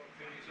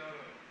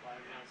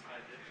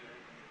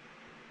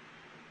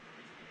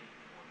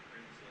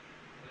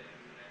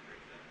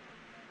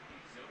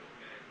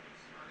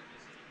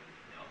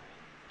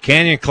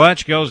 Canyon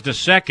Clutch goes to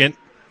second.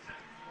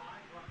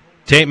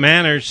 Tate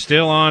Manners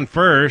still on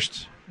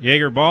first.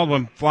 Jaeger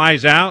Baldwin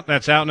flies out.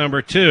 That's out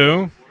number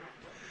 2.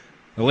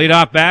 The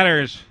leadoff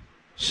batter is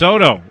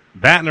Soto,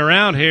 batting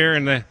around here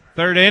in the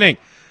third inning.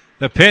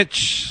 The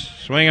pitch,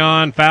 swing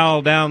on,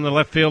 foul down the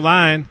left field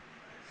line.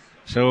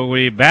 So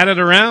we batted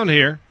around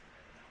here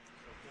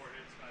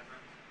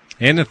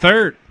in the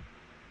third.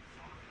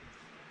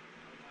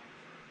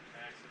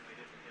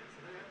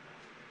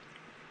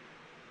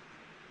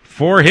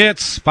 Four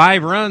hits,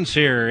 5 runs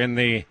here in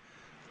the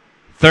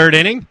third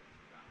inning.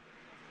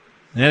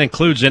 That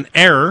includes an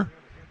error.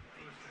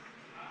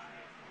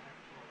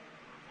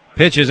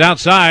 Pitch is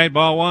outside,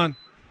 ball 1.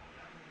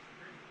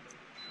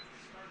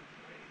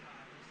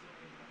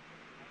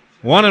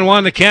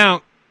 1-1 the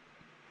count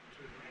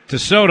to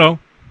Soto.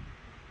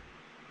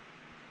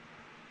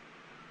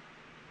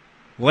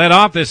 Led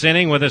off this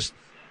inning with a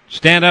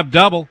stand-up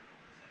double.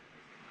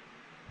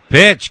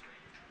 Pitch.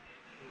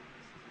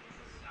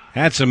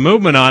 Had some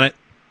movement on it.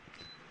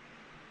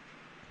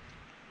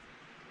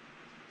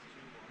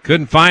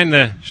 Couldn't find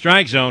the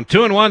strike zone.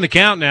 2-1 the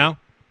count now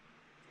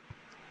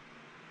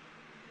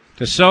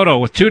to Soto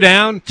with 2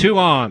 down, 2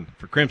 on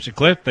for Crimson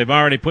Cliff. They've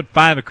already put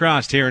 5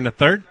 across here in the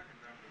third.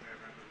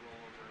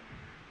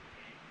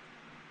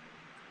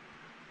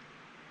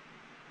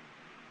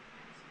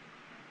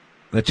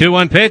 The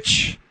 2-1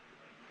 pitch.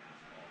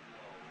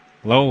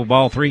 Low,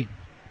 ball 3.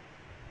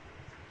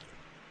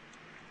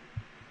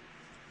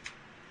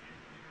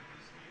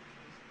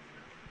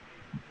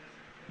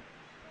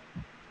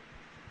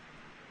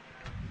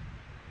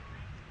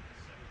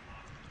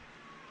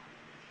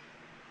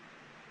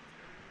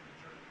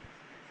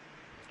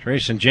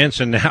 Trayson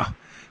Jensen now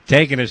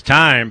taking his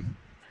time,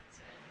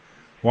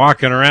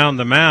 walking around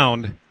the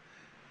mound.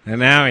 And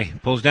now he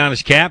pulls down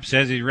his cap,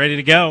 says he's ready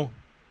to go.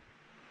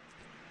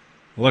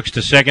 Looks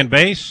to second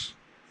base.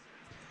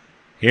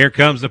 Here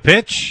comes the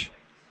pitch.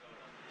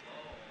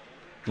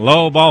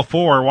 Low, ball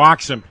 4,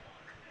 walks him.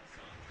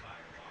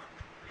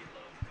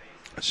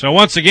 So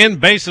once again,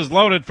 bases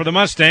loaded for the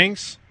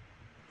Mustangs.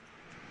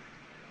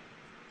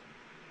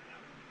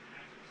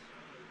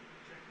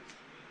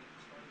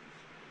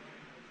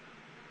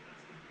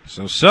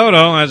 So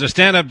Soto has a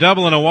stand-up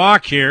double and a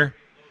walk here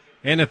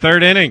in the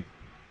third inning.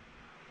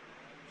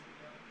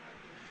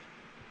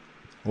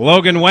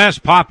 Logan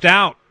West popped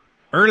out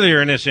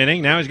earlier in this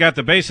inning. Now he's got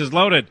the bases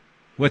loaded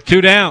with 2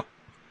 down.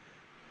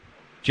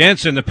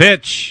 Jensen, the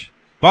pitch.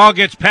 Ball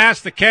gets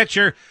past the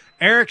catcher,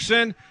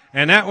 Erickson,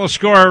 and that will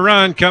score a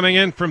run coming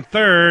in from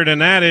third,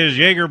 and that is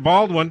Jaeger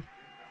Baldwin.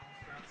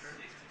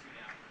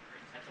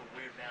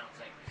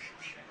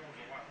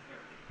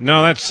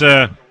 No, that's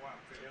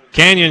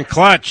Canyon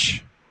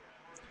Clutch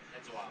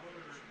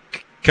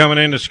coming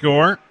in to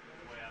score.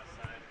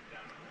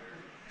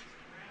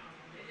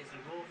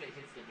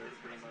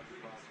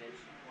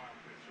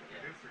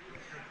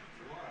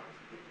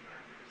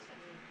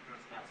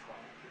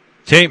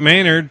 Tate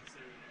Maynard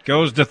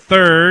goes to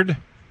third.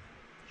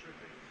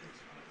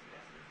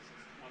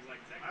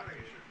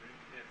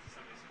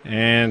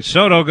 And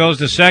Soto goes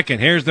to second.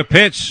 Here's the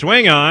pitch.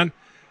 Swing on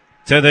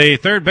to the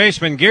third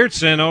baseman,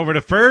 Geertsen, over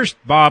to first.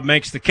 Bob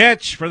makes the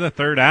catch for the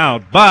third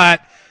out. But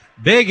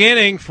big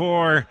inning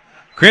for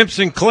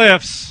Crimson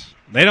Cliffs.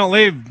 They don't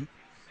leave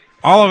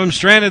all of them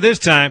stranded this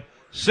time.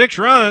 6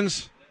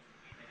 runs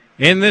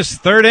in this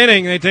third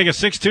inning. They take a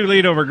 6-2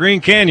 lead over Green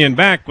Canyon.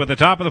 Back with the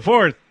top of the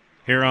fourth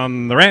here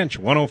on the Ranch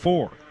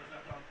 104.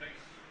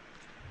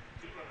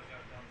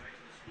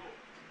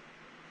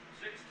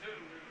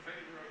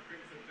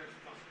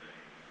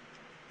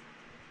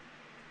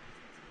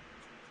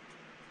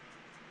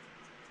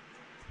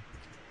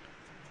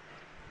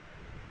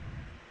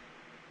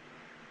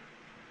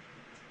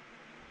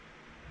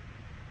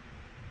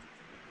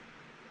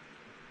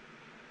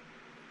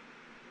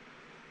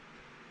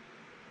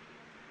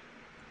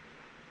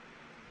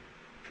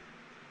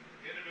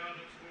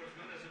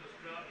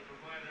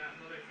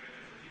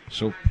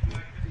 So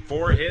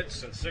 4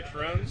 hits and 6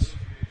 runs.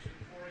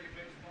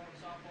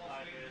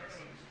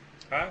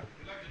 Huh?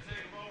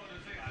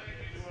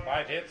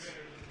 5 hits?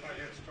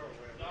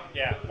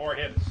 Yeah, 4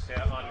 hits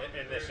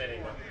in this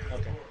inning.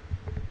 Okay.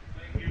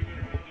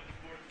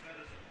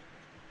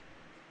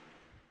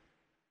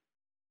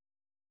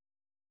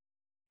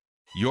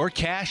 Your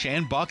Cash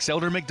and Box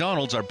Elder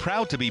McDonald's are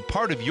proud to be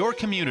part of your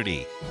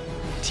community.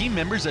 Team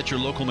members at your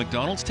local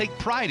McDonald's take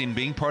pride in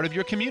being part of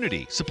your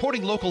community.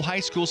 Supporting local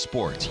high school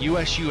sports,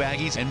 USU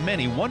Aggies, and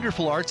many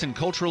wonderful arts and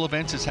cultural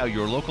events is how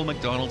your local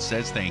McDonald's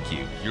says thank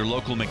you. Your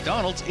local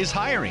McDonald's is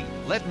hiring.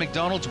 Let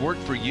McDonald's work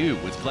for you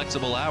with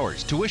flexible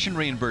hours, tuition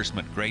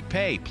reimbursement, great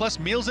pay, plus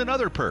meals and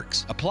other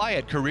perks. Apply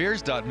at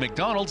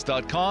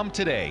careers.mcdonalds.com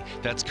today.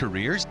 That's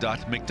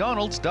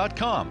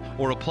careers.mcdonalds.com,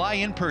 or apply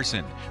in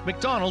person.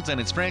 McDonald's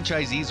and its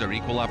franchisees are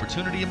equal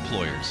opportunity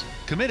employers,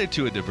 committed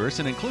to a diverse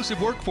and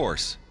inclusive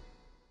workforce.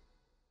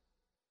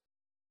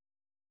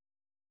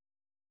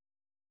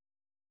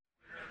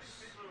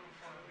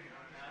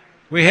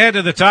 We head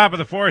to the top of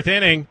the fourth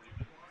inning,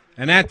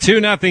 and that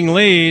 2-0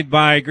 lead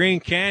by Green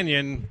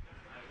Canyon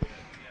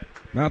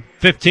about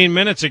 15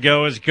 minutes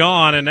ago is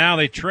gone, and now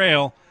they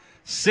trail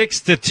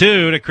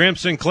 6-2 to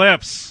Crimson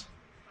Cliffs.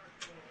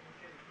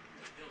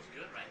 Feels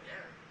good right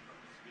there.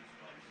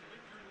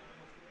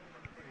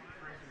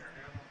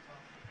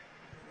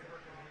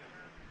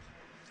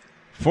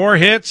 4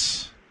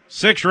 hits,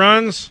 6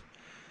 runs,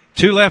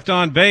 2 left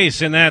on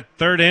base in that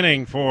third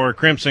inning for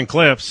Crimson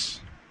Cliffs.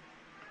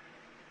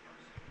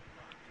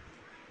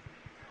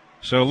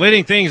 So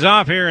leading things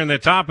off here in the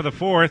top of the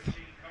fourth,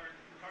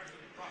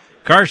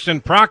 Karsten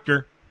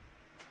Proctor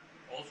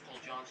Old school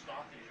John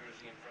Stockton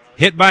jersey in front of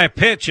hit by a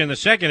pitch in the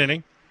second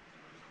inning.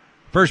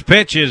 First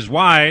pitch is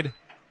wide,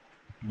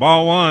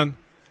 ball 1.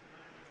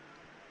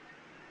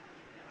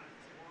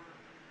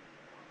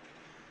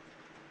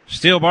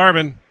 Steele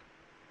Barbin,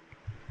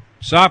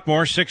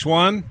 sophomore,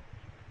 6'1",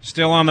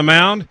 still on the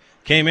mound.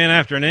 Came in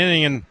after an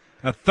inning and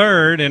a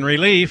third in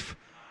relief.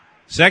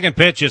 Second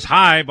pitch is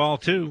high, ball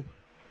 2.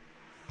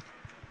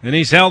 And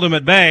he's held him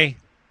at bay.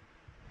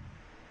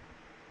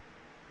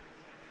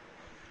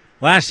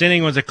 Last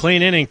inning was a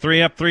clean inning,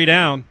 3 up, 3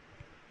 down.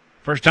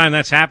 First time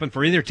that's happened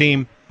for either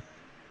team,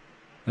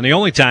 and the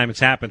only time it's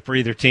happened for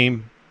either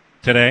team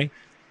today.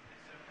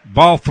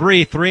 Ball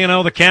 3,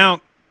 3-0 the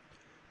count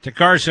to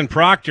Carson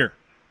Proctor.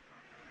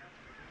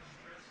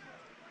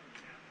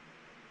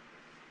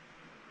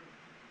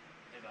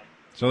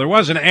 So there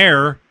was an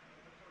error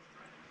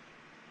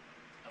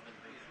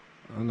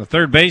on the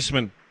third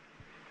baseman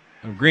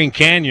of Green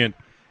Canyon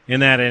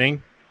in that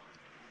inning.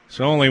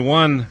 So only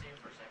one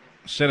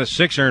set of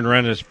 6 earned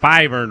runs is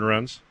 5 earned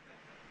runs.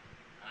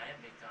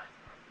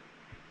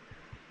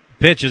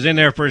 Pitch is in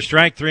there for a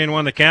strike,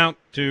 3-1 the count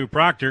to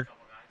Proctor.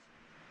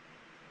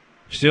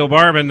 Steele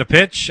Barbin the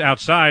pitch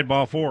outside,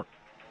 ball 4.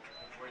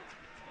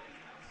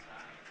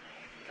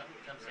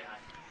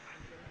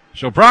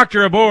 So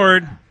Proctor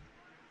aboard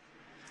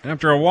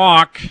after a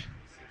walk.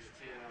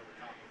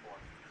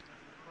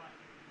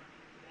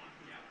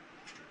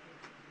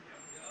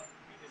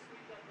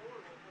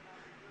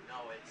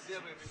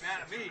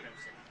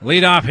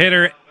 Leadoff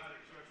hitter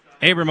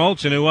Abram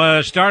Olson,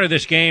 who started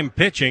this game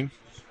pitching,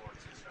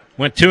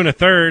 went 2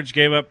 1/3,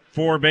 gave up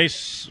 4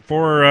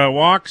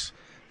 walks,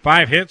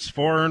 5 hits,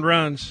 4 earned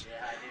runs.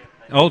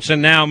 Olson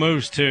now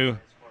moves to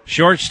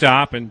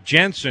shortstop, and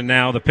Jensen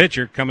now the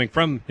pitcher coming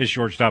from his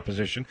shortstop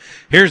position.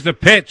 Here's the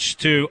pitch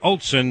to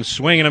Olson,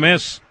 swing and a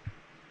miss.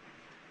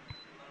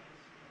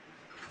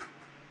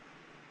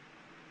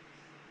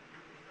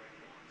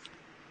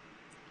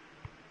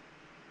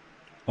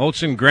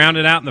 Olson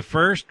grounded out in the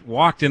first,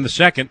 walked in the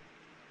second.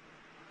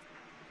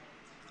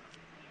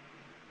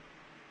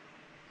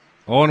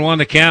 0-1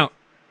 to count.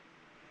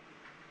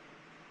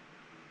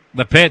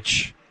 The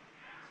pitch.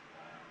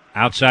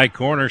 Outside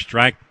corner,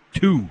 strike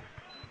 2.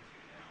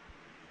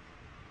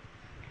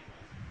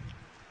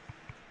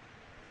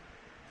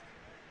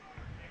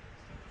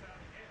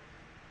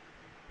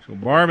 So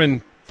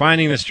Barbin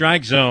finding the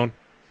strike zone.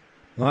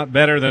 A lot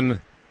better than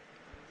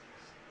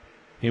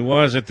he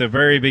was at the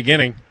very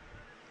beginning.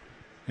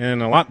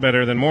 And a lot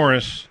better than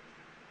Morris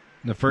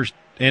in the first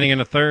inning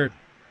and the third.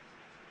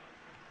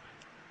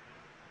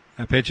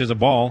 That pitch is a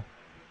ball.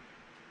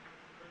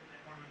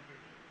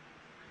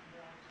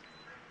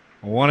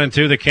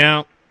 1-2 the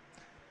count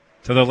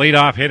to the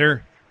leadoff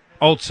hitter,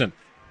 Olson.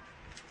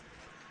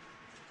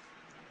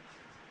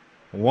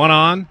 1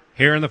 on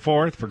here in the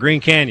fourth for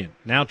Green Canyon.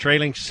 Now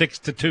trailing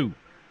 6-2.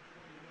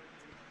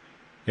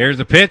 Here's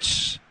the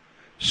pitch.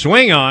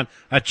 Swing on.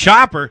 A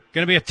chopper.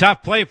 Going to be a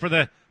tough play for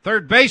the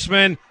third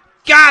baseman.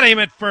 Got him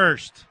at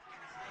first.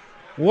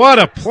 What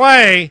a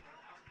play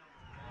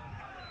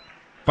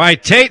by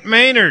Tate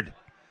Maynard.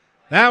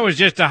 That was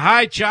just a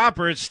high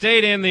chopper. It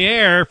stayed in the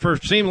air for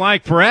seemed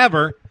like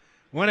forever.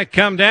 When it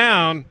come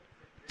down,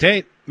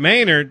 Tate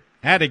Maynard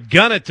had to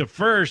gun it to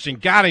first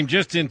and got him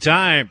just in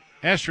time.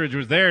 Estridge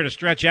was there to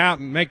stretch out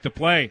and make the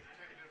play.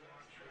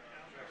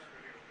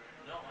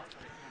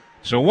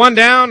 So 1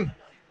 down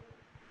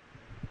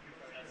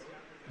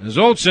as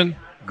Olson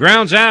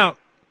grounds out.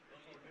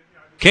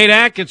 Kate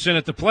Atkinson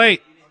at the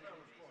plate.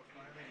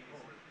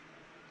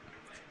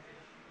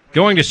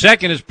 Going to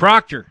second is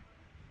Proctor.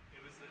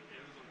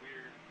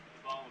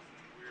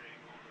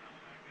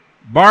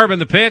 Barbin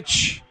the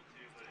pitch.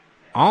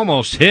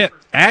 Almost hit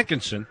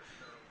Atkinson.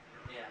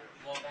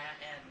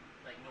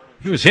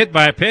 He was hit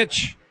by a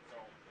pitch.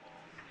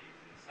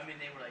 I mean,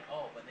 they were like,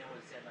 oh, but they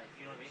would have said, like,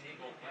 you know what I mean? They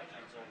go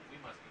question, so we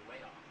must be way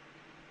off.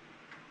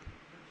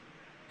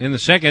 In the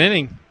second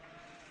inning.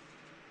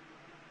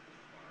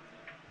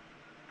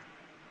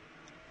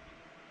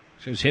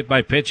 He was hit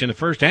by pitch in the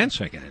first and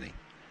second inning.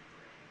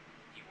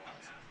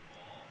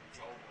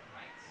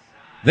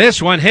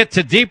 This one hit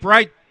to deep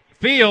right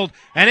field,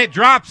 and it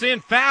drops in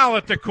foul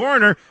at the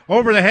corner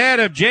over the head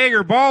of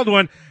Jager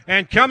Baldwin.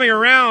 And coming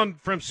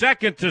around from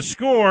second to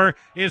score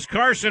is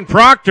Carson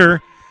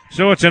Proctor.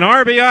 So it's an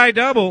RBI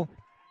double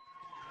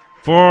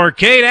for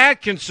Kate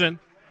Atkinson.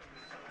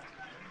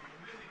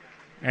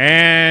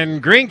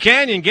 And Green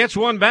Canyon gets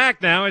one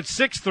back now. It's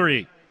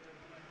 6-3.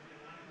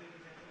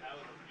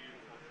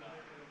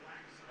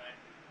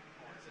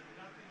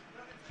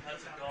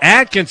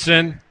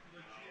 Atkinson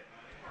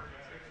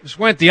Just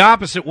went the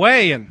opposite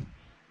way, and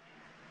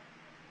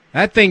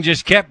that thing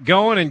just kept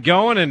going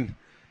and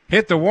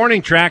hit the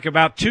warning track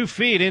about 2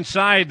 feet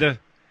inside the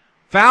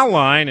foul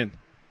line, and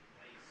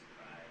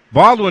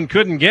Baldwin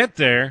couldn't get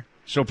there.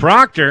 So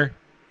Proctor,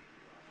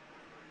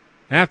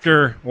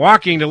 after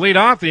walking to lead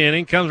off the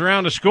inning, comes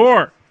around to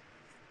score.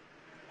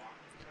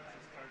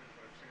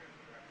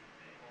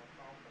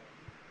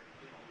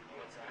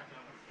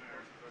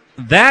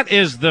 That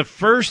is the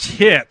first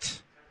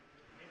hit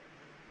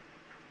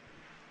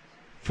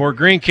for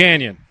Green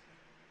Canyon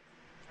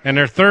and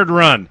their third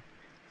run.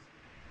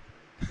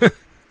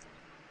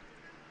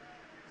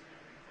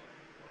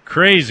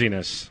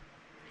 Craziness.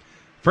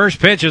 First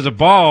pitch is a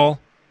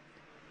ball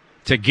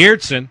to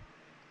Geertsen.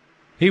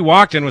 He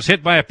walked and was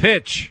hit by a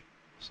pitch.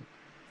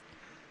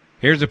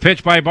 Here's a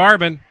pitch by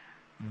Barbin.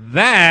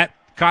 That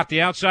caught the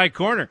outside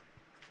corner.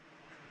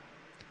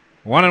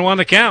 1-1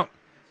 the count.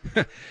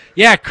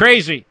 Yeah,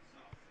 crazy.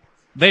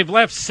 They've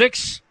left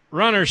 6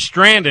 runners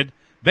stranded,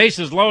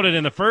 bases loaded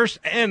in the first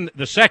and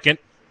the second,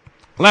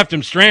 left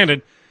them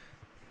stranded.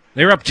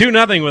 They were up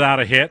 2-0 without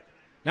a hit.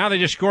 Now they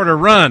just scored a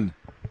run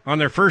on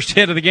their first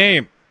hit of the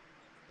game.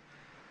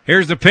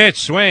 Here's the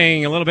pitch,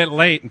 swing a little bit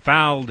late and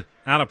fouled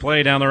out of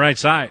play down the right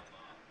side.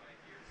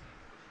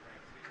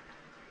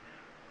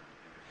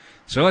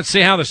 So let's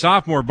see how the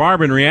sophomore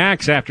Barbin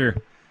reacts after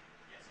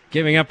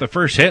giving up the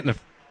first hit in the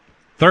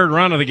third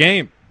run of the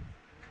game.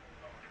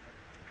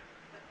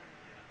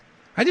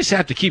 I just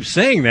have to keep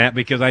saying that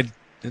because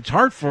it's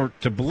hard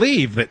to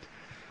believe that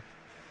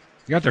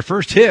they got their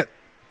first hit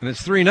and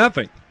it's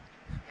 3-0.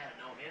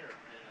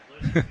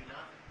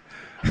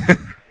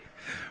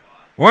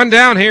 One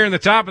down here in the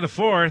top of the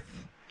fourth.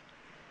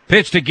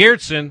 Pitch to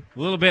Geertsen, a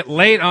little bit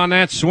late on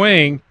that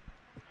swing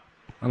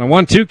on a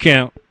 1-2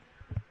 count.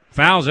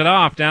 Fouls it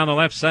off down the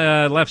left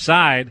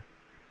side.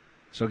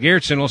 So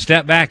Geertsen will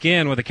step back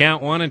in with a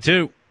count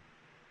 1-2.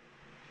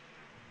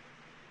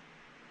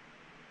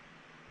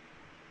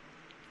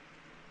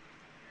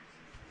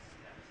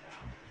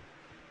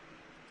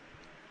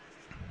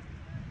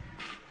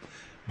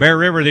 Bear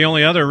River, the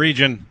only other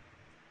Region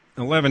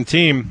 11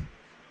 team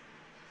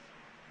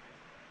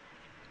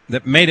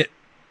that made it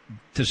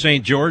to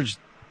St. George.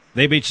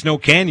 They beat Snow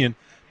Canyon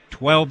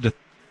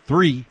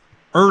 12-3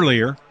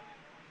 earlier.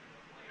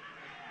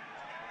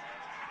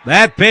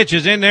 That pitch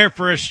is in there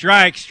for a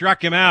strike.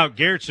 Struck him out.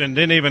 Geertsen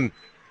didn't even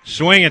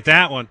swing at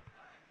that one.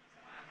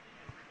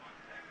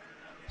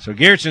 So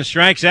Geertsen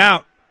strikes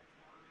out.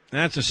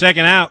 That's the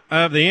second out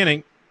of the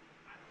inning.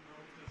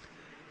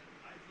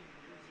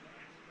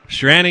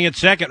 Stranding at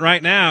second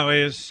right now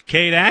is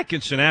Cade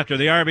Atkinson after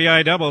the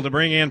RBI double to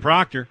bring in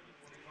Proctor.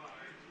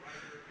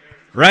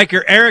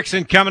 Riker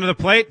Erickson coming to the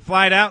plate,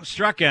 flied out,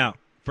 struck out.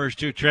 First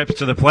 2 trips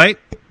to the plate.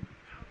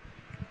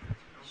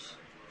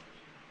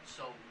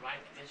 So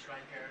this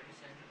Riker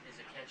Erickson is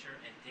a catcher,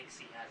 and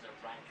Dixie has a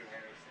Riker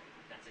Erickson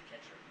that's a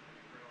catcher.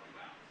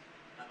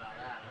 How about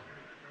that, huh?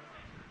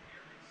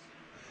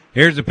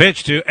 Here's the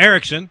pitch to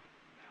Erickson.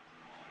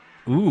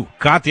 Ooh,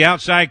 caught the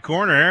outside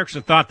corner.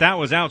 Erickson thought that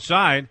was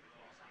outside.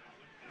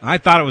 I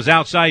thought it was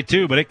outside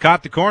too, but it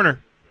caught the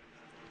corner.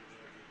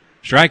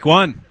 Strike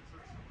 1.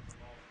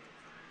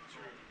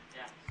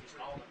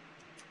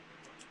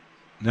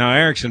 Now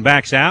Erickson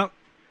backs out.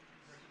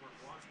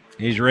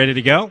 He's ready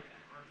to go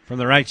from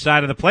the right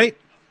side of the plate.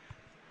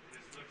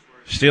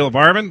 Steele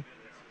Barbin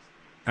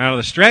out of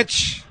the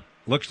stretch.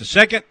 Looks to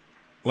second.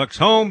 Looks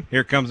home.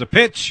 Here comes the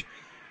pitch.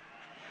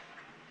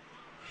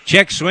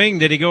 Check swing.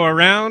 Did he go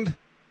around?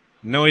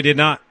 No, he did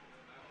not.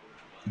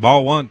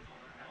 Ball 1.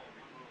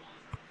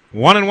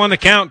 1-1 the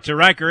count to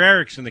Riker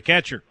Erickson, the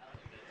catcher.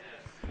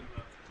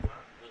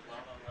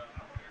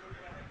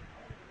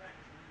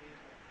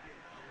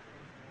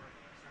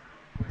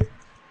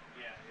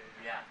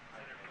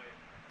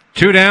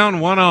 Two down,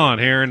 1 on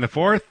here in the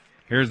fourth.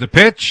 Here's the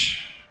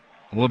pitch.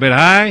 A little bit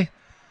high.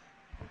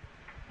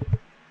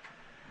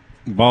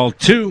 Ball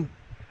 2.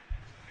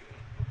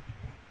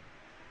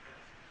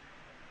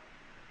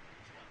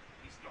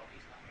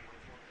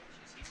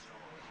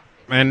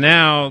 And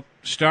now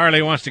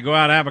Starley wants to go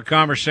out and have a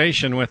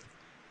conversation with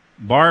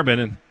Barbin,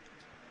 and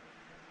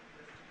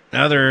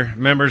other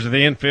members of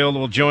the infield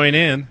will join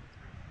in.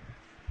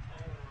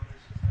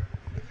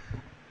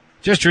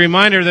 Just a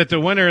reminder that the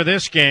winner of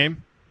this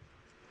game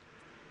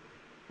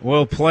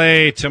will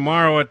play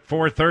tomorrow at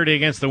 4:30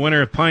 against the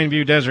winner of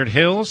Pineview Desert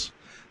Hills.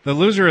 The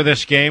loser of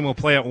this game will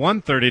play at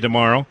 1:30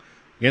 tomorrow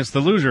against the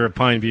loser of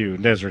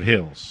Pineview Desert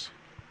Hills.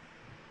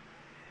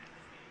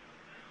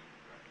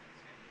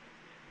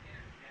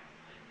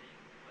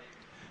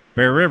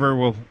 Bear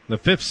River, the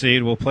 5th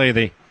seed, will play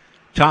the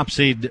top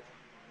seed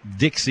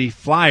Dixie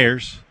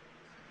Flyers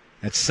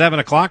at 7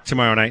 o'clock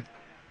tomorrow night.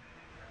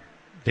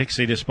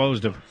 Dixie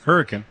disposed of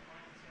Hurricane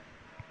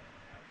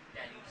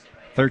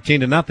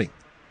 13-0.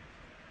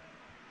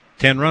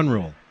 10-run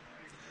rule.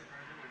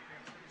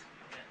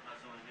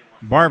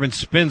 Barbin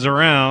spins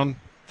around,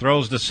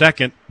 throws to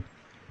second.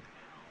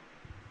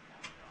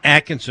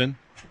 Atkinson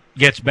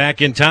gets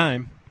back in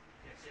time.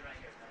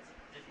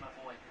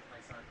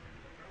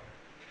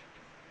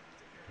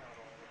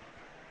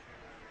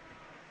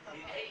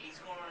 Hey, he's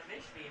going on a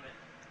fish beam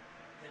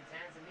in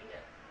Tanzania.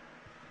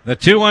 The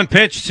 2-1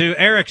 pitch to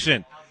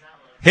Erickson.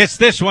 Hits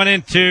this one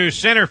into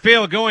center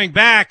field. Going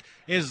back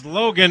is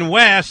Logan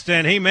West,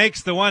 and he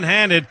makes the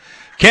one-handed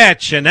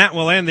catch, and that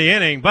will end the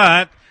inning.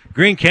 But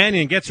Green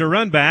Canyon gets a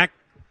run back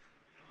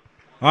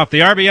off the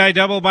RBI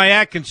double by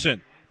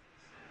Atkinson.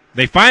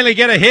 They finally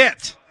get a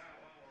hit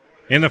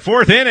in the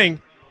fourth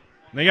inning.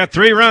 They got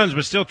 3 runs,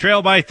 but still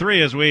trail by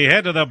 3 as we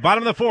head to the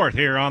bottom of the fourth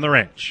here on the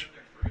ranch.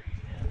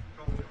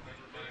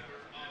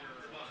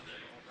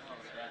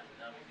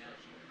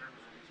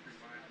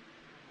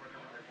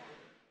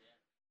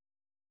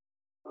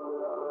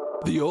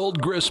 The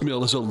old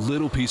gristmill is a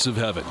little piece of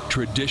heaven.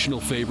 Traditional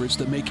favorites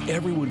that make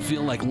everyone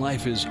feel like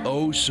life is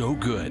oh so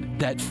good.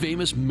 That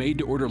famous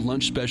made-to-order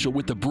lunch special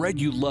with the bread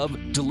you love,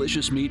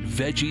 delicious meat,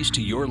 veggies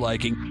to your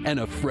liking, and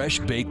a fresh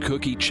baked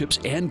cookie, chips,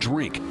 and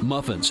drink.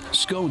 Muffins,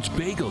 scones,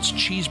 bagels,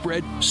 cheese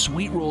bread,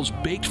 sweet rolls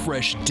baked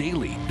fresh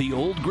daily. The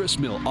old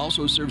gristmill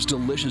also serves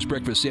delicious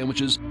breakfast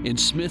sandwiches in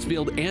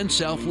Smithfield and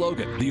South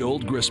Logan. The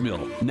old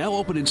gristmill, now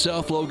open in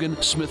South Logan,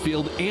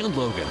 Smithfield, and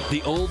Logan.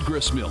 The old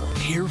gristmill,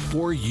 here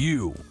for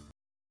you.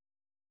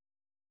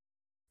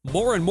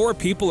 More and more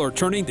people are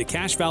turning to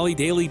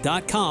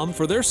CashValleyDaily.com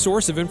for their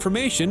source of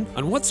information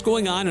on what's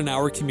going on in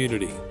our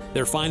community.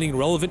 They're finding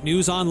relevant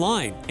news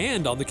online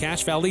and on the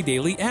Cache Valley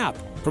Daily app.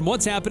 From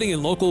what's happening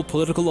in local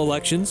political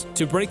elections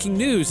to breaking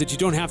news that you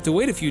don't have to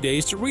wait a few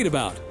days to read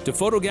about, to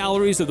photo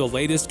galleries of the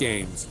latest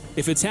games.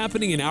 If it's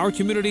happening in our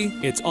community,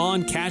 it's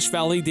on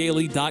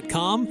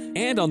CashValleyDaily.com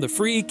and on the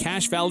free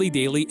Cache Valley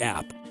Daily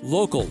app.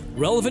 Local,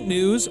 relevant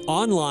news,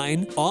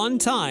 online, on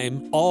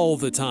time, all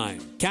the time.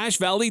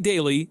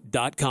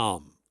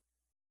 CashValleyDaily.com.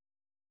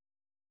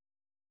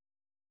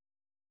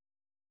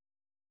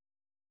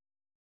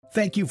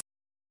 Thank you.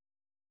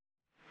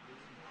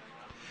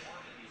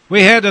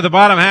 We head to the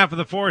bottom half of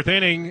the fourth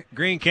inning.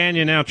 Green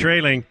Canyon now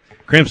trailing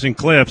Crimson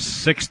Cliffs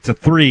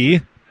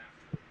 6-3.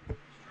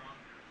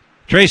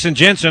 Trayson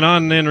Jensen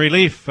on in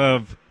relief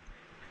of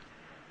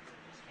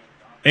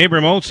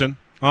Abram Olsen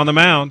on the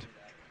mound.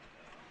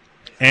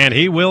 And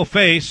he will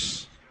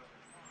face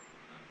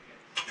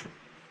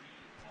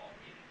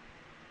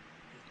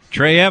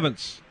Trey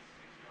Evans,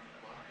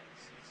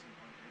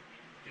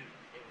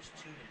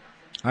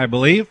 I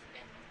believe.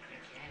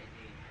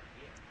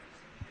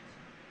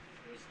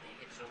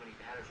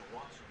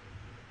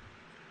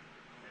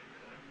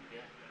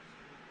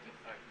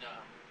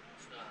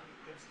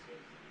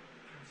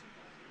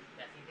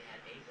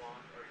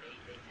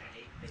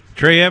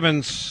 Trey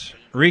Evans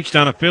reached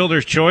on a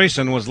fielder's choice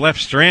and was left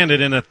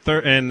stranded at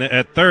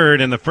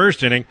third in the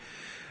first inning,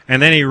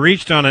 and then he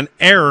reached on an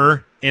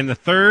error in the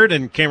third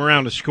and came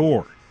around to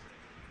score.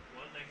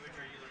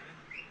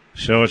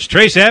 So it's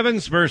Trace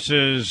Evans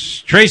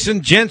versus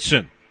Trayson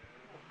Jensen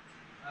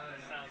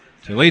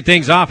to lead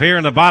things off here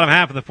in the bottom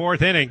half of the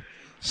fourth inning.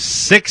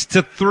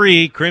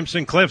 6-3,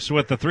 Crimson Cliffs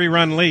with the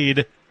 3-run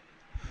lead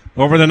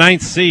over the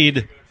 9th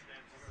seed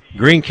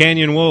Green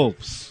Canyon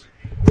Wolves.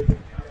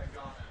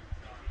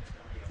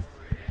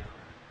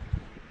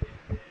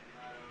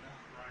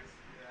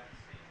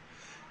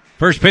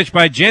 First pitch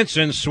by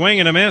Jensen, swing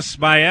and a miss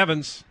by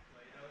Evans.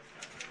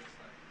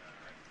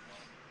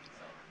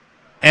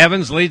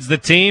 Evans leads the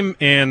team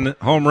in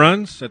home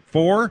runs at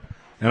 4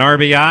 and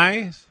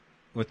RBIs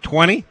with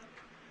 20.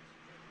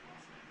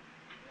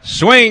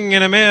 Swing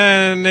and a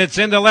miss, it's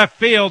into left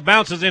field,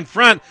 bounces in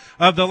front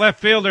of the left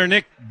fielder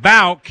Nick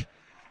Bauk,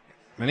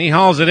 and he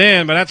hauls it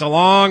in, but that's a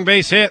long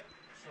base hit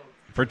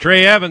for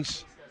Trey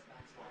Evans.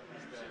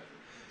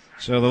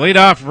 So the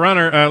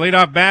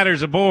leadoff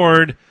batter's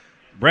aboard.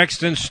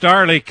 Brexton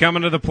Starley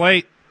coming to the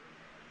plate.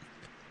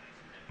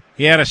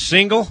 He had a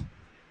single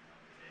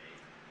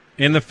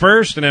in the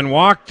first and then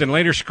walked and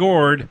later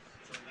scored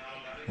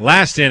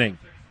last inning.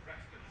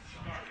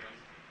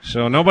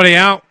 So nobody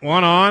out,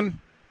 one on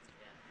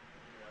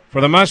for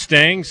the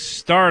Mustangs.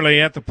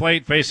 Starley at the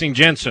plate facing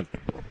Jensen.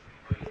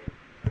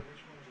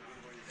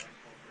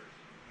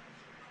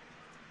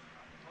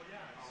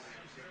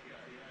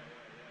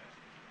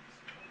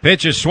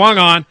 Pitch is swung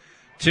on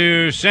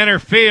to center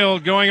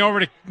field, going over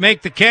to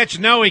make the catch.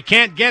 No, he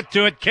can't get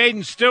to it.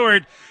 Caden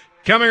Stewart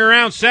coming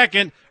around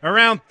second,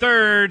 around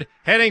third,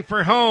 heading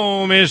for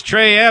home is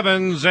Trey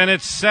Evans, and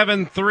it's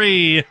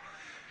 7-3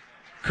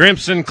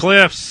 Crimson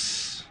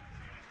Cliffs.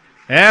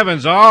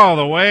 Evans all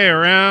the way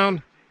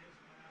around.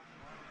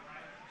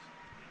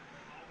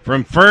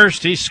 From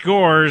first, he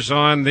scores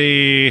on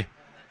the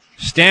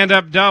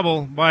stand-up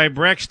double by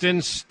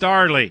Brexton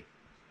Starley.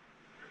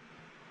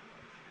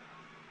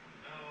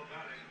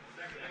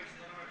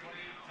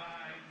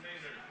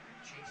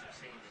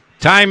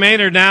 Ty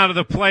Maynard now to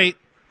the plate.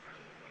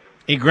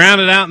 He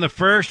grounded out in the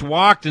first,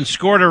 walked, and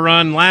scored a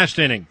run last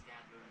inning.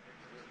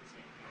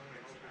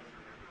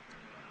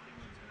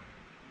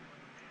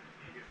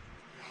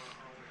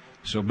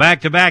 So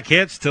back-to-back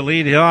hits to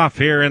lead off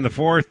here in the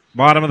fourth,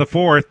 bottom of the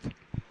fourth.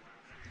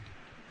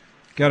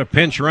 Got a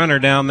pinch runner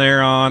down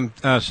there on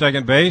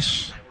second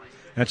base.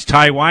 That's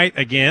Ty White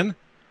again.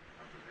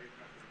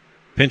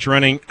 Pinch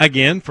running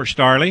again for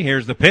Starley.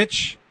 Here's the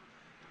pitch.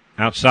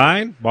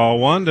 Outside, ball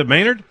 1 to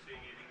Maynard.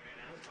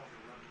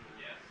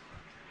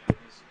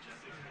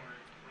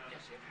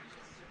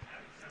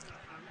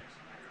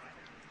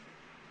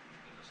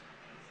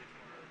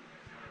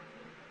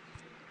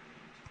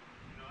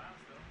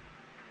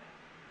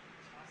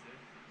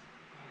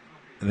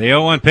 The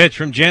 0-1 pitch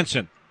from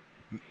Jensen.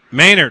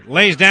 Maynard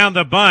lays down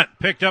the bunt,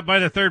 picked up by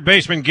the third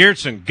baseman,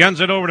 Geertsen. Guns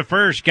it over to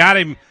first, got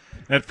him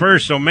at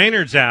first, so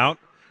Maynard's out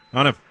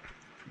on a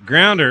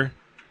grounder.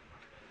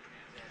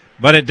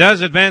 But it does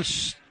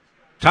advance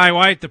Ty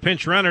White, the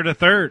pinch runner, to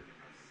third.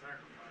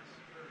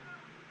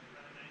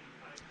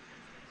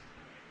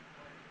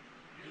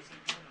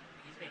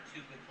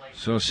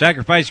 So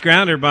sacrifice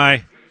grounder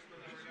by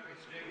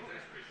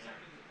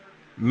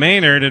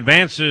Maynard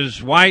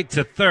advances White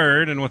to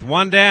third, and with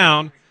one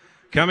down,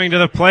 coming to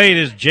the plate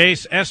is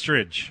Jace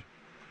Estridge.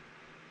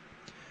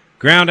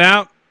 Ground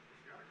out,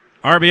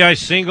 RBI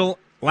single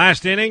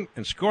last inning,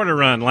 and scored a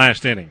run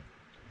last inning.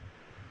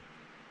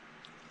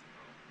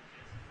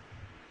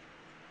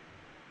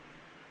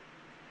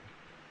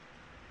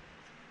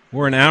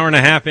 We're an hour and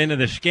a half into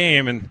this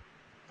game and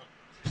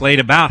played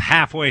about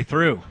halfway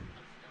through.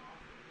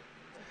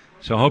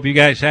 So hope you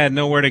guys had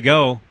nowhere to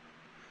go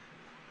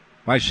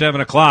by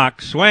 7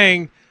 o'clock.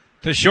 Swing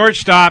to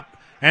shortstop,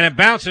 and it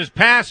bounces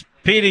past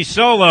Petey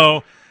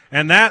Solo,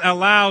 and that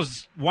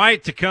allows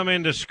White to come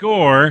in to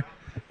score,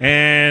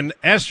 and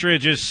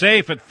Estridge is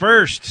safe at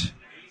first.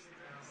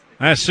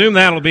 I assume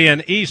that'll be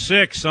an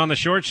E6 on the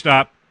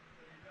shortstop.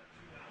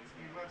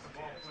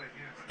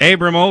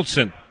 Abram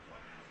Olsen.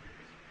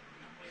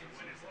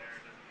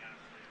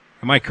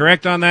 Am I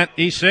correct on that,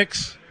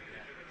 E6?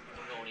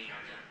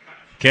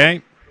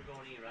 Okay.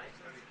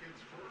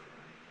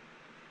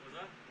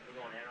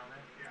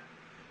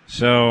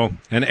 So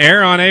an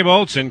error on Abe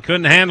Olsen,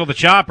 couldn't handle the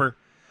chopper.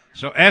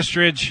 So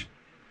Estridge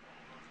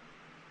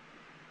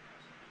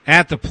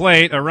at the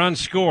plate, a run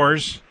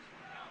scores.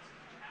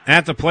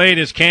 At the plate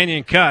is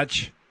Canyon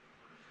Kutch.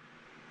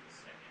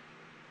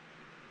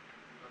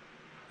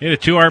 Hit a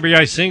 2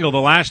 RBI single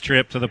the last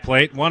trip to the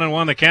plate.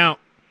 1-1 the count.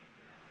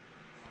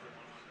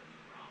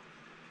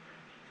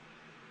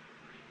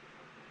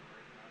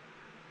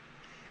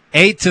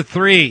 Eight to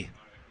 3.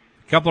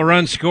 A couple of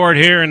runs scored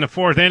here in the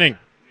fourth inning.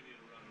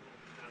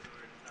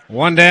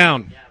 One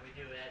down.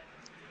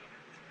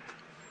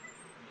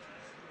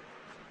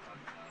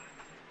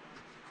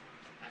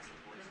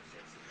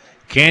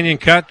 Canyon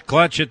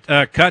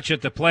Kutch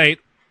at the plate.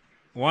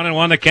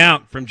 1-1 the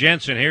count from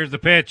Jensen. Here's the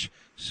pitch.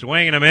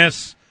 Swing and a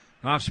miss.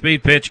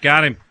 Off-speed pitch.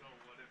 Got him.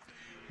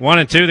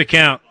 1-2 the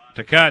count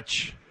to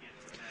Kutch.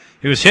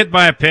 He was hit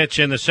by a pitch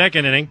in the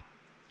second inning.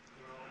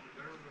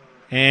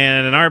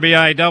 And an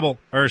RBI double,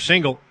 or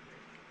single.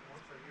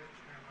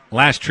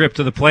 Last trip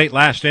to the plate,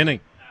 last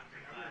inning.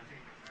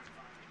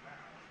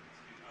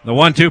 The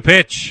 1-2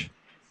 pitch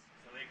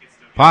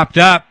popped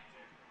up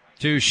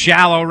to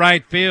shallow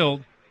right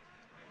field.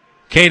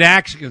 Kate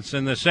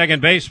Atkinson, the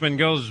second baseman,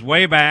 goes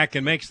way back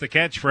and makes the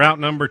catch for out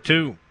number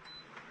 2.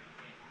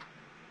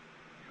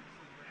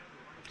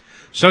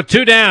 So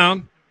 2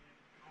 down,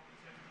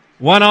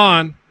 1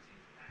 on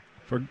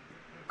for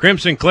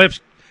Crimson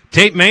Cliffs.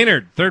 Tate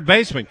Maynard, third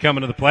baseman,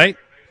 coming to the plate.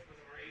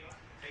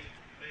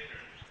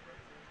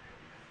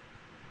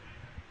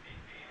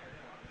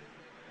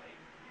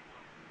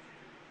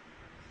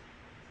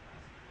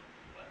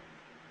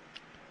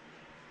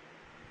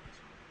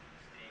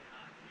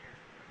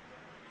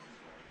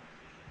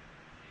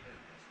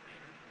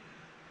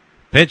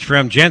 Pitch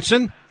from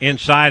Jensen,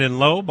 inside and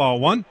low, ball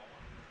 1.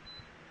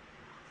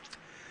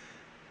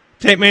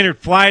 Tate Maynard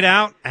flied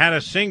out, had a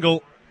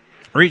single,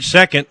 reached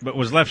second, but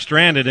was left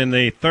stranded in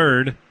the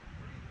third.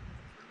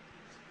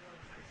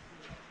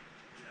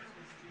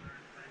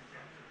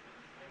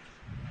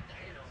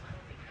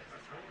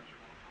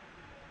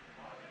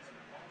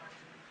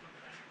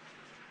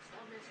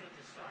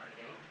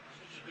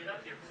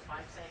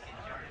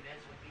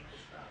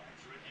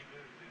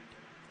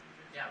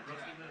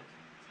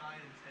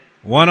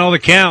 One 0 the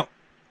count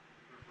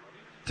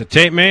to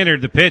Tate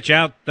Maynard. The pitch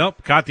out.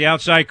 Nope, caught the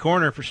outside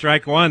corner for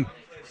strike 1.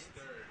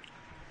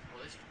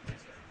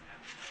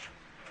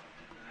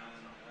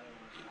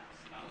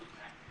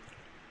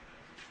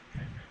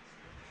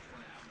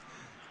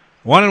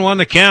 One and 1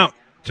 the count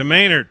to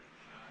Maynard.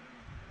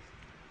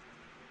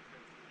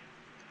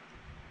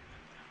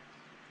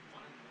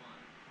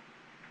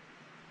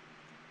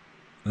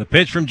 The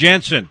pitch from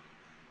Jensen.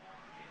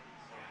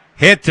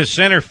 Hit to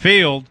center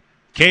field.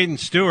 Caden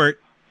Stewart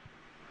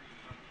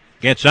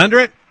gets under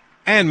it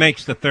and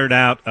makes the third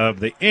out of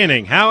the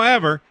inning.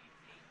 However,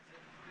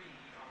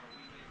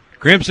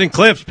 Crimson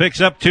Cliffs picks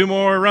up 2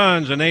 more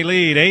runs, and they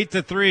lead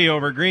 8-3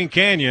 over Green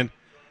Canyon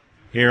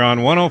here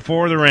on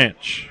 104 The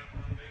Ranch.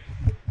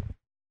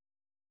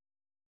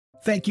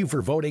 Thank you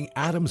for voting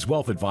Adams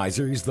Wealth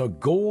Advisors the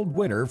gold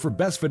winner for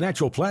Best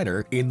Financial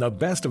Planner in the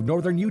Best of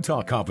Northern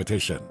Utah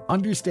competition.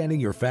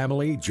 Understanding your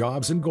family,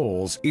 jobs, and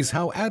goals is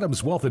how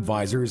Adams Wealth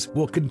Advisors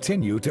will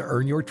continue to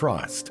earn your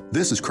trust.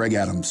 This is Craig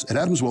Adams. At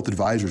Adams Wealth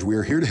Advisors, we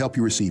are here to help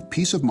you receive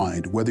peace of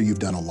mind whether you've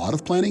done a lot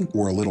of planning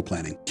or a little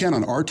planning. Count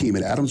on our team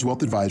at Adams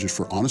Wealth Advisors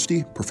for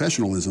honesty,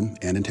 professionalism,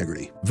 and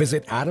integrity.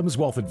 Visit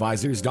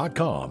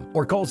adamswealthadvisors.com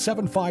or call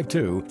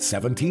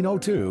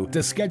 752-1702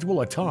 to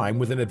schedule a time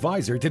with an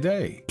advisor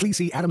today. Please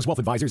see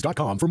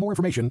adamswealthadvisors.com for more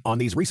information on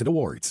these recent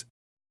awards.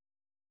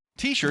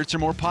 T-shirts are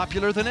more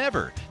popular than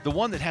ever. The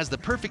one that has the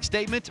perfect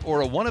statement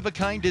or a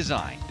one-of-a-kind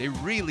design. They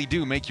really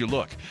do make you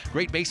look.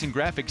 Great Basin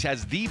Graphics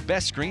has the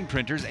best screen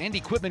printers and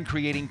equipment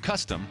creating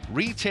custom,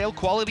 retail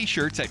quality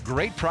shirts at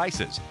great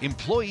prices.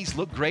 Employees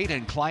look great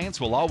and clients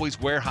will always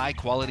wear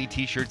high-quality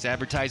T-shirts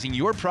advertising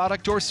your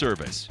product or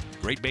service.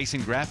 Great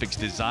Basin Graphics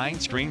design,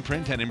 screen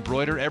print, and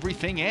embroider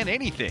everything and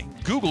anything.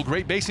 Google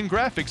Great Basin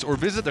Graphics or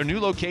visit their new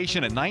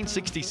location at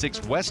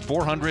 966 West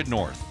 400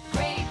 North.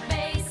 Great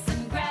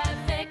Basin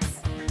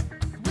Graphics.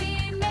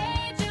 We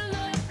made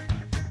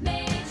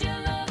you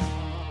look.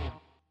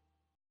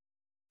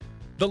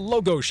 The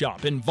Logo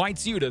Shop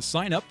invites you to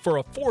sign up for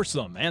a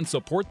foursome and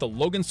support the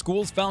Logan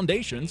Schools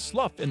Foundation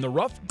Slough in the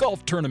Rough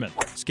Golf Tournament,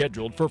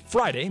 scheduled for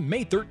Friday,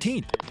 May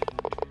 13th.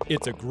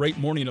 It's a great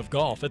morning of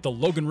golf at the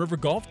Logan River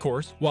Golf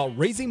Course while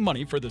raising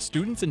money for the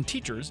students and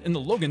teachers in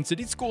the Logan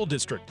City School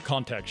District.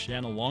 Contact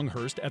Shanna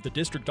Longhurst at the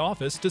district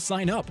office to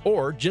sign up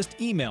or just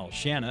email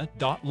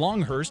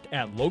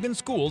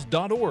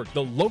shanna.longhurst@loganschools.org.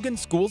 The Logan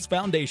Schools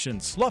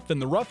Foundation Slough in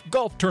the Rough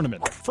Golf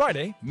Tournament,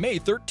 Friday, May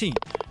 13th.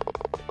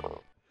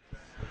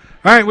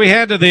 All right, we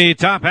head to the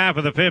top half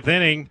of the fifth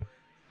inning.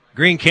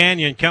 Green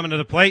Canyon coming to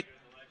the plate,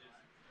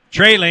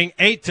 trailing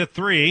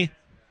 8-3.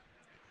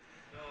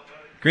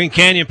 Green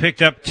Canyon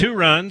picked up 2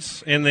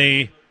 runs in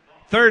the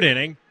third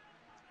inning.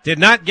 Did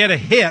not get a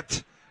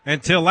hit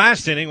until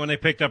last inning when they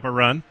picked up a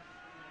run.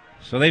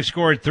 So they've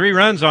scored 3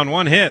 runs on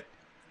 1 hit.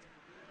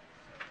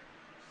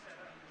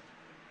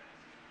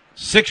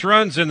 6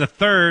 runs in the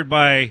third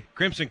by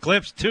Crimson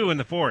Cliffs, 2 in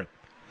the fourth.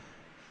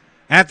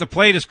 At the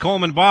plate is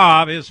Coleman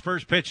Bob. His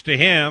first pitch to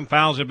him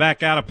fouls it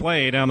back out of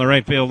play down the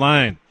right field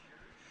line.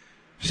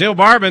 Seal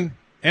Barbin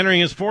entering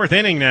his 4th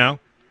inning now.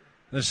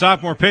 The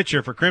sophomore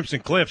pitcher for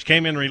Crimson Cliffs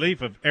came in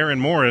relief of Aaron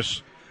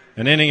Morris,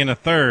 an inning and a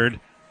third.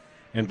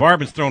 And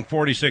Barbin's thrown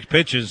 46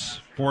 pitches,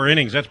 4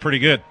 innings. That's pretty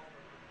good.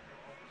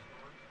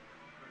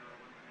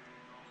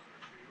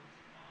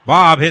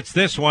 Bob hits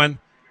this one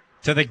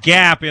to the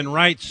gap in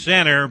right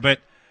center, but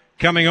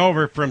coming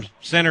over from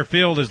center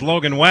field is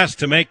Logan West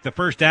to make the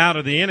first out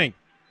of the inning.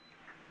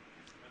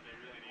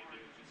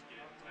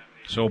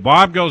 So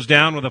Bob goes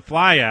down with a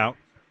fly out.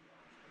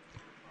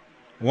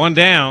 1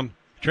 down.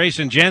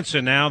 Trayson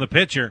Jensen now, the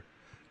pitcher,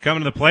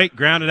 coming to the plate,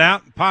 grounded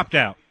out, and popped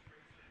out.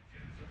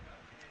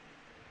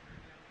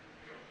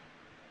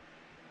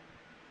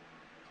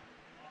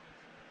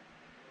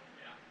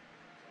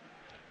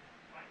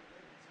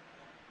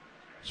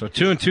 So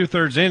 2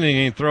 2/3 inning,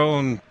 and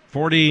throwing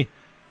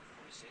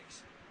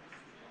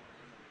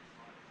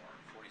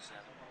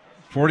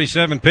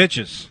 47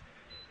 pitches.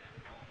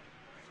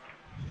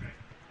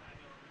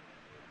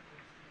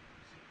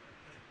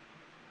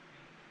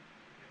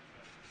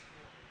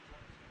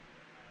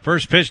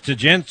 First pitch to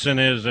Jensen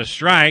is a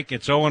strike.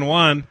 It's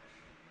 0-1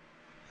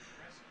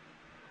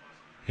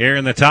 here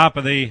in the top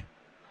of the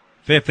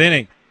 5th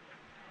inning.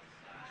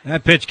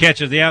 That pitch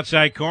catches the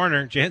outside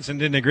corner. Jensen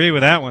didn't agree with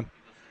that one.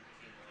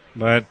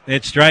 But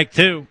it's strike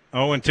 2.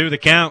 0-2 the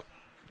count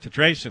to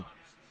Trayson.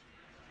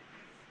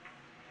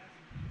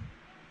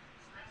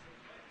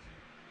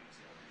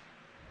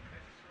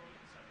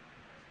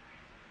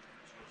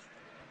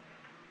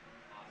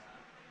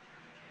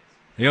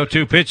 The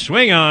 0-2 pitch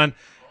swing on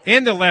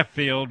into left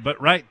field,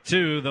 but right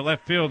to the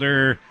left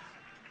fielder,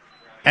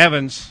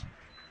 Evans.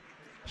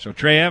 So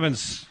Trey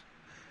Evans,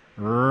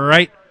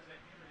 right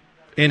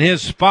in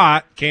his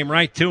spot, came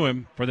right to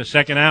him for the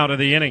second out of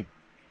the inning.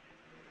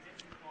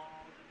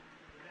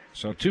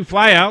 So 2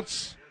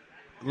 flyouts.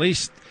 At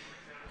least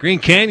Green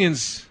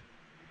Canyon's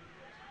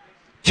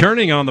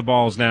turning on the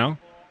balls now.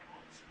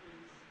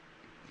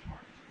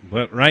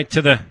 But right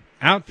to the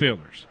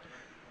outfielders.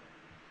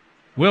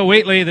 Will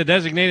Wheatley, the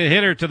designated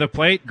hitter, to the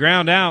plate.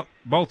 Ground out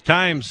both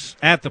times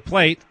at the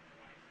plate.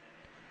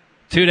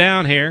 2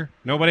 down here.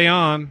 Nobody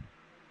on.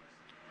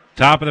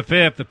 Top of the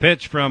 5th, the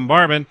pitch from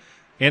Barbin.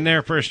 In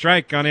there for a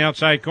strike on the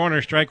outside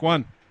corner. Strike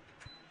 1.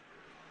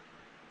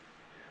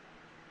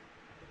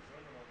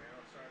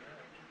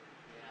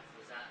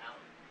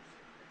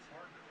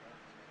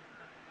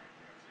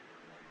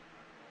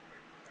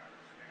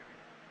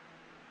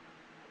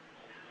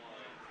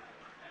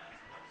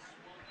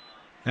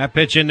 That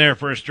pitch in there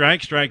for a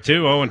strike. Strike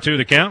 2. 0-2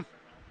 the count.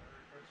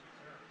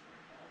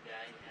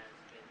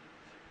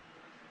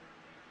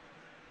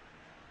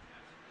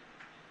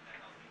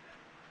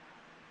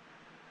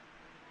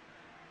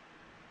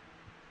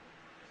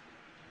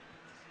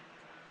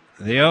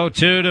 The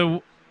 0-2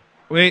 to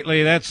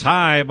Wheatley. That's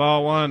high.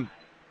 Ball 1.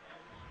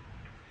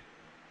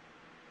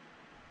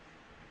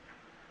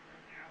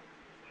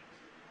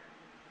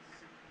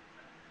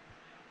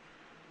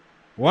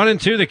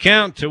 1-2 the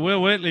count to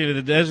Will Whitley,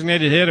 the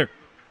designated hitter.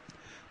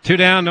 2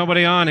 down,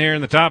 nobody on here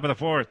in the top of the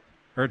fourth,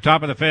 or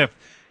top of the fifth.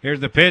 Here's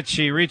the pitch.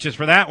 He reaches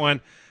for that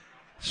one.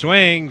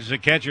 Swings. The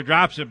catcher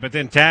drops it, but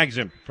then tags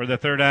him for the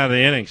third out of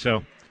the inning.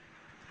 So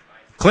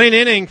clean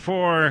inning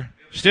for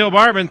Steel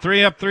Barbin.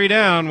 3 up, 3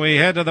 down. We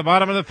head to the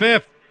bottom of the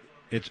fifth.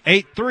 It's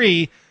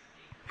 8-3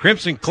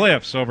 Crimson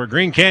Cliffs over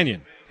Green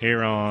Canyon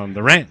here on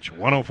the Ranch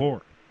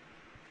 104.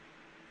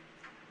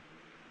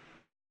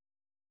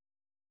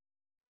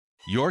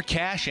 Your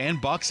Cash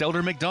and Box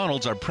Elder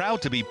McDonald's are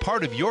proud to be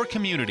part of your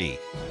community.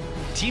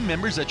 Team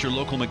members at your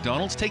local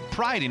McDonald's take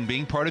pride in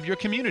being part of your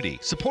community.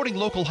 Supporting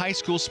local high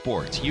school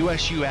sports,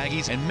 USU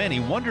Aggies, and many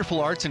wonderful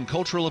arts and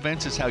cultural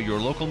events is how your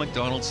local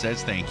McDonald's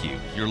says thank you.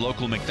 Your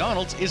local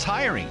McDonald's is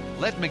hiring.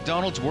 Let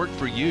McDonald's work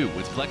for you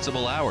with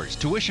flexible hours,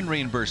 tuition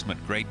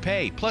reimbursement, great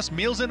pay, plus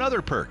meals and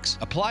other perks.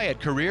 Apply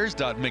at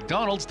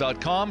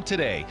careers.mcdonalds.com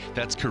today.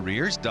 That's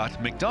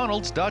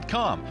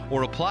careers.mcdonalds.com,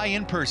 or apply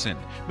in person.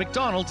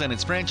 McDonald's and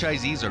its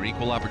franchisees are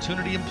equal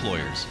opportunity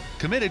employers,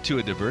 committed to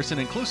a diverse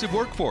and inclusive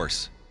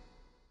workforce.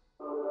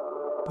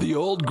 The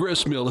Old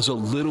Grist Mill is a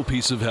little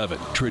piece of heaven.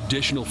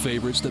 Traditional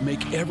favorites that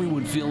make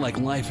everyone feel like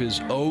life is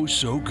oh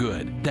so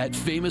good. That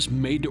famous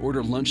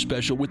made-to-order lunch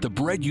special with the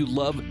bread you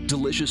love,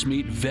 delicious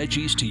meat,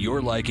 veggies to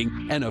your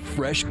liking, and a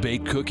fresh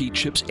baked cookie,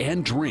 chips,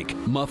 and drink.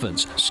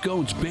 Muffins,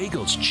 scones,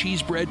 bagels,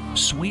 cheese bread,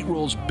 sweet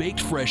rolls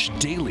baked fresh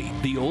daily.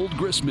 The Old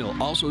Grist Mill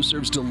also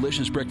serves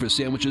delicious breakfast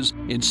sandwiches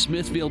in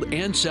Smithfield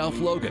and South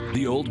Logan.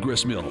 The Old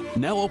Grist Mill,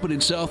 now open in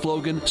South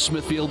Logan,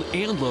 Smithfield,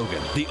 and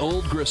Logan. The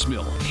Old Grist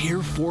Mill,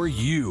 here for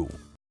you.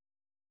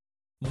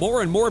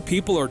 More and more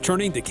people are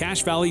turning to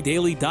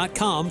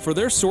CashValleyDaily.com for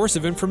their source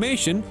of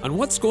information on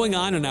what's going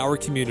on in our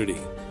community.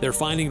 They're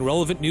finding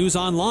relevant news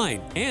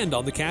online and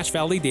on the Cache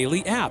Valley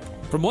Daily app.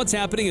 From what's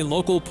happening in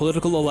local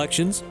political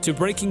elections to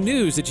breaking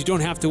news that you don't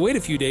have to wait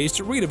a few days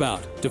to read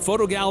about, to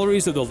photo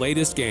galleries of the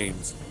latest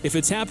games. If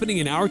it's happening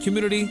in our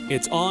community,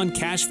 it's on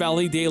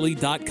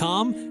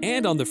CashValleyDaily.com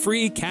and on the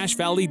free Cache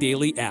Valley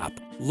Daily app.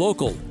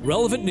 Local,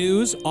 relevant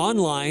news,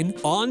 online,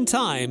 on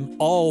time,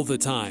 all the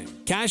time.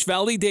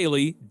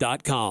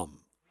 CashValleyDaily.com.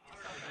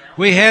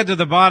 We head to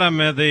the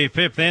bottom of the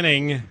fifth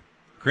inning.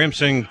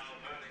 Crimson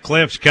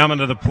Cliffs coming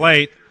to the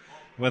plate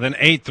with an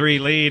 8-3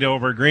 lead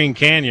over Green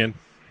Canyon.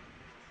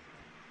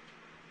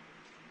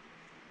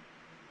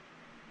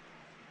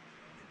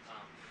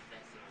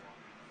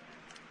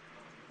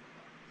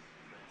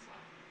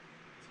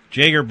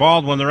 Jager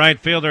Baldwin, the right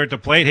fielder at the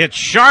plate, hit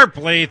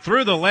sharply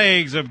through the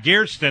legs of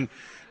Gearston.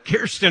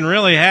 Gearston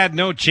really had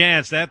no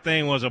chance. That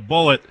thing was a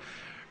bullet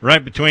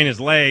right between his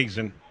legs,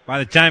 and by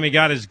the time he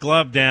got his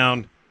glove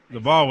down, the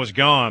ball was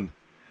gone.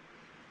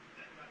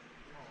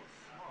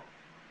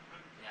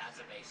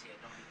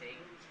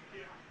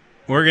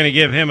 We're going to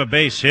give him a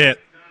base hit.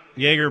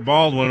 Jager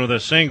Baldwin with a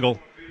single.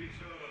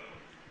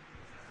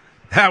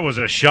 That was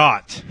a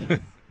shot.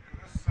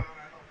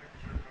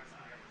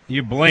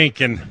 You blink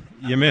and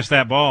you miss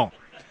that ball.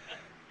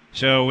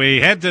 So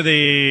we head to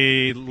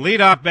the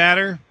leadoff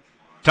batter.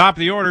 Top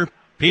of the order,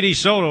 P.D.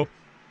 Soto.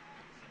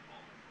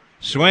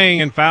 Swing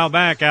and foul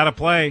back, out of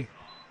play.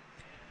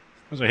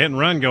 There's a hit and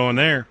run going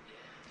there.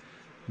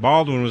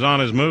 Baldwin was on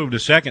his move to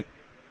second.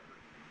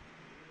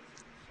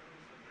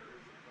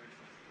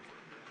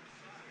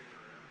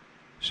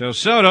 So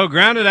Soto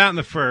grounded out in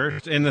the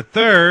first. In the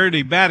third,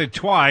 he batted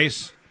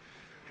twice,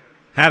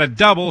 had a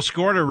double,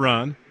 scored a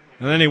run,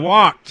 and then he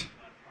walked.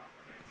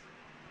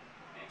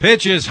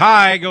 Pitch is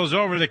high, goes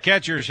over the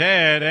catcher's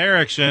head,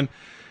 Erickson.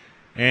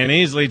 And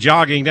easily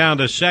jogging down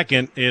to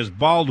second is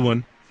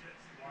Baldwin.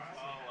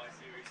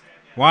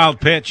 Wild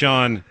pitch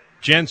on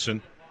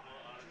Jensen.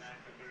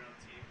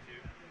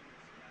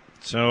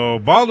 So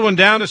Baldwin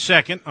down to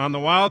second on the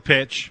wild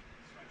pitch.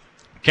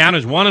 Count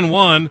is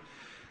 1-1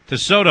 to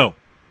Soto.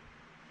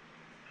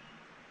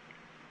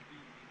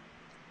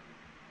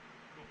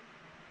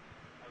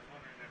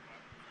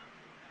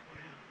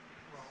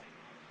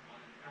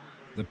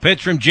 The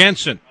pitch from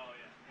Jensen.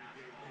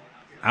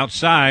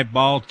 Outside,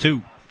 ball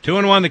 2.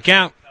 2-1 the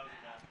count.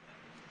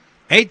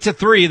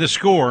 8-3 the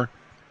score.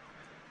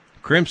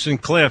 Crimson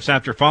Cliffs,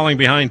 after falling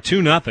behind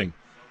 2-0,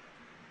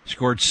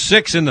 scored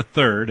 6 in the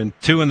third and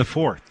 2 in the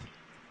fourth.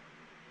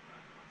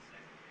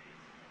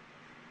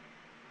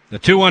 The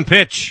 2-1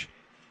 pitch.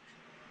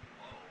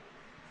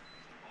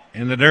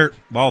 In the dirt,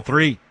 ball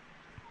 3.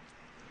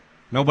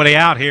 Nobody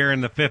out here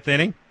in the fifth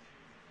inning.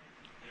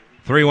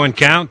 3-1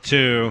 count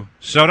to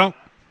Soto.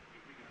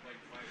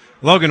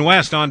 Logan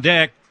West on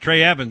deck.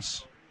 Trey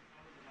Evans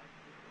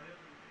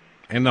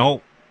in the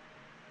hole.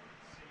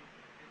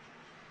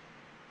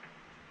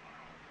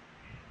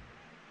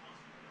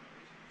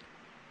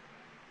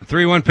 The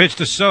 3-1 pitch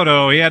to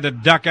Soto. He had to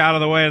duck out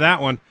of the way of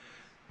that one.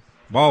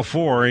 Ball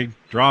 4. He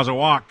draws a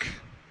walk.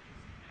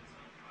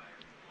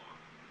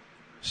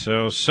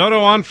 So Soto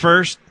on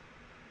first.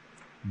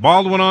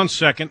 Baldwin on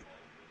second.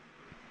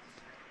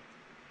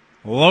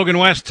 Logan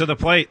West to the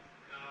plate.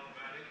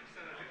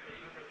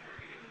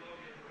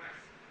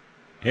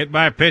 Hit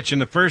by a pitch in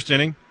the first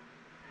inning.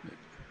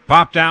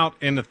 Popped out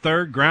in the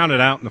third,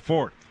 grounded out in the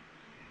fourth.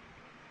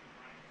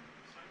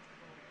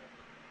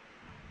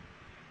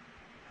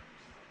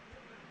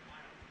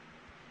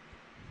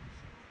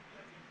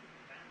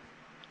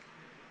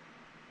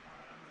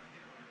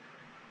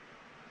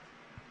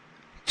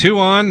 2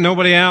 on,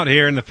 nobody out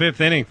here in the 5th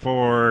inning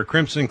for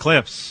Crimson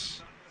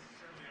Cliffs.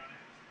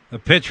 The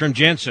pitch from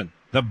Jensen.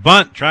 The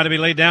bunt tried to be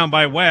laid down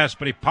by West,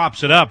 but he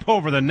pops it up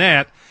over the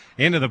net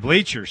into the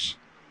bleachers.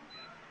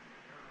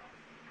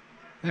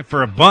 And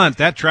for a bunt,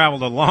 that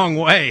traveled a long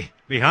way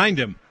behind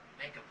him.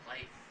 Make a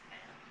play, man.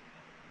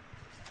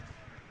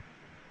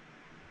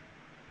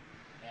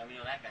 Yeah, we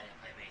know that guy didn't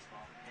play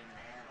baseball. Hit him in the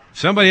hand.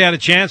 Somebody had a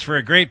chance for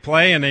a great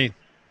play, and they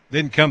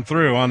didn't come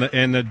through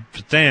in the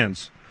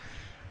stands.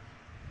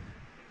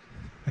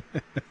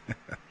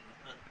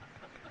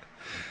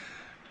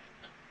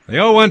 The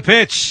 0-1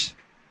 pitch.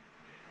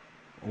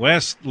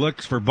 West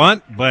looks for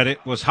bunt, but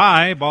it was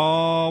high.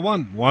 Ball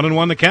 1.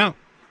 1-1 the count.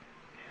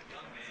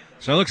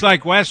 So it looks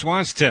like West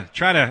wants to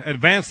try to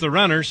advance the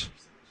runners.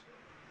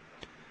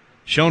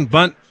 Shown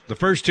bunt the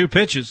first 2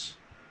 pitches.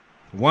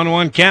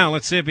 1-1 count.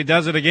 Let's see if he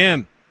does it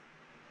again.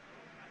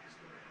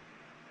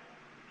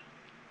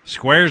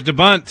 Squares to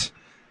bunt.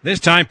 This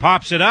time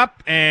pops it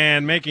up,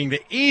 and making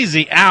the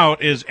easy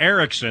out is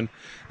Erickson,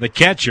 the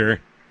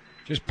catcher.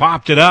 Just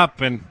popped it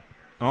up, and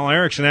all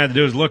Erickson had to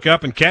do is look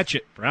up and catch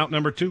it for out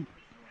number 2.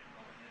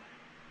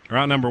 Or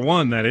out number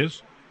 1, that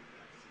is.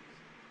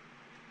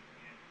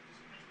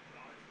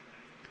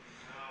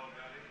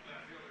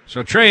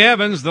 So Trey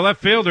Evans, the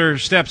left fielder,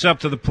 steps up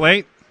to the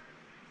plate.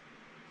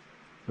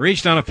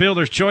 Reached on a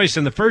fielder's choice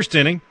in the 1st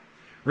inning.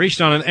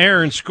 Reached on an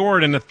error and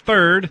scored in the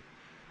 3rd.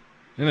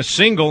 And a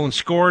single and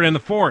scored in the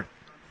 4th.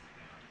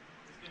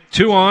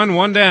 2 on,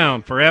 1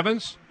 down for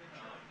Evans.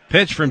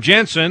 Pitch from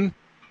Jensen.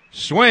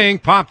 Swing,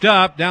 popped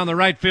up down the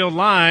right field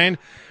line.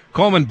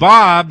 Coleman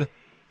Bob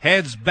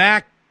heads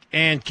back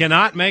and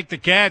cannot make the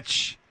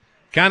catch.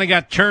 Kind of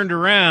got turned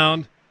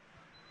around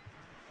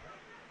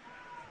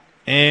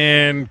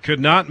and could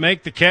not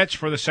make the catch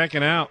for the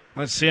 2nd out.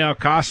 Let's see how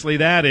costly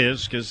that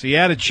is, because he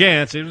had a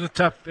chance. It was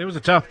a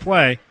tough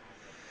play.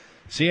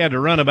 So he had to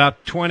run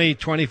about 20,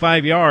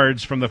 25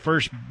 yards from the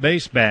first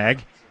base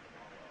bag.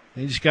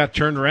 He just got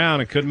turned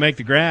around and couldn't make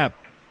the grab.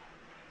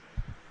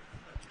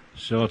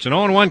 So it's an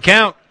 0-1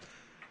 count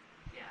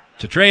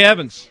to Trey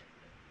Evans.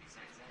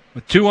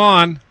 With 2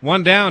 on,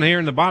 1 down here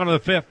in the bottom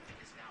of the 5th.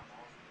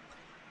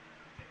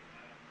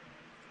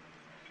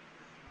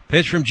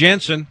 Pitch from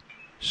Jensen.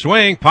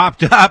 Swing,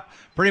 popped up.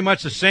 Pretty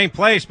much the same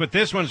place, but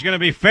this one's going to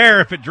be fair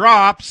if it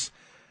drops.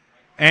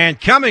 And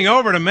coming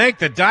over to make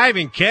the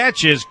diving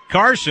catch is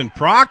Carson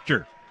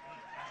Proctor.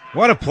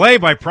 What a play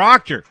by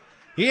Proctor.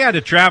 He had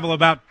to travel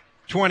about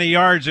 20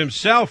 yards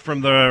himself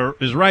from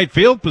his right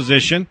field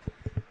position,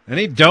 and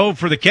he dove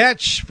for the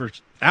catch for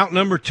out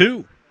number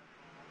 2.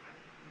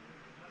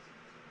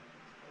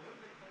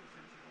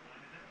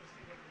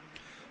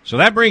 So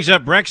that brings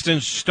up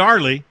Brexton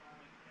Starley.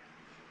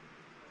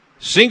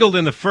 Singled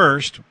in the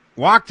 1st,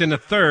 walked in the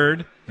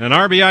 3rd, an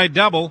RBI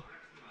double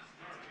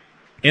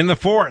in the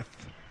 4th.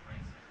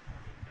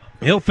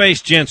 He'll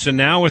face Jensen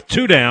now with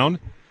 2 down,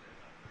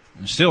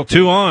 and still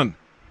 2 on.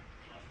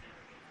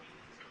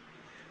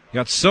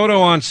 Got Soto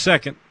on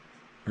 2nd,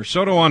 or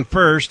Soto on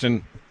 1st,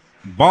 and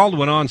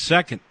Baldwin on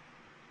 2nd.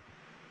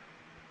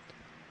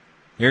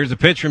 Here's the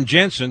pitch from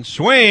Jensen.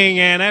 Swing,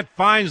 and that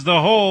finds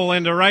the hole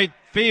into right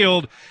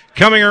field.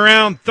 Coming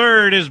around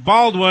 3rd is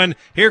Baldwin.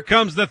 Here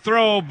comes the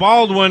throw.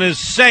 Baldwin is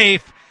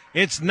safe.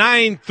 It's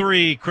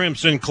 9-3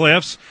 Crimson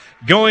Cliffs.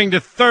 Going to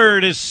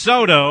 3rd is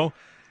Soto.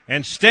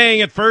 And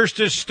staying at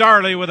 1st is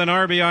Starley with an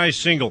RBI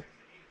single.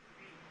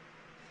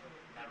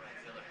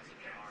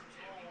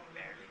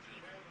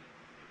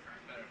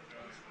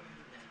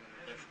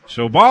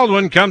 So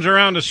Baldwin comes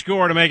around to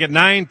score to make it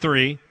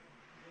 9-3.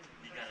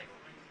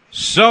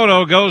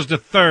 Soto goes to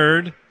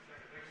 3rd.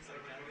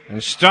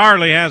 And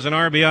Starley has an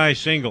RBI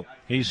single.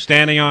 He's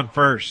standing on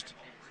 1st.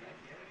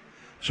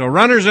 So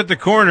runners at the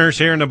corners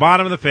here in the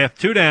bottom of the 5th.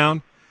 2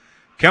 down.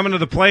 Coming to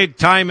the plate,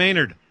 Ty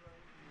Maynard.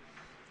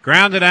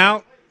 Grounded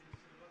out.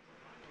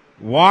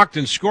 Walked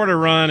and scored a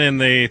run in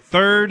the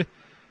 3rd.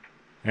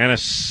 And a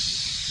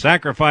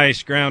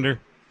sacrifice grounder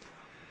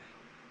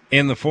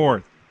in the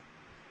 4th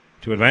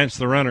to advance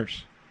the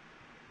runners.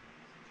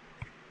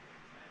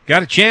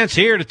 Got a chance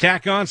here to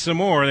tack on some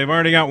more. They've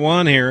already got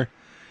 1 here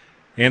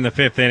in the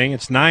 5th inning.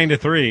 It's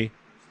 9-3.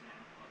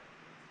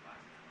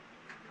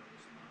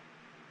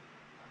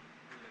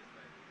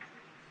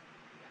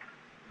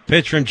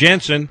 Pitch from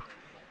Jensen.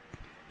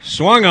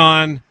 Swung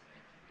on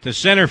to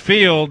center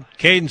field.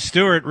 Caden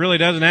Stewart really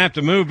doesn't have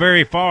to move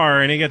very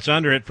far, and he gets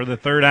under it for the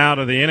 3rd out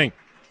of the inning.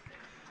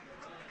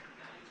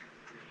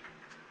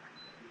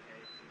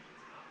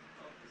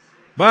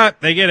 But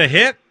they get a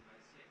hit,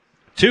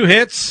 2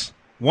 hits,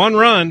 1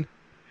 run,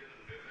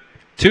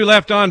 2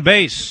 left on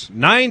base.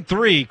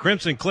 9-3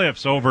 Crimson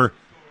Cliffs over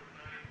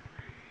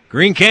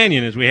Green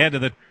Canyon as we head to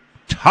the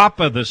top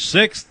of the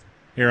 6th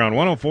here on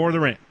 104 The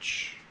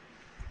Ranch.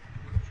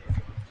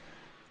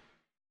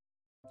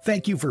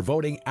 Thank you for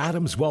voting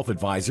Adams Wealth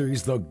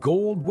Advisors the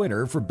gold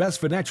winner for Best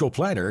Financial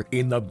Planner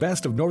in the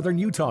Best of Northern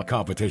Utah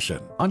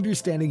competition.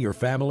 Understanding your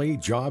family,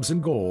 jobs,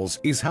 and goals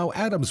is how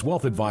Adams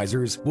Wealth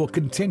Advisors will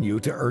continue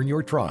to earn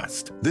your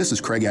trust. This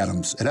is Craig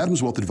Adams. At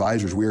Adams Wealth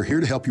Advisors, we are here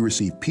to help you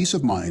receive peace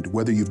of mind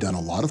whether you've done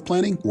a lot of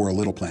planning or a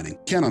little planning.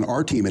 Count on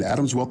our team at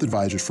Adams Wealth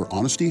Advisors for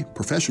honesty,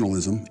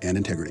 professionalism, and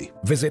integrity.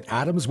 Visit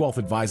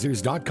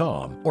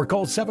adamswealthadvisors.com or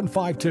call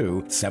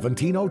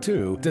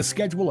 752-1702 to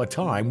schedule a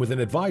time with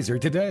an advisor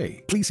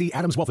today. Please see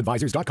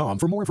adamswealthadvisors.com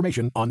for more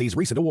information on these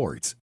recent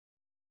awards.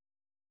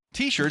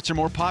 T-shirts are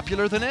more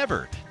popular than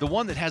ever. The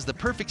one that has the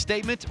perfect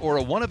statement or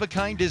a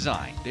one-of-a-kind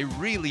design. They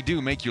really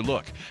do make you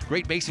look.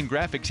 Great Basin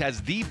Graphics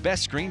has the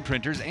best screen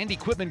printers and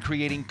equipment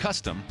creating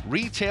custom,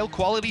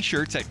 retail-quality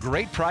shirts at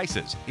great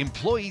prices.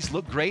 Employees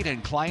look great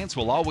and clients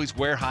will always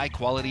wear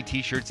high-quality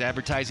T-shirts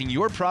advertising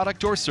your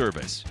product or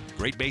service.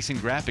 Great Basin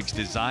Graphics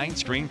design,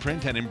 screen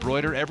print, and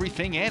embroider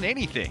everything and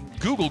anything.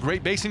 Google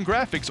Great Basin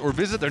Graphics or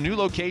visit their new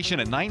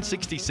location at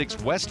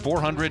 966 West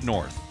 400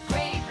 North.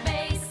 Great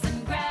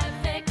Basin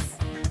Graphics.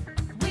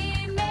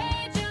 We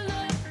made you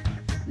look,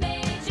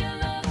 made you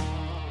look.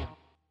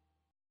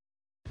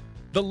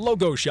 The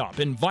Logo Shop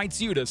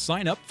invites you to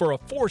sign up for a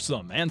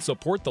foursome and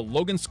support the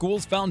Logan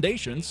Schools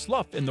Foundation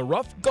Slough in the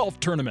Rough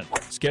Golf Tournament,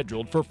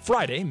 scheduled for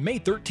Friday, May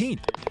 13th.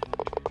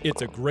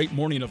 It's a great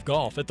morning of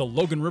golf at the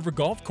Logan River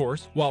Golf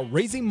Course while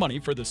raising money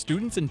for the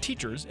students and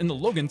teachers in the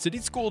Logan City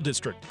School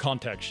District.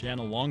 Contact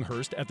Shanna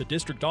Longhurst at the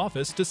district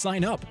office to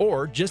sign up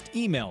or just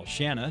email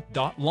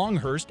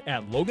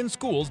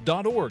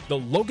shanna.longhurst@loganschools.org. The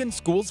Logan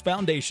Schools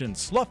Foundation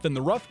Slough in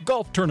the Rough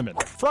Golf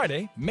Tournament,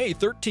 Friday, May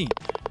 13th.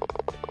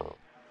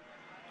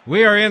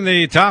 We are in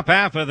the top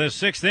half of the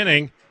sixth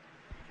inning.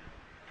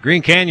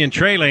 Green Canyon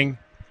trailing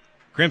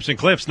Crimson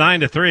Cliffs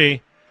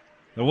 9-3.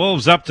 The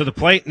Wolves up to the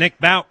plate. Nick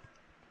Bout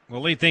will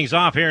lead things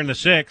off here in the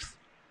sixth.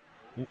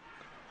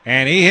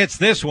 And he hits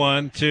this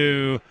one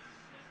to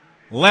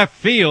left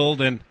field.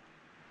 And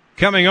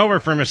coming over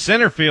from a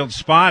center field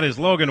spot is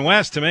Logan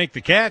West to make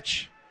the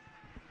catch.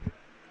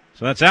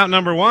 So that's out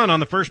number one on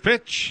the first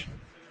pitch.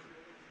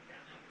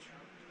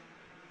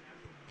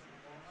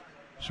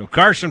 So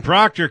Carson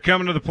Proctor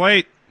coming to the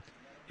plate.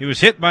 He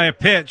was hit by a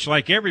pitch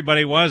like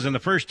everybody was in the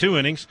first two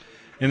innings.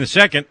 In the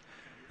second,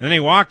 and then he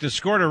walked and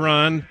scored a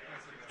run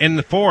in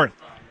the fourth.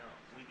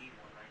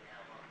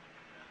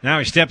 Now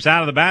he steps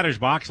out of the batter's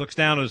box, looks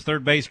down at his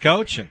third base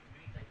coach, and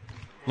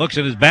looks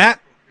at his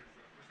bat.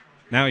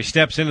 Now he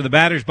steps into the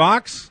batter's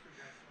box,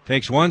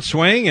 takes one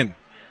swing, and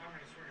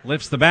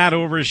lifts the bat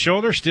over his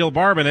shoulder. Steele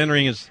Barban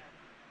entering his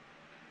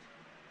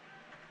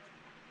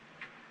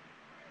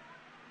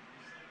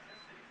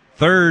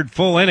third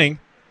full inning.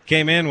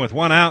 Came in with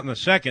one out in the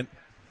second.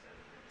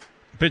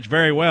 Pitched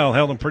very well,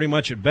 held him pretty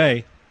much at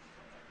bay.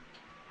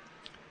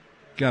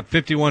 Got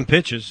 51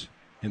 pitches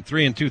in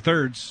 3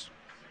 2/3.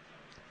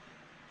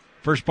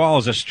 First ball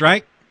is a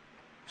strike.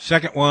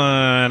 Second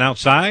one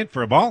outside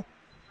for a ball.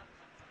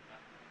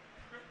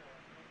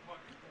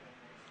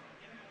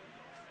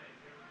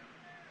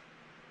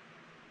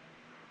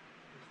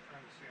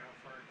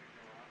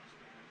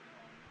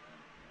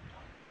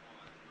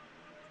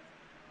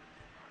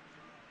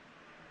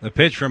 The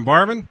pitch from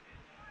Barban.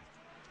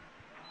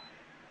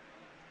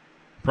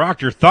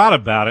 Proctor thought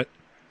about it,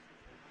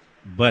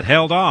 but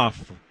held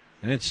off.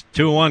 And it's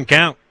 2-1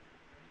 count.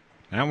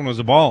 That one was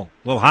a ball,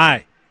 a little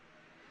high.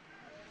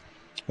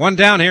 One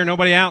down here,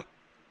 nobody out.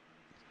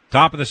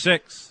 Top of the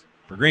sixth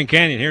for Green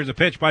Canyon. Here's a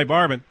pitch by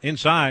Barban.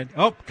 Inside.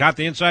 Oh, caught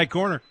the inside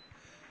corner.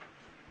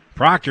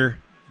 Proctor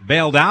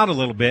bailed out a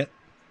little bit,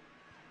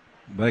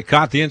 but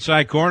caught the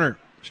inside corner.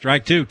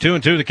 Strike two.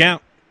 2-2 the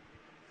count.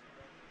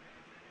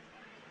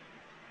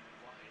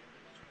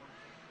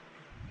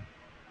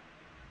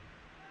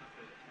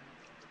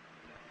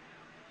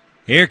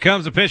 Here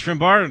comes the pitch from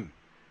Barton.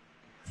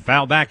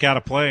 Foul back out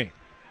of play.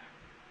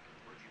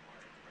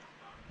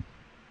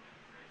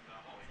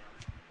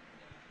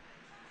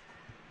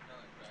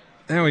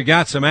 And we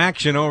got some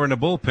action over in the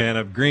bullpen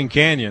of Green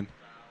Canyon.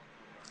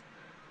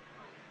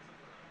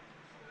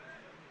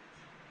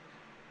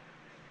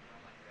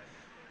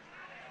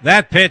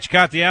 That pitch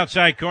caught the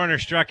outside corner,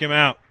 struck him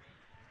out.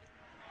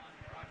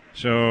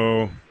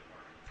 So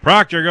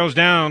Proctor goes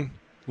down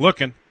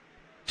looking.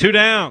 2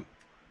 down.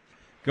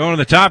 Going to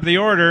the top of the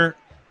order,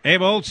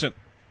 Abe Olson.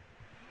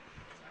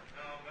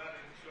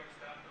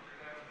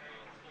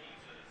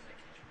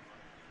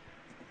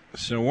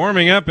 So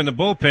warming up in the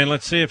bullpen.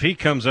 Let's see if he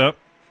comes up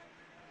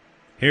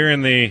here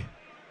in the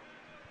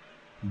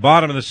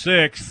bottom of the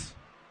sixth.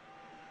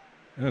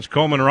 That's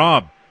Coleman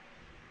Robb.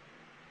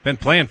 Been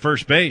playing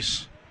first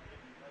base.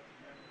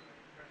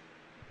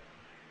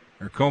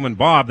 Or Coleman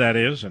Bob, that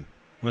is. And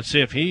let's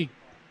see if he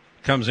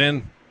comes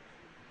in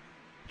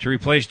to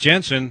replace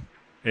Jensen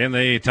in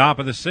the top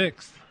of the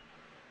sixth.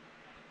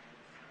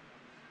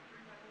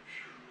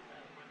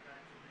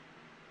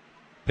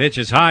 Pitch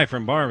is high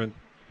from Barban.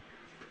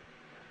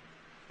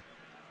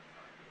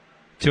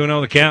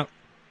 2-0 the count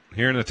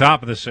here in the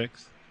top of the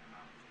sixth.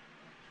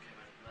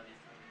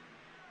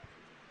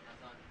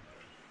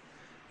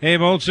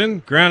 Abe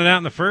Olson grounded out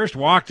in the first,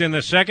 walked in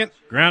the second,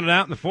 grounded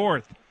out in the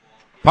fourth.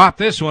 Popped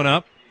this one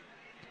up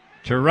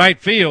to right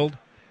field.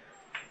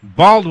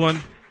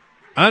 Baldwin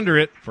under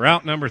it for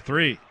out number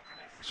 3.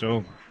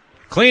 So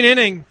clean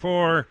inning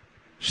for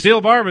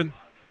Steel Barbin.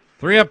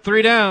 3 up,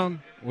 3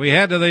 down. We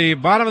head to the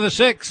bottom of the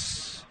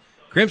 6th.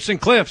 Crimson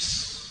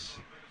Cliffs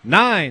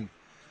 9.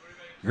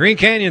 Green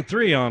Canyon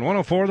 3 on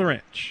 104 The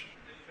Ranch.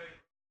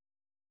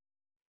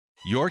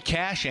 Your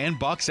Cash and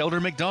Box Elder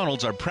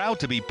McDonald's are proud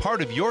to be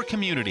part of your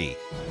community.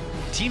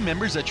 Team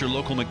members at your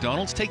local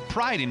McDonald's take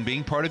pride in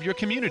being part of your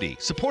community.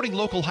 Supporting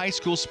local high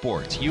school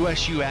sports,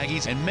 USU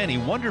Aggies, and many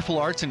wonderful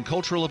arts and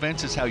cultural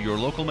events is how your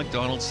local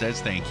McDonald's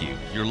says thank you.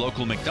 Your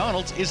local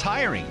McDonald's is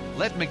hiring.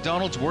 Let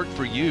McDonald's work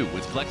for you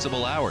with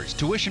flexible hours,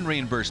 tuition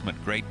reimbursement,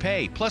 great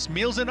pay, plus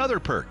meals and other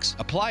perks.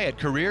 Apply at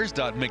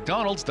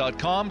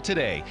careers.mcdonalds.com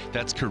today.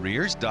 That's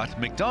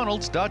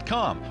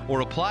careers.mcdonalds.com, or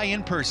apply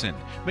in person.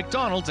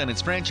 McDonald's and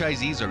its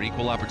franchisees are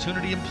equal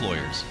opportunity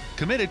employers,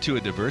 committed to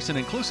a diverse and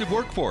inclusive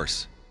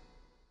workforce.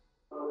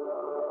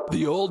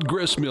 The Old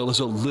Grist Mill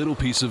is a little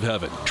piece of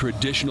heaven.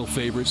 Traditional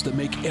favorites that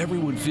make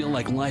everyone feel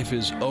like life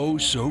is oh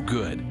so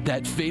good.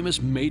 That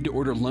famous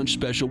made-to-order lunch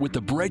special with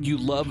the bread you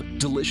love,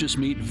 delicious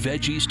meat,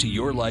 veggies to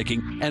your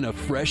liking, and a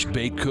fresh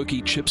baked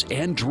cookie, chips,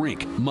 and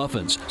drink.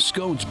 Muffins,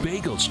 scones,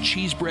 bagels,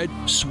 cheese bread,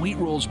 sweet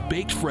rolls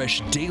baked fresh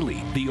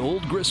daily. The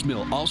Old Grist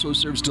Mill also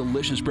serves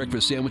delicious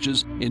breakfast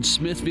sandwiches in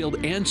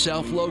Smithfield and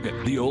South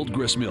Logan. The Old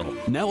Grist Mill,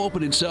 now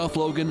open in South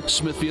Logan,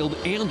 Smithfield,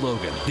 and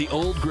Logan. The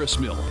Old Grist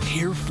Mill,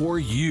 here for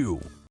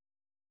you.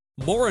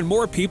 More and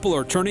more people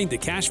are turning to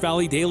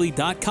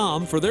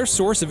CashValleyDaily.com for their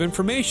source of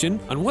information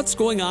on what's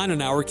going on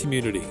in our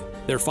community.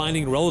 They're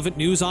finding relevant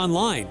news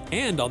online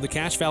and on the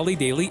Cache Valley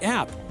Daily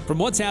app. From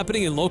what's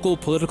happening in local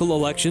political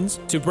elections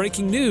to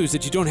breaking news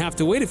that you don't have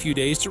to wait a few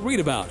days to read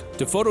about,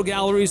 to photo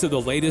galleries of the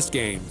latest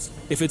games.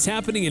 If it's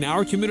happening in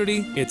our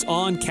community, it's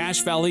on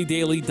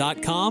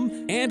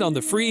CashValleyDaily.com and on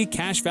the free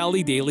Cache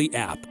Valley Daily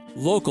app.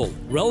 Local,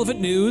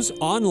 relevant news,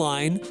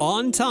 online,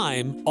 on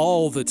time,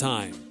 all the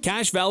time.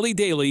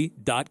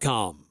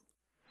 CashValleyDaily.com.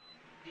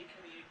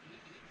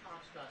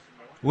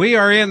 We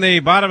are in the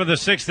bottom of the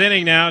 6th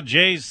inning now.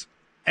 Jace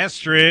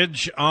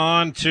Estridge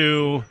on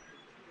to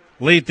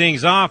lead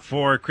things off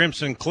for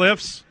Crimson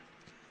Cliffs.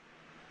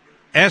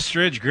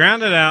 Estridge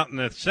grounded out in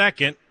the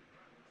second.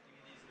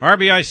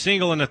 RBI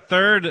single in the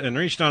third and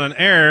reached on an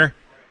error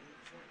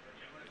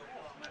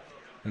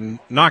and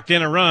knocked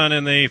in a run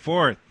in the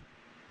fourth.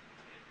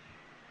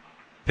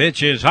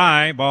 Pitch is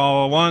high,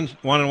 ball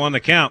 1-1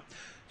 the count.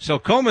 So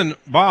Coleman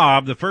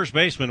Bob, the first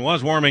baseman,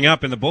 was warming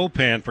up in the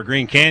bullpen for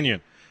Green Canyon.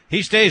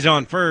 He stays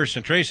on first,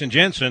 and Trayson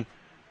Jensen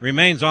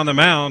remains on the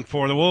mound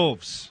for the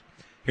Wolves.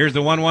 Here's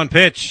the 1-1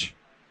 pitch.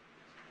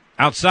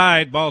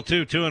 Outside, ball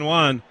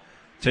 2-1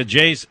 to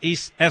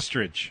Jace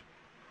Estridge.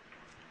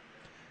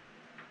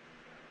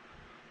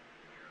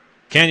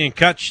 Canyon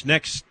Kutch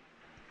next.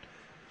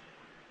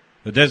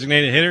 The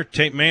designated hitter,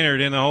 Tate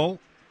Maynard in the hole.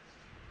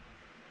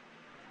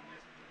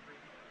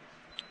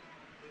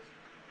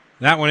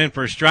 That one in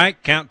for a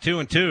strike. Count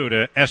 2-2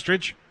 to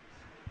Estridge.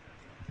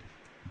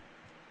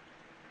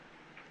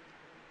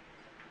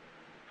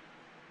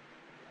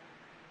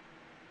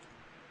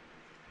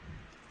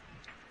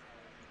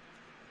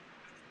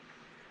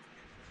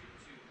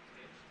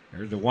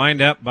 There's the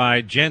windup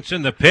by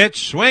Jensen. The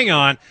pitch, swing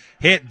on,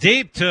 hit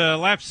deep to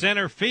left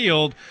center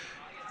field,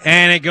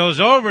 and it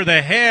goes over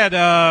the head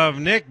of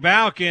Nick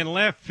Balk in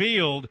left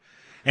field,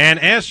 and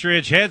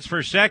Estridge heads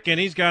for second.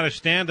 He's got a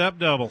stand-up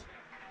double.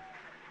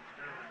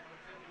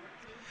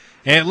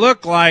 It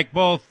looked like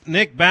both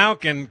Nick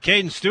Balk and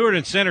Caden Stewart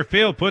in center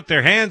field put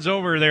their hands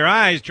over their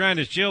eyes trying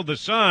to shield the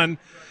sun.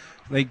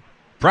 They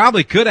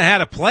probably could have had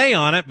a play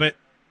on it, but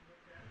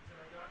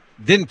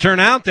didn't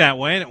turn out that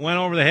way, and it went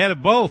over the head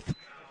of both.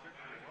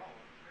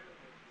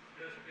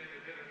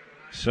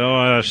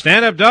 So a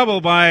stand-up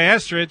double by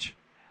Estridge.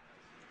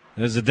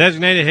 As the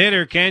designated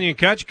hitter, Canyon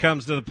Kutch,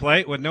 comes to the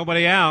plate with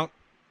nobody out.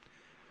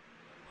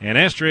 And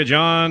Estridge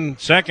on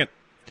second.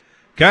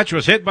 Kutch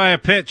was hit by a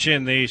pitch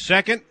in the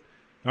second.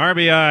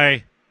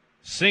 RBI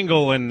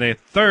single in the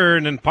third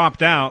and then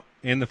popped out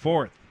in the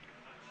fourth.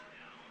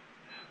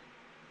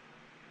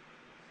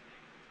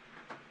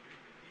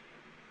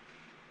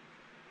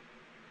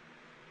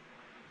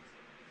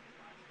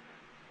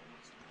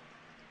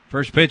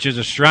 First pitch is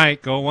a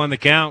strike. 0-1 the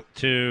count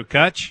to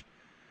Kutch.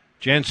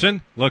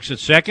 Jensen looks at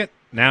second.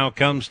 Now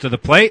comes to the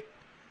plate.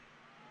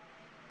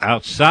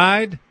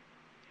 Outside.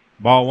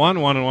 Ball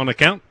 1-1 the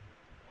count.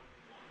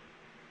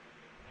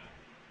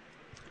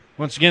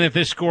 Once again, if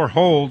this score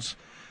holds,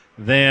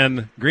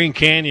 then Green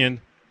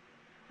Canyon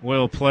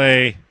will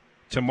play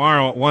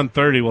tomorrow at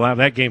 1:30. We'll have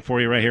that game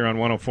for you right here on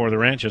 104 The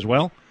Ranch as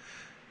well.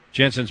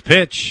 Jensen's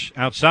pitch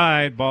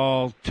outside,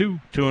 ball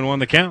 2-1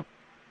 the count.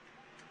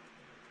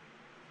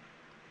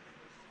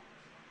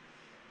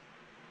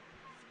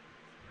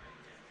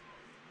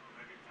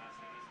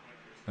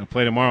 They'll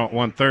play tomorrow at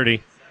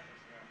 1:30,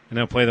 and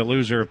they'll play the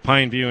loser of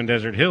Pineview and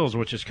Desert Hills,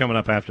 which is coming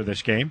up after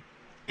this game,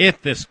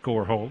 if this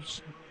score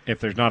holds, if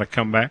there's not a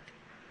comeback.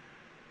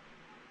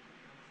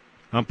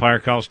 Umpire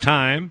calls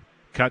time.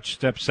 Kutch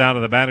steps out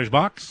of the batter's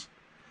box.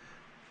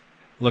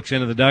 Looks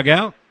into the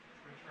dugout.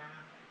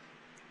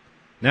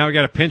 Now we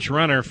got a pinch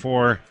runner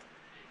for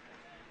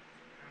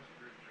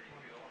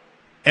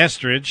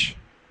Estridge.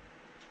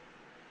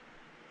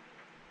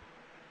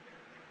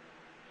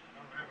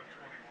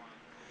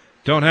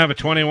 Don't have a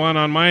 21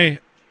 on my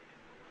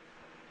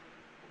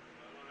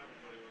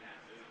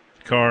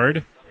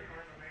card.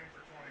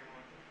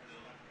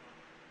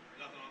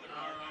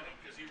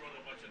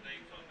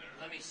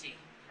 Let me see.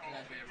 Can I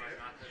read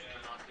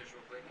binoculars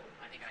real quick?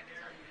 I think I can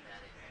tell you who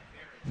that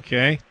is.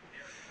 Okay.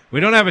 We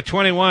don't have a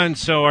 21,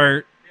 so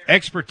our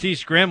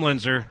expertise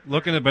gremlins are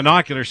looking at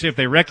binoculars, see if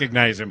they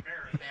recognize him.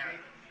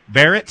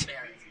 Barrett?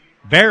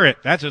 Barrett,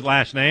 that's his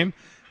last name.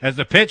 As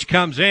the pitch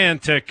comes in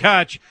to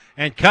Kutch,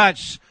 and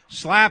Kutch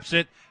slaps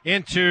it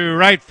into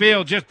right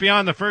field just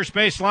beyond the first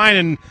base line,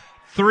 and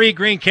 3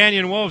 Green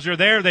Canyon Wolves are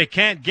there. They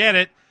can't get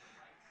it.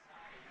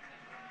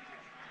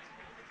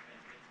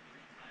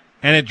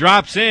 And it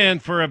drops in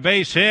for a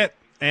base hit,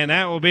 and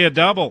that will be a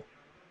double.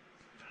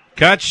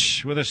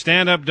 Kutch with a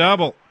stand-up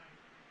double.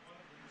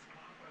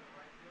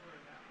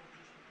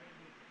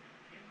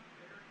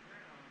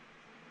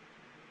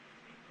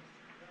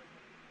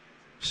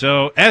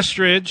 So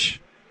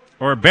Estridge,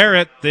 or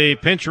Barrett, the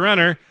pinch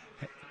runner,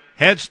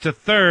 heads to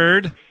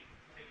third.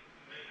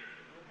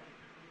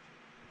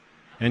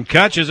 And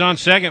Kutch is on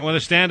second with a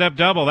stand-up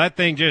double. That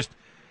thing just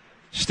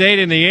stayed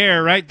in the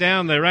air right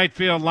down the right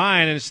field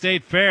line, and it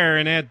stayed fair,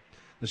 and had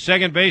the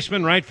second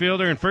baseman, right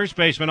fielder, and first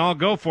baseman all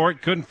go for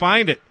it. Couldn't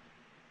find it.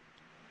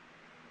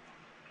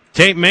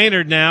 Tate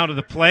Maynard now to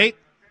the plate.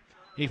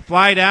 He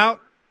flied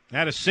out,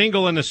 had a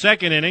single in the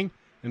second inning,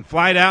 and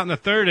flied out in the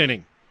third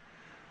inning.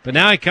 But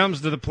now he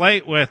comes to the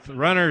plate with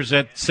runners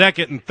at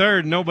second and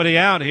third, nobody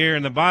out here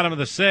in the bottom of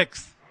the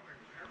sixth.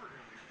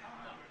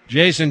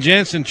 Jason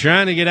Jensen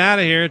trying to get out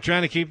of here,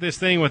 trying to keep this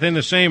thing within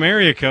the same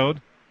area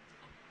code.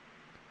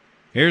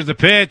 Here's the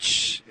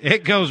pitch.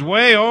 It goes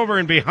way over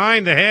and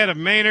behind the head of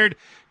Maynard.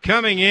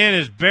 Coming in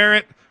is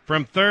Barrett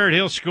from third.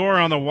 He'll score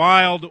on the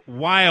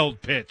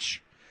wild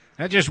pitch.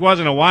 That just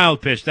wasn't a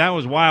wild pitch. That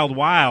was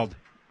wild.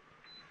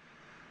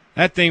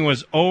 That thing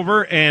was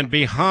over and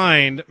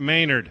behind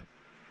Maynard.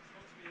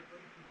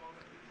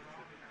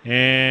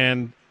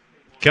 And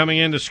coming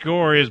in to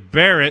score is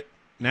Barrett.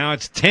 Now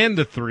it's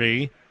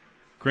 10-3.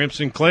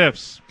 Crimson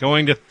Cliffs.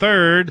 Going to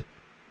third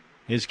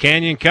is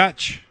Canyon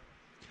Kutch.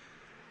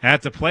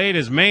 At the plate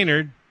is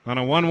Maynard on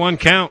a 1-1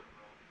 count.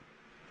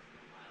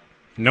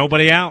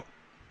 Nobody out.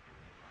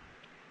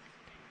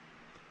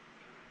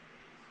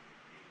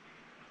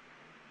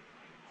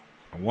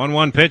 A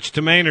 1-1 pitch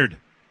to Maynard.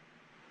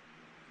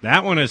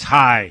 That one is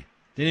high.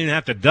 Didn't even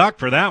have to duck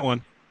for that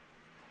one.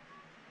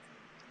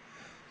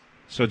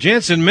 So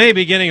Jensen may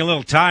be getting a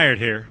little tired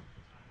here.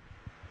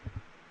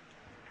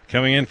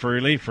 Coming in for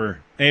relief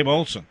for Abe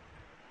Olson.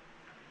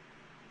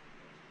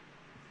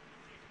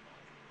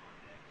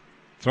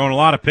 Throwing a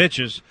lot of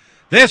pitches.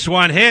 This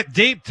one hit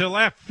deep to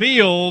left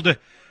field.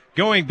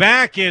 Going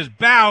back is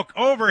Bauk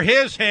over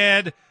his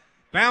head.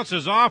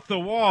 Bounces off the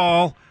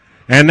wall.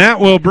 And that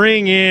will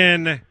bring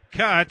in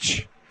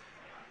Kutch.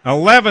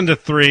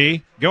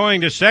 11-3. Going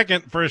to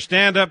second for a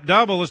stand-up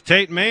double is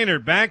Tate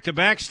Maynard.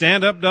 Back-to-back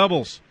stand-up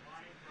doubles.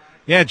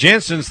 Yeah,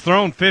 Jensen's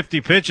thrown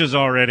 50 pitches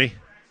already.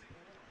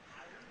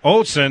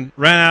 Olson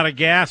ran out of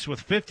gas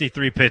with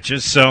 53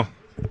 pitches, so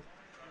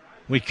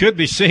we could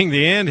be seeing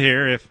the end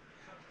here if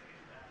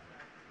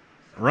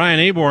Ryan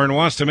Eborn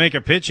wants to make a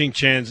pitching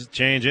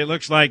change. It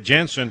looks like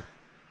Jensen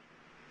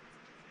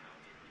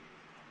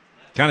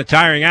kind of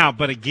tiring out,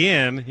 but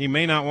again, he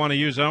may not want to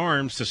use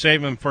arms to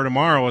save him for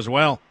tomorrow as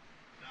well.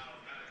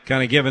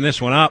 Kind of giving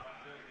this one up.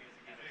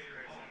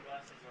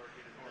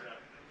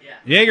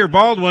 Yeager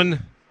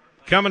Baldwin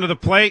coming to the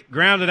plate,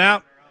 grounded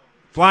out,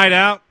 flied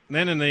out, and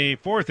then in the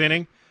fourth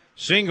inning,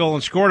 single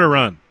and scored a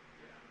run.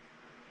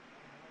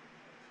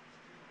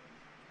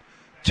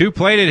 2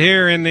 plated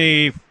here in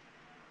the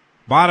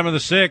bottom of the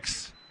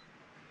sixth.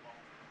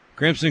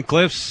 Crimson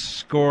Cliffs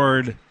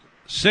scored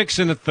 6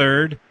 in the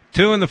third,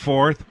 2 in the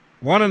fourth,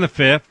 1 in the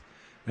fifth,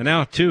 and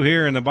now 2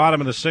 here in the bottom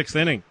of the sixth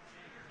inning.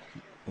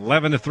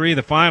 11-3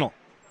 the final.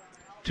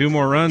 2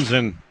 more runs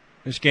and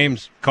this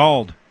game's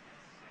called.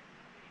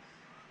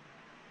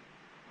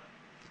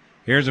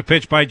 Here's a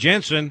pitch by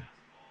Jensen.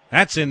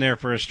 That's in there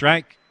for a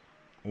strike.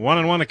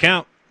 1-1 the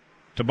count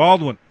to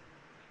Baldwin.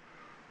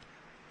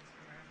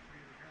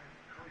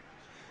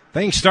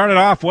 Things started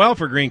off well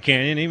for Green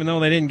Canyon. Even though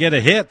they didn't get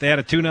a hit, they had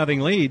a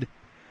 2-0 lead.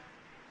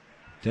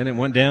 Then it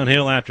went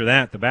downhill after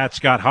that. The bats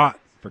got hot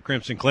for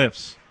Crimson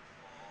Cliffs.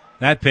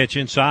 That pitch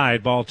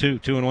inside, ball 2,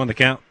 2-1 the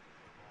count.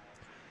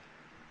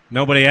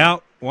 Nobody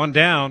out, 1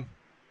 down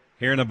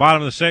here in the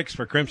bottom of the sixth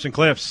for Crimson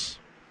Cliffs.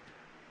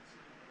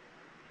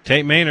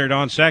 Tate Maynard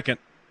on second.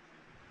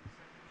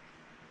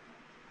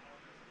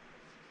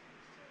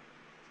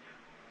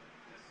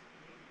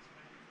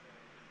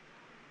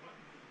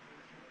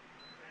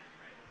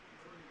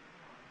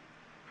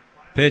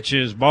 Pitch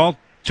is ball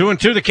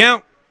 2-2 the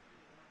count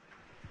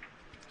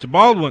to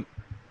Baldwin.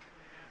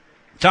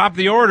 Top of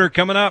the order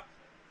coming up.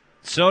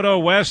 Soto,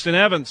 West, and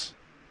Evans.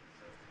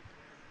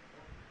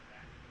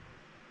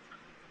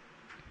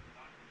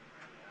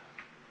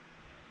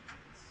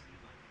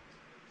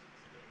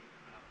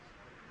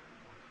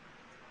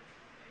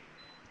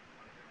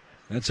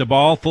 That's a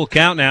ball. Full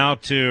count now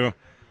to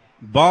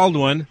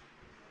Baldwin.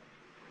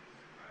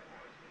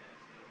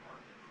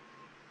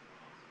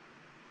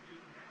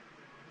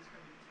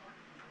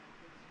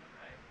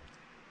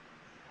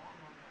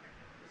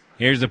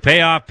 Here's the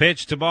payoff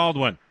pitch to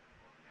Baldwin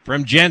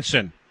from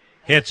Jensen.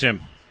 Hits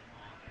him.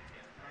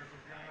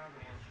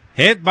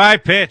 Hit by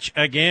pitch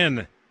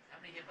again. How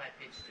many hit by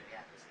pitches do we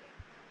have this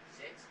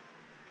game?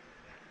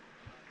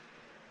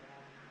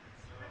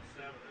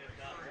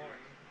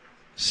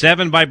 6?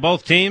 7 by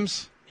both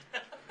teams?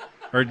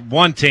 Or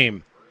one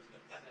team?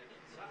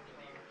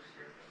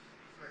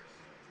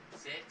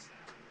 6?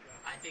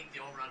 I think the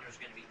over-under is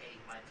going to be 8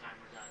 by the time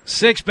we're done.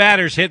 6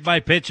 batters hit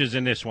by pitches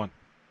in this one.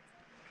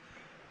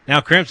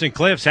 Now Crimson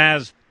Cliffs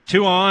has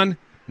 2 on,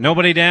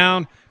 nobody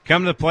down.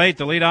 Come to the plate,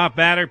 the leadoff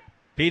batter,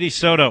 Petey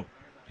Soto.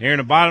 Here in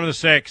the bottom of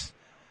the 6th.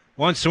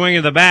 One swing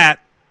of the bat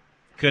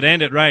could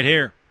end it right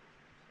here.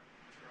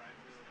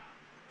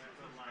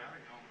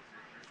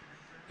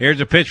 Here's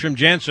a pitch from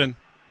Jensen.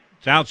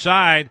 It's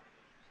outside.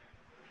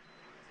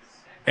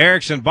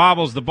 Erickson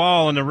bobbles the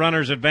ball, and the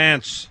runners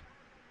advance.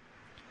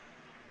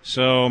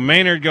 So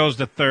Maynard goes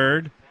to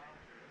third.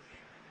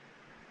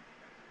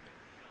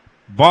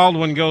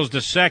 Baldwin goes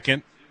to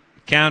second.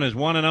 Count is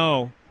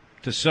 1-0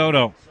 to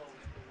Soto.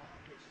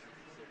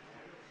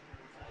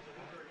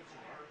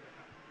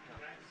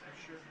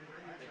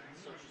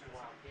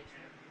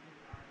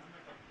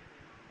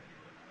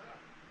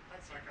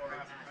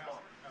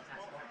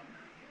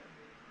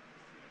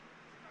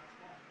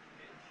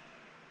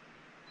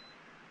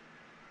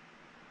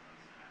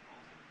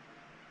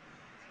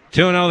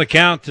 Two and 0 the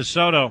count to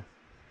Soto. In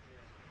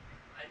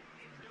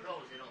the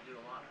pros, they don't do a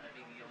lot. I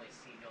mean, you don't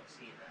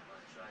see it that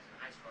much. So as in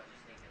high school, I'm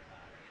just thinking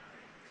about it.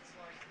 It's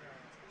like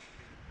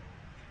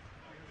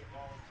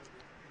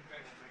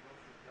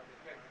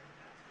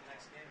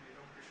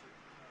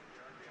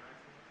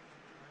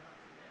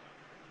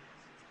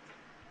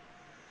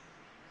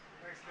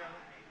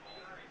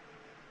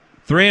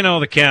Three and 0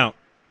 the count.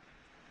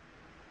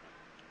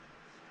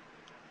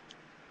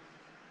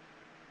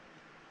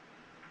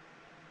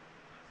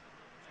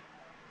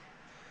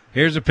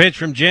 Here's a pitch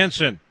from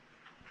Jensen.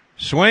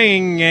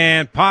 Swing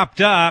and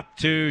popped up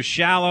to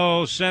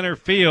shallow center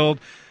field.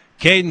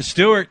 Caden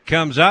Stewart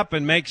comes up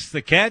and makes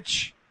the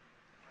catch.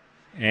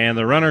 And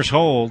the runners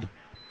hold.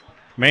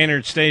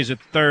 Maynard stays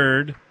at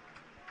third.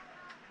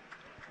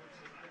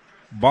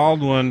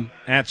 Baldwin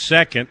at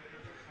second.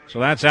 So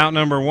that's out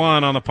number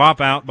 1 on the pop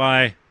out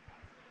by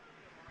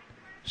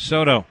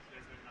Soto.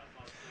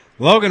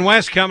 Logan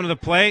West coming to the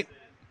plate.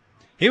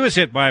 He was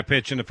hit by a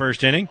pitch in the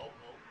first inning.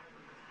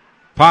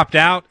 Popped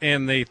out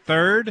in the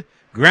 3rd,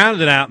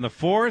 grounded it out in the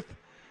 4th,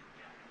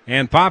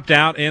 and popped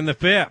out in the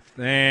 5th.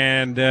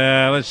 And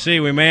let's see,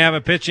 we may have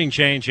a pitching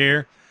change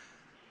here.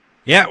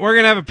 Yeah, we're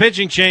going to have a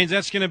pitching change.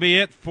 That's going to be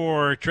it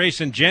for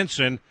Trayson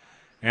Jensen.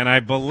 And I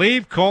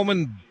believe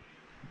Coleman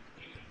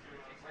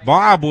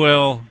Bob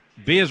will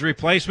be his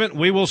replacement.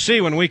 We will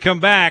see when we come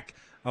back.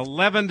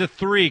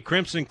 11-3,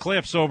 Crimson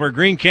Cliffs over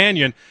Green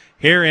Canyon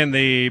here in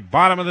the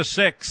bottom of the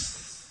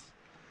 6th.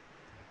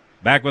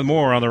 Back with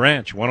more on the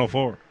Ranch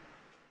 104.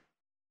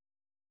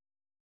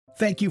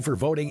 Thank you for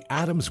voting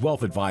Adams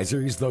Wealth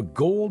Advisors the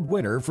gold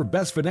winner for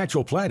Best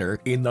Financial Planner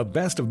in the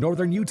Best of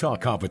Northern Utah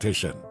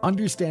competition.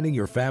 Understanding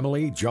your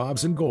family,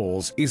 jobs, and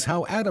goals is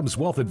how Adams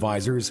Wealth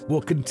Advisors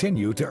will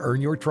continue to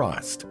earn your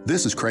trust.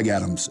 This is Craig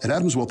Adams. At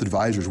Adams Wealth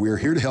Advisors, we are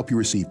here to help you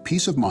receive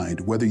peace of mind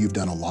whether you've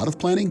done a lot of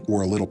planning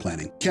or a little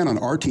planning. Count on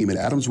our team at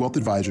Adams Wealth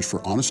Advisors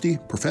for honesty,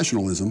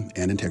 professionalism,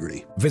 and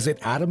integrity. Visit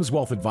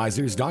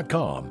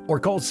adamswealthadvisors.com or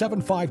call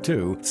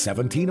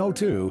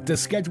 752-1702 to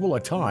schedule a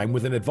time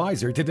with an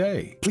advisor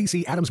today. Please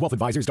see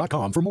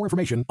adamswealthadvisors.com for more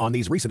information on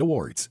these recent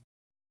awards.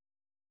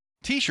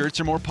 T-shirts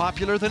are more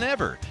popular than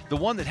ever. The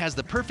one that has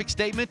the perfect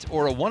statement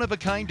or a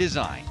one-of-a-kind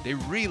design. They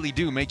really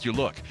do make you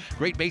look.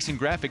 Great Basin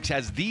Graphics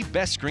has the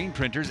best screen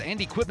printers and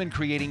equipment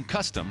creating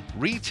custom,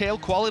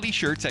 retail-quality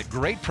shirts at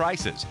great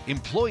prices.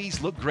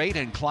 Employees look great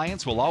and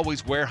clients will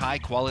always wear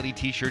high-quality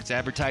T-shirts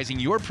advertising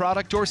your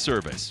product or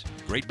service.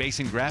 Great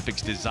Basin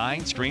Graphics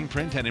design, screen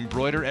print, and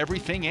embroider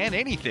everything and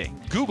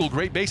anything. Google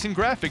Great Basin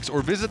Graphics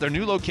or visit their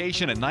new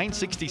location at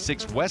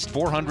 966 West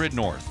 400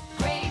 North.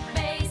 Great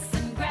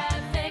Basin Graphics.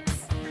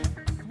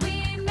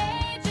 We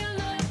made you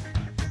look,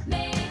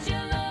 made you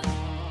look.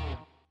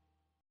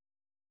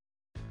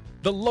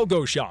 The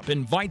Logo Shop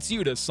invites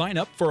you to sign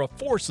up for a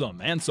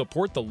foursome and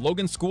support the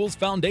Logan Schools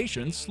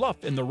Foundation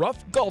Slough in the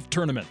Rough Golf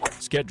Tournament,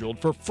 scheduled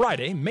for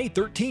Friday, May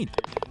 13th.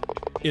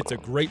 It's a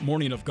great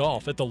morning of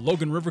golf at the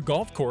Logan River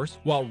Golf Course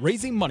while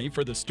raising money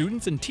for the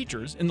students and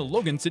teachers in the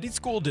Logan City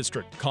School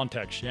District.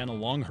 Contact Shanna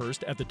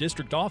Longhurst at the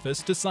district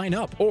office to sign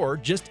up or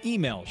just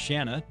email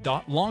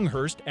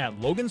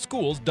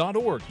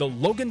shanna.longhurst@loganschools.org. The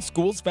Logan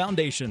Schools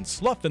Foundation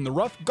Slough in the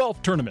Rough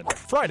Golf Tournament,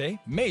 Friday,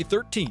 May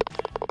 13th.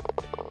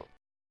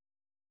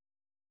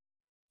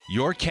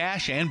 Your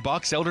Cash and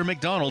Box Elder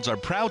McDonald's are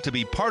proud to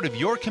be part of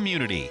your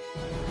community.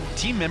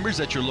 Team members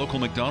at your local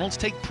McDonald's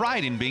take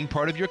pride in being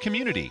part of your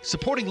community.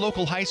 Supporting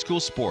local high school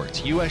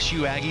sports,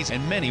 USU Aggies,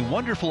 and many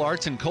wonderful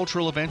arts and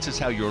cultural events is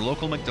how your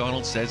local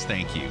McDonald's says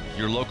thank you.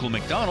 Your local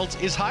McDonald's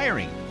is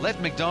hiring. Let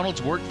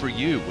McDonald's work for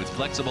you with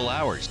flexible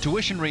hours,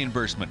 tuition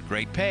reimbursement,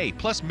 great pay,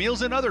 plus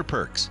meals and other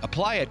perks.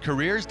 Apply at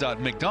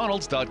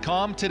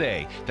careers.mcdonalds.com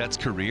today. That's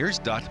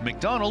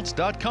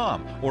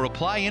careers.mcdonalds.com, or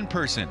apply in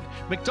person.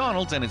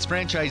 McDonald's and its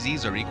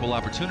franchisees are equal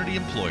opportunity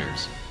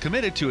employers,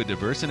 committed to a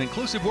diverse and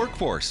inclusive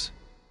workforce.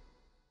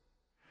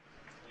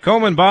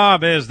 Coleman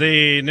Bob is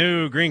the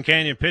new Green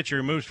Canyon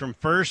pitcher, moves from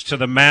first to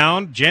the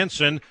mound.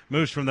 Jensen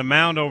moves from the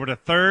mound over to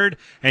third.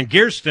 And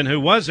Gearston, who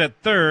was at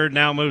third,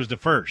 now moves to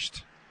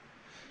first.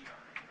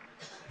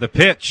 The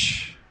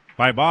pitch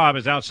by Bob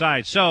is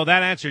outside. So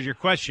that answers your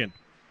question.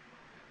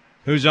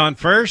 Who's on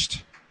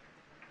first?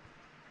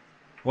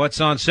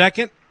 What's on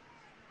second?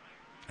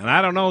 And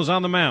I don't know who's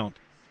on the mound.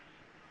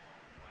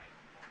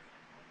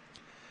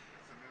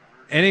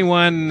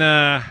 Anyone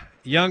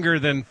younger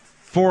than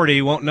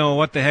 40 won't know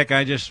what the heck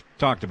I just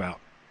talked about.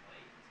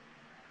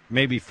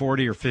 Maybe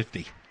 40 or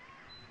 50.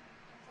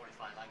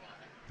 45, I got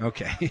it.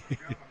 Okay.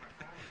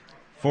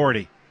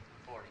 40.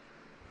 40.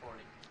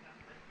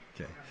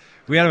 Okay.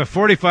 We have a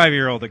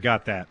 45-year-old that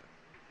got that.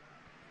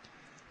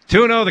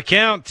 2-0 the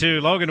count to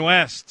Logan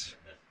West.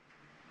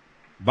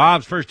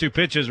 Bob's first two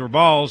pitches were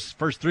balls.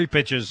 First three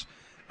pitches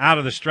out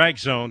of the strike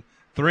zone.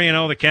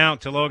 3-0 the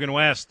count to Logan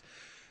West.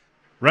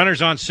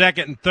 Runners on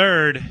second and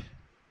third.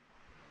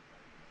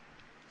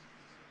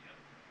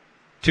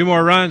 Two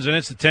more runs, and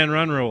it's the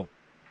 10-run rule.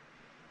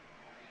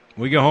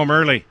 We go home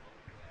early,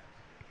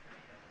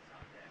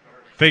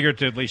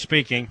 figuratively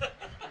speaking.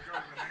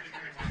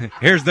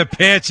 Here's the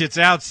pitch. It's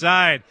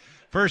outside.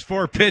 First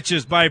four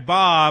pitches by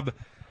Bob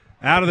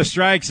out of the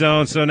strike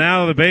zone. So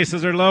now the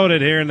bases are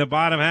loaded here in the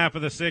bottom half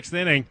of the sixth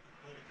inning.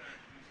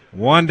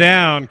 One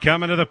down.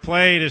 Coming to the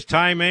plate is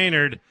Ty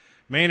Maynard.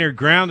 Maynard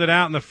grounded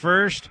out in the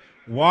first,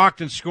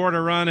 walked and scored a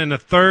run in the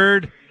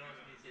third,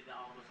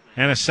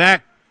 and a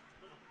sac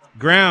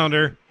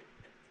grounder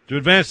to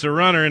advance the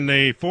runner in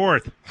the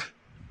fourth.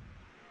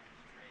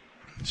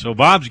 So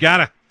Bob's got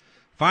to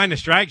find the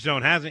strike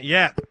zone, hasn't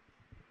yet.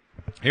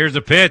 Here's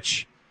the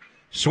pitch.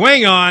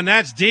 Swing on,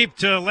 that's deep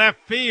to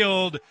left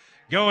field.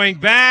 Going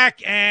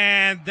back,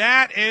 and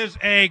that is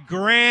a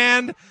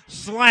grand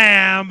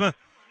slam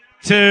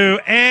to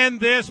end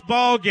this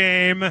ball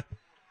game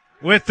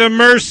with the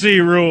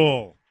mercy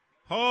rule.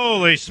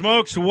 Holy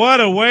smokes,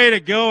 what a way to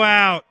go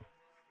out.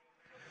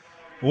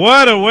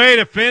 What a way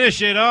to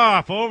finish it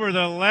off over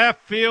the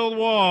left field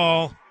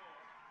wall.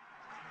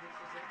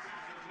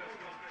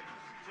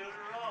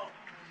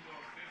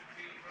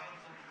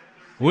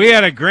 We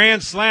had a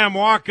grand slam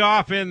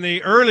walk-off in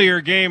the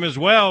earlier game as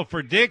well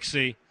for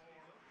Dixie.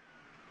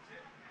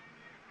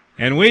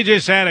 And we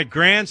just had a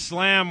grand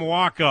slam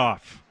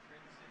walk-off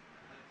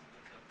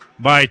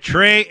by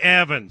Trey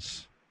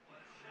Evans.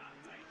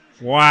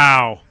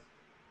 Wow.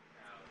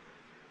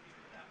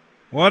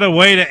 What a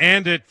way to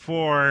end it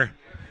for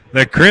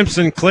the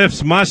Crimson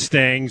Cliffs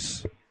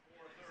Mustangs.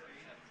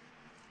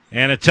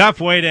 And a tough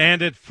way to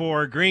end it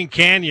for Green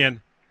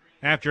Canyon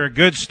after a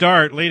good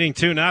start leading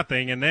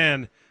 2-0, and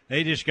then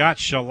they just got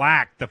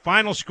shellacked. The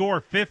final score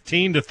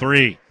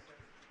 15-3.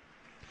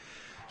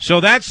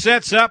 So that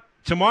sets up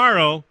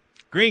tomorrow.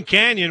 Green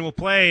Canyon will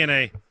play in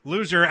a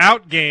loser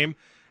out game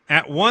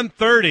at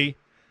 1:30.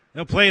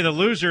 They'll play the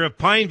loser of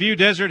Pineview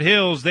Desert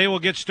Hills. They will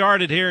get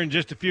started here in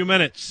just a few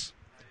minutes.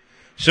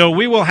 So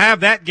we will have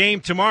that game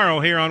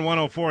tomorrow here on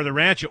 104 The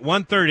Ranch at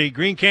 1:30.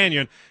 Green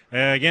Canyon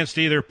against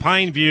either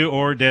Pineview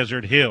or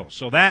Desert Hills.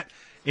 So that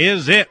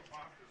is it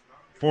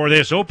for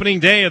this opening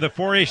day of the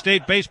 4A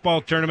State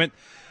Baseball Tournament.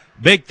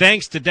 Big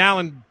thanks to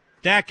Dallin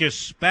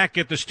Dacus back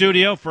at the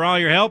studio for all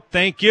your help.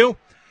 Thank you.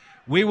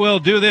 We will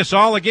do this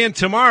all again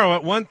tomorrow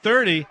at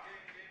 1:30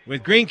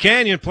 with Green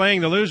Canyon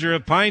playing the loser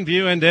of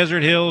Pineview and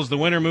Desert Hills. The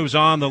winner moves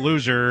on. The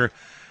loser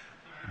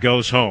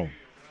goes home.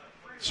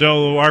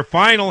 So our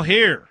final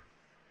here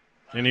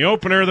in the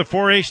opener of the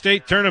 4A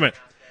State Tournament.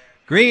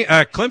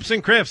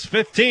 Clemson Cliffs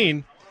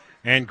 15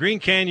 and Green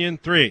Canyon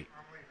 3.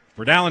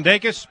 For Dallin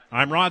Dacus,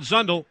 I'm Rod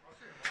Zundel.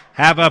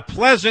 Have a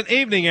pleasant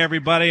evening,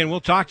 everybody, and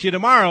we'll talk to you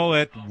tomorrow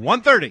at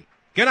 1:30.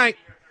 Good night.